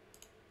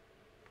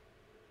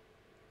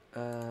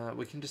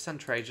 We can just send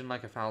Trajan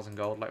like 1,000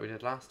 gold like we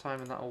did last time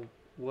and that'll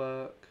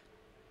work.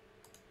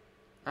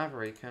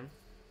 Avarican.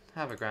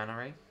 Have a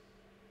granary.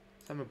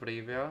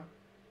 Semibrevia.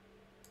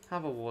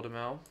 Have a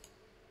watermill.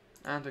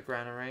 And a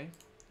granary.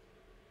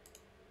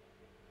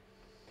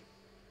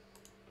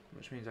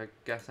 Which means I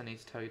guess I need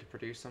to tell you to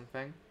produce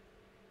something.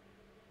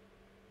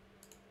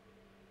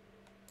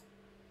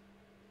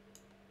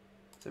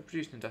 So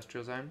produce an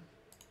industrial zone.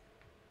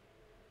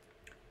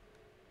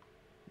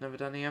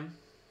 Nevedenium.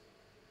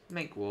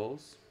 Make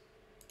walls.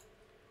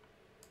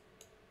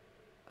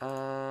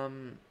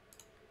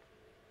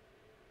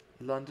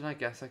 London, I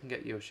guess I can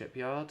get you a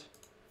shipyard.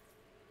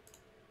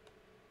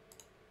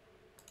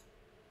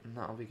 And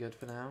that'll be good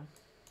for now.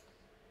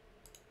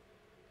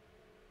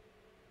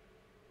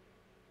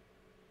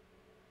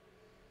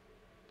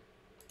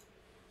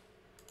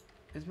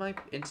 Is my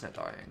internet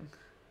dying?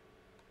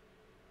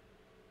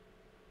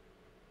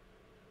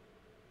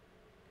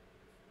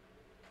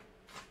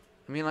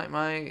 I mean, like,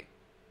 my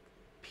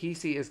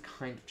PC is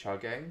kind of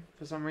chugging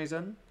for some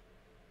reason.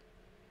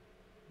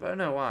 But I don't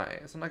know why.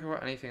 It's not like I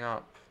brought anything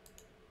up.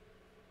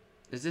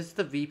 Is this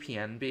the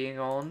VPN being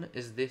on?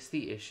 Is this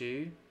the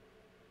issue?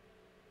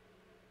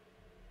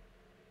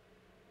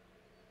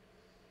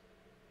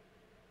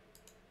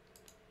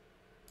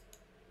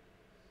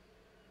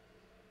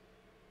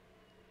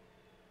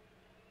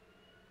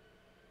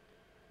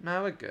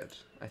 No, we're good,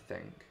 I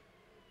think.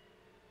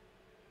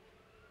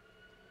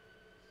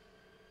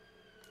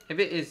 If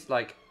it is,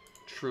 like,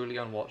 truly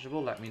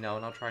unwatchable, let me know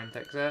and I'll try and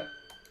fix it.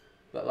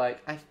 But,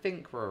 like, I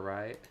think we're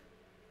alright.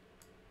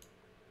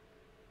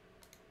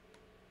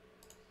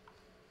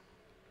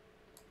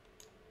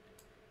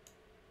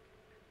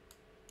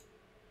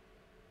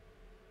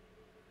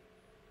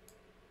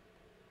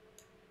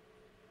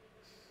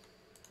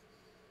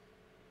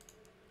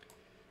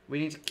 We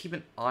need to keep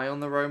an eye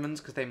on the Romans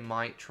because they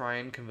might try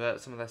and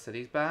convert some of their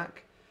cities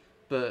back.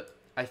 But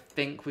I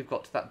think we've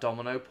got to that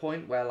domino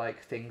point where,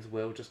 like, things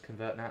will just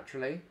convert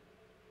naturally.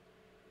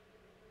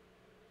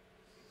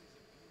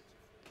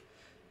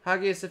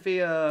 Hagia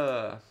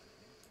Sophia!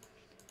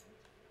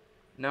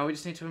 Now we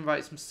just need to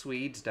invite some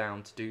Swedes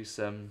down to do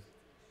some...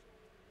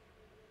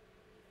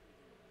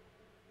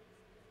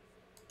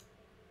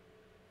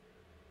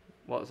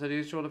 What's I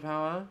do short of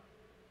power?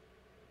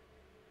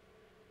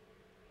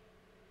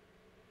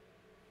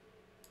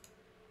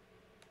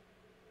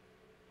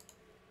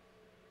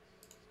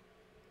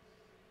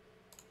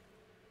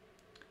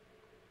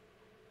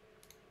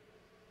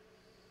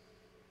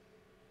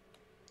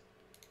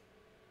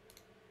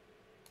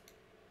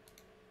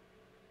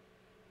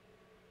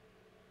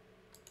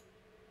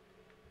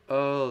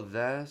 Oh,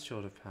 they're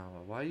short of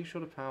power. Why are you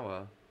short of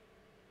power?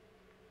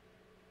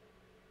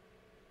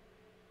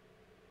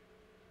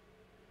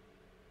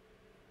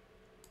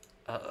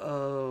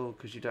 Oh,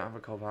 because you don't have a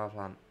coal power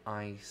plant.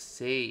 I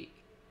see.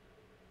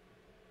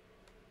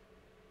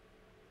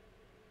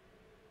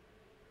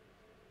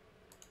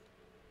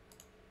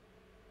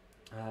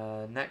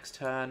 Next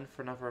turn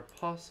for another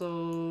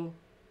apostle.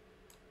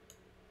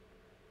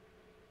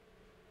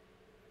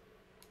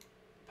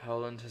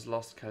 Poland has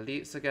lost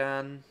Kalisz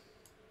again.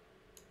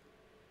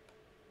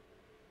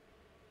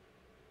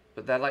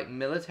 But they're, like,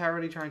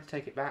 militarily trying to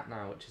take it back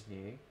now, which is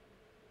new.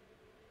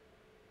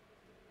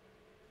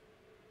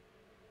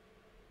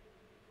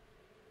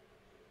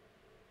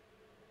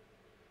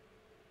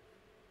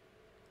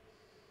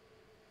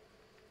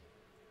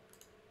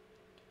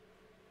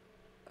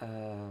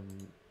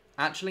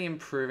 Actually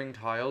improving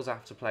tiles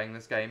after playing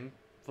this game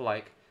for,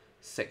 like,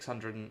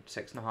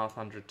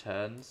 6,500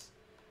 turns.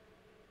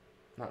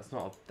 That's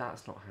not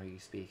how you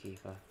speak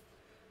either.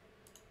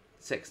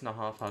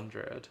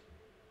 6,500.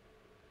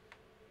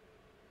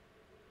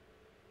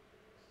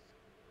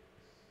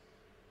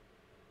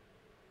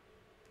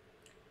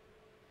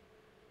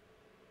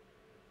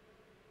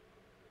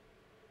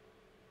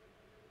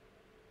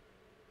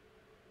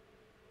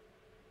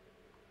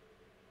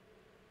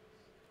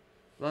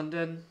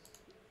 London,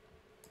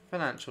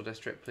 financial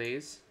district,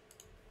 please.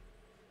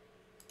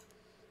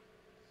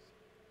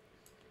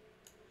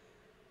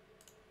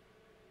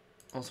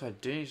 Also, I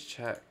do need to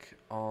check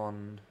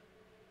on...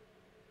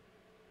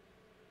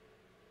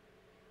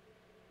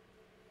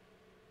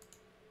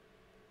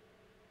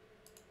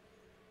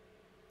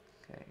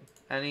 Okay,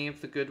 any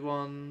of the good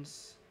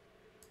ones?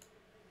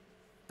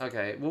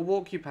 Okay, we'll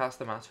walk you past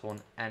the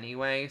Matterhorn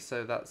anyway,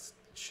 so that's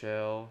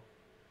chill.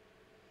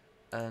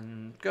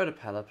 And go to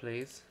Pella,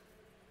 please.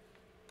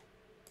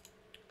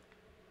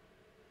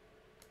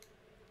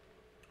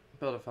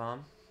 Build a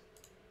farm.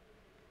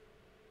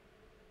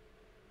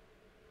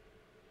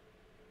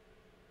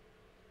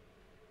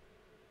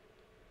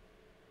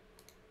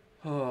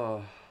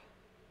 Oh.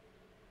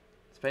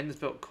 Spain has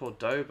built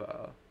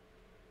Cordoba,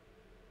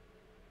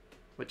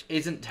 which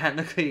isn't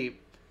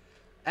technically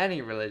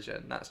any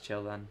religion. That's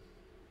chill then.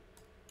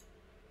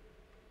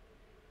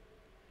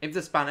 If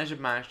the Spanish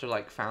had managed to,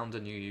 like, found a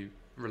new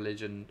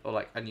religion or,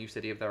 like, a new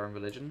city of their own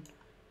religion,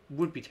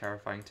 would be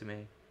terrifying to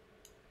me.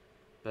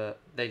 But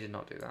they did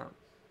not do that.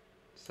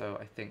 So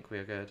I think we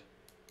are good.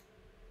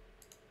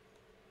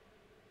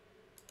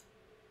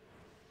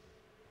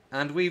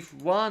 And we've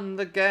won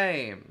the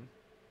game.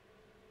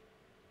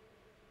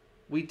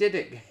 We did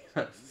it,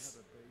 gamers.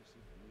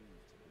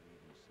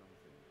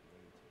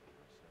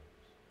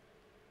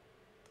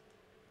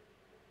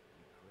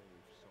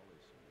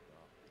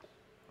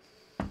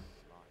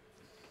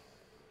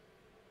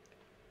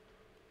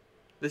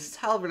 This is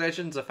how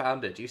religions are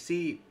founded. You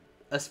see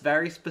a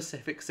very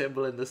specific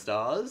symbol in the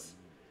stars.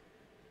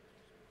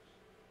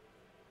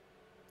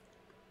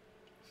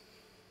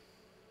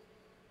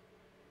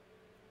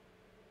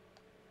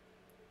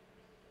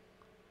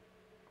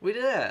 We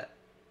did it!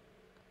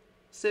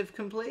 Civ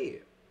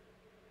complete.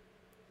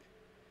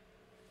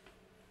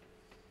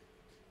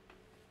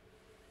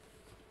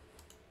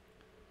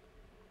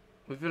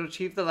 We've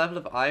achieved the level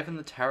of Ivan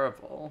the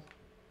Terrible.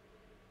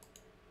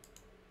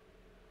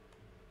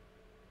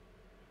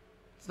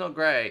 It's not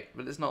great,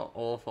 but it's not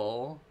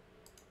awful.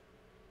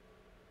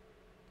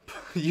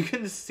 You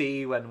can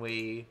see when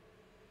we...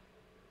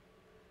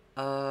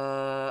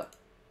 No,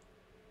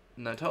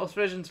 Total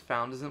Visions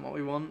found isn't what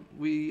we want.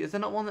 Is there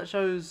not one that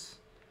shows,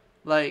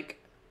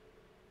 like...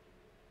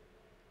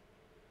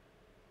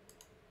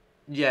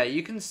 Yeah,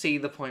 you can see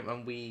the point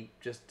when we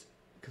just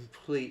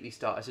completely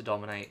started to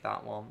dominate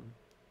that one.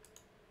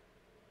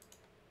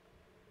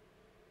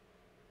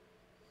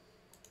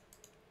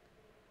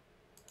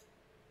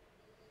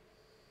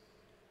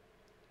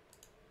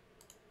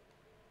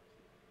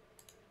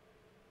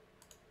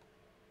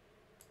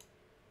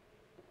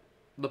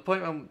 The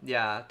point when,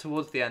 yeah,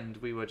 towards the end,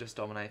 we were just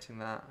dominating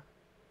that.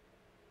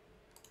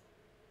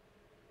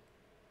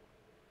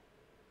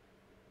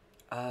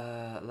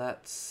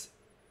 Let's...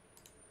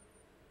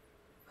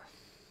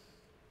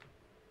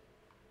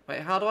 Wait,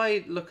 how do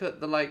I look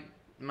at the, like,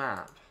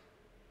 map?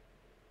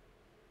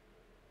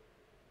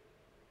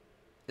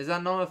 Is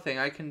that not a thing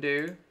I can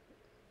do?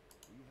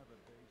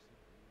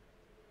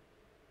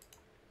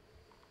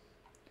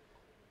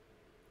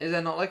 Is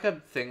there not, like,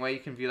 a thing where you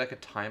can view, like, a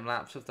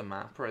time-lapse of the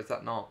map? Or is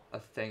that not a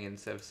thing in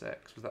Civ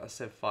 6? Was that a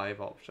Civ 5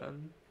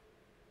 option?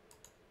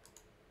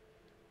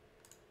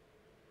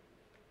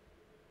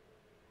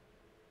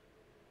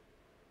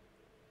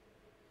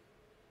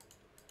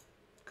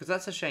 Because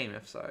that's a shame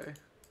if so.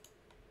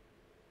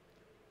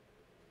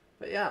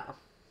 But yeah.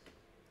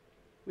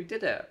 We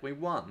did it. We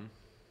won.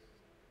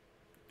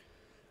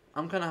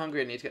 I'm kind of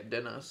hungry. I need to get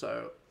dinner,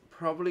 so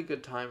probably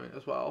good timing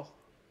as well.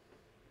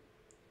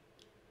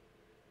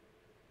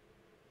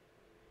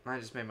 I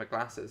just made my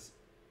glasses.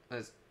 I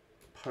just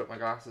poked my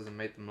glasses and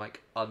made them,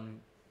 like,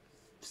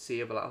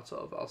 unseeable out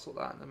of. I'll sort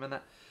that in a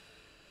minute.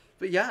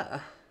 But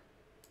yeah.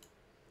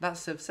 That's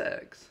Civ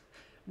 6.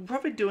 We'll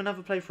probably do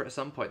another playthrough at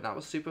some point. That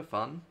was super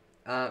fun.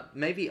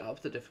 Maybe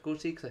up the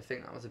difficulty, because I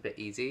think that was a bit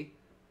easy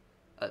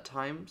at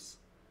times.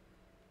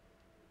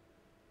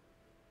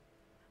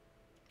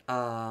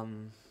 I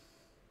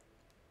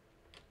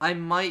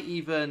might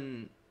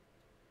even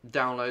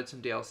download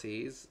some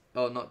DLCs,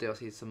 or not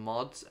DLCs, some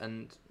mods,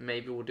 and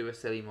maybe we'll do a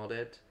silly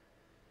modded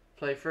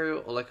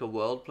playthrough, or like a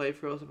world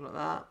playthrough or something like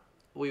that.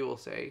 We will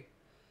see.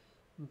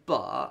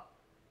 But,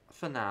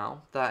 for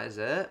now, that is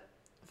it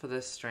for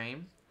this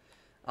stream.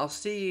 I'll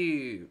see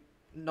you,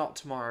 not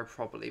tomorrow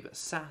probably, but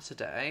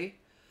Saturday,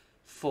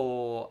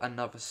 for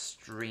another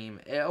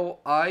stream.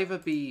 It'll either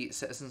be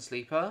Citizen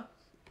Sleeper,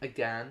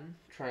 again,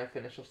 trying to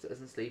finish off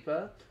Citizen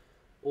Sleeper,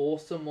 or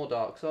some more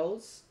Dark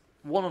Souls.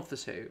 One of the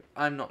two.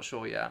 I'm not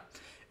sure yet.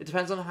 It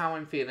depends on how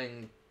I'm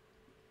feeling.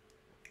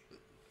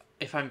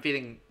 If I'm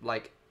feeling,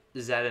 like,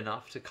 zen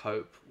enough to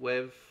cope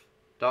with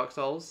Dark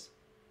Souls.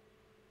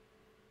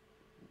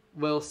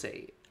 We'll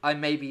see. I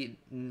may be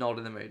not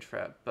in the mood for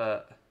it,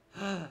 but...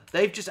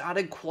 They've just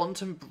added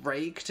Quantum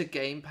Break to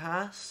Game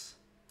Pass.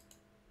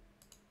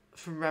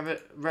 From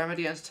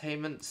Remedy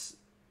Entertainment's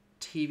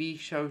TV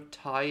show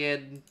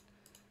tie-in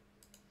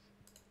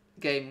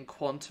game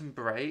Quantum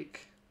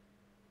Break.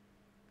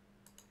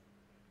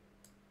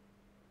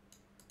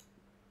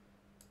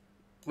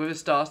 With a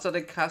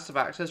star-studded cast of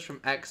actors from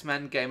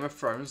X-Men, Game of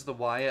Thrones, The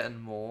Wire, and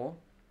more.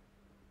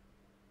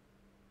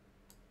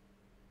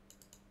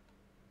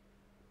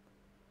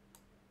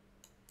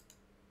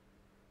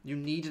 You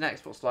need an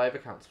Xbox Live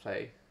account to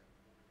play.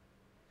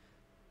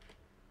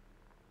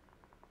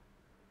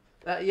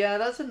 Yeah,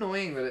 that's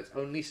annoying that it's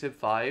only Civ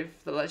 5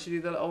 that lets you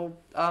do the little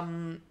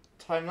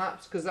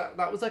time-lapse, because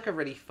that was like a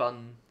really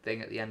fun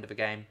thing at the end of a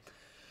game.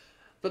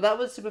 But that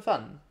was super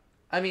fun.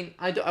 I mean,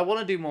 I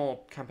want to do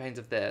more campaigns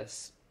of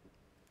this.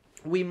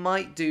 We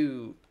might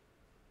do...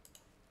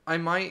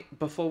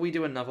 before we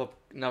do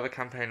another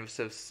campaign of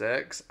Civ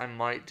 6, I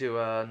might do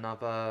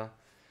another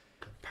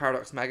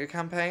Paradox Mega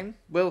campaign.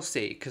 We'll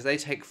see, because they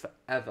take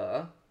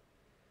forever.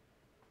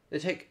 They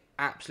take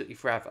absolutely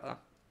forever.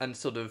 And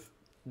sort of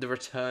the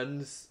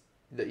returns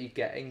that you're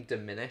getting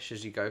diminish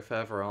as you go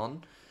further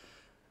on.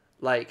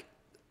 Like,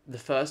 the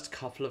first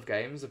couple of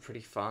games are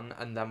pretty fun,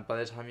 and then by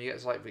the time you get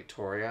to, like,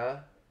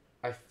 Victoria,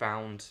 I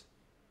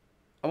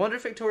wonder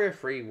if Victoria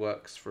 3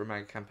 works for a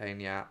mega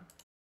campaign yet.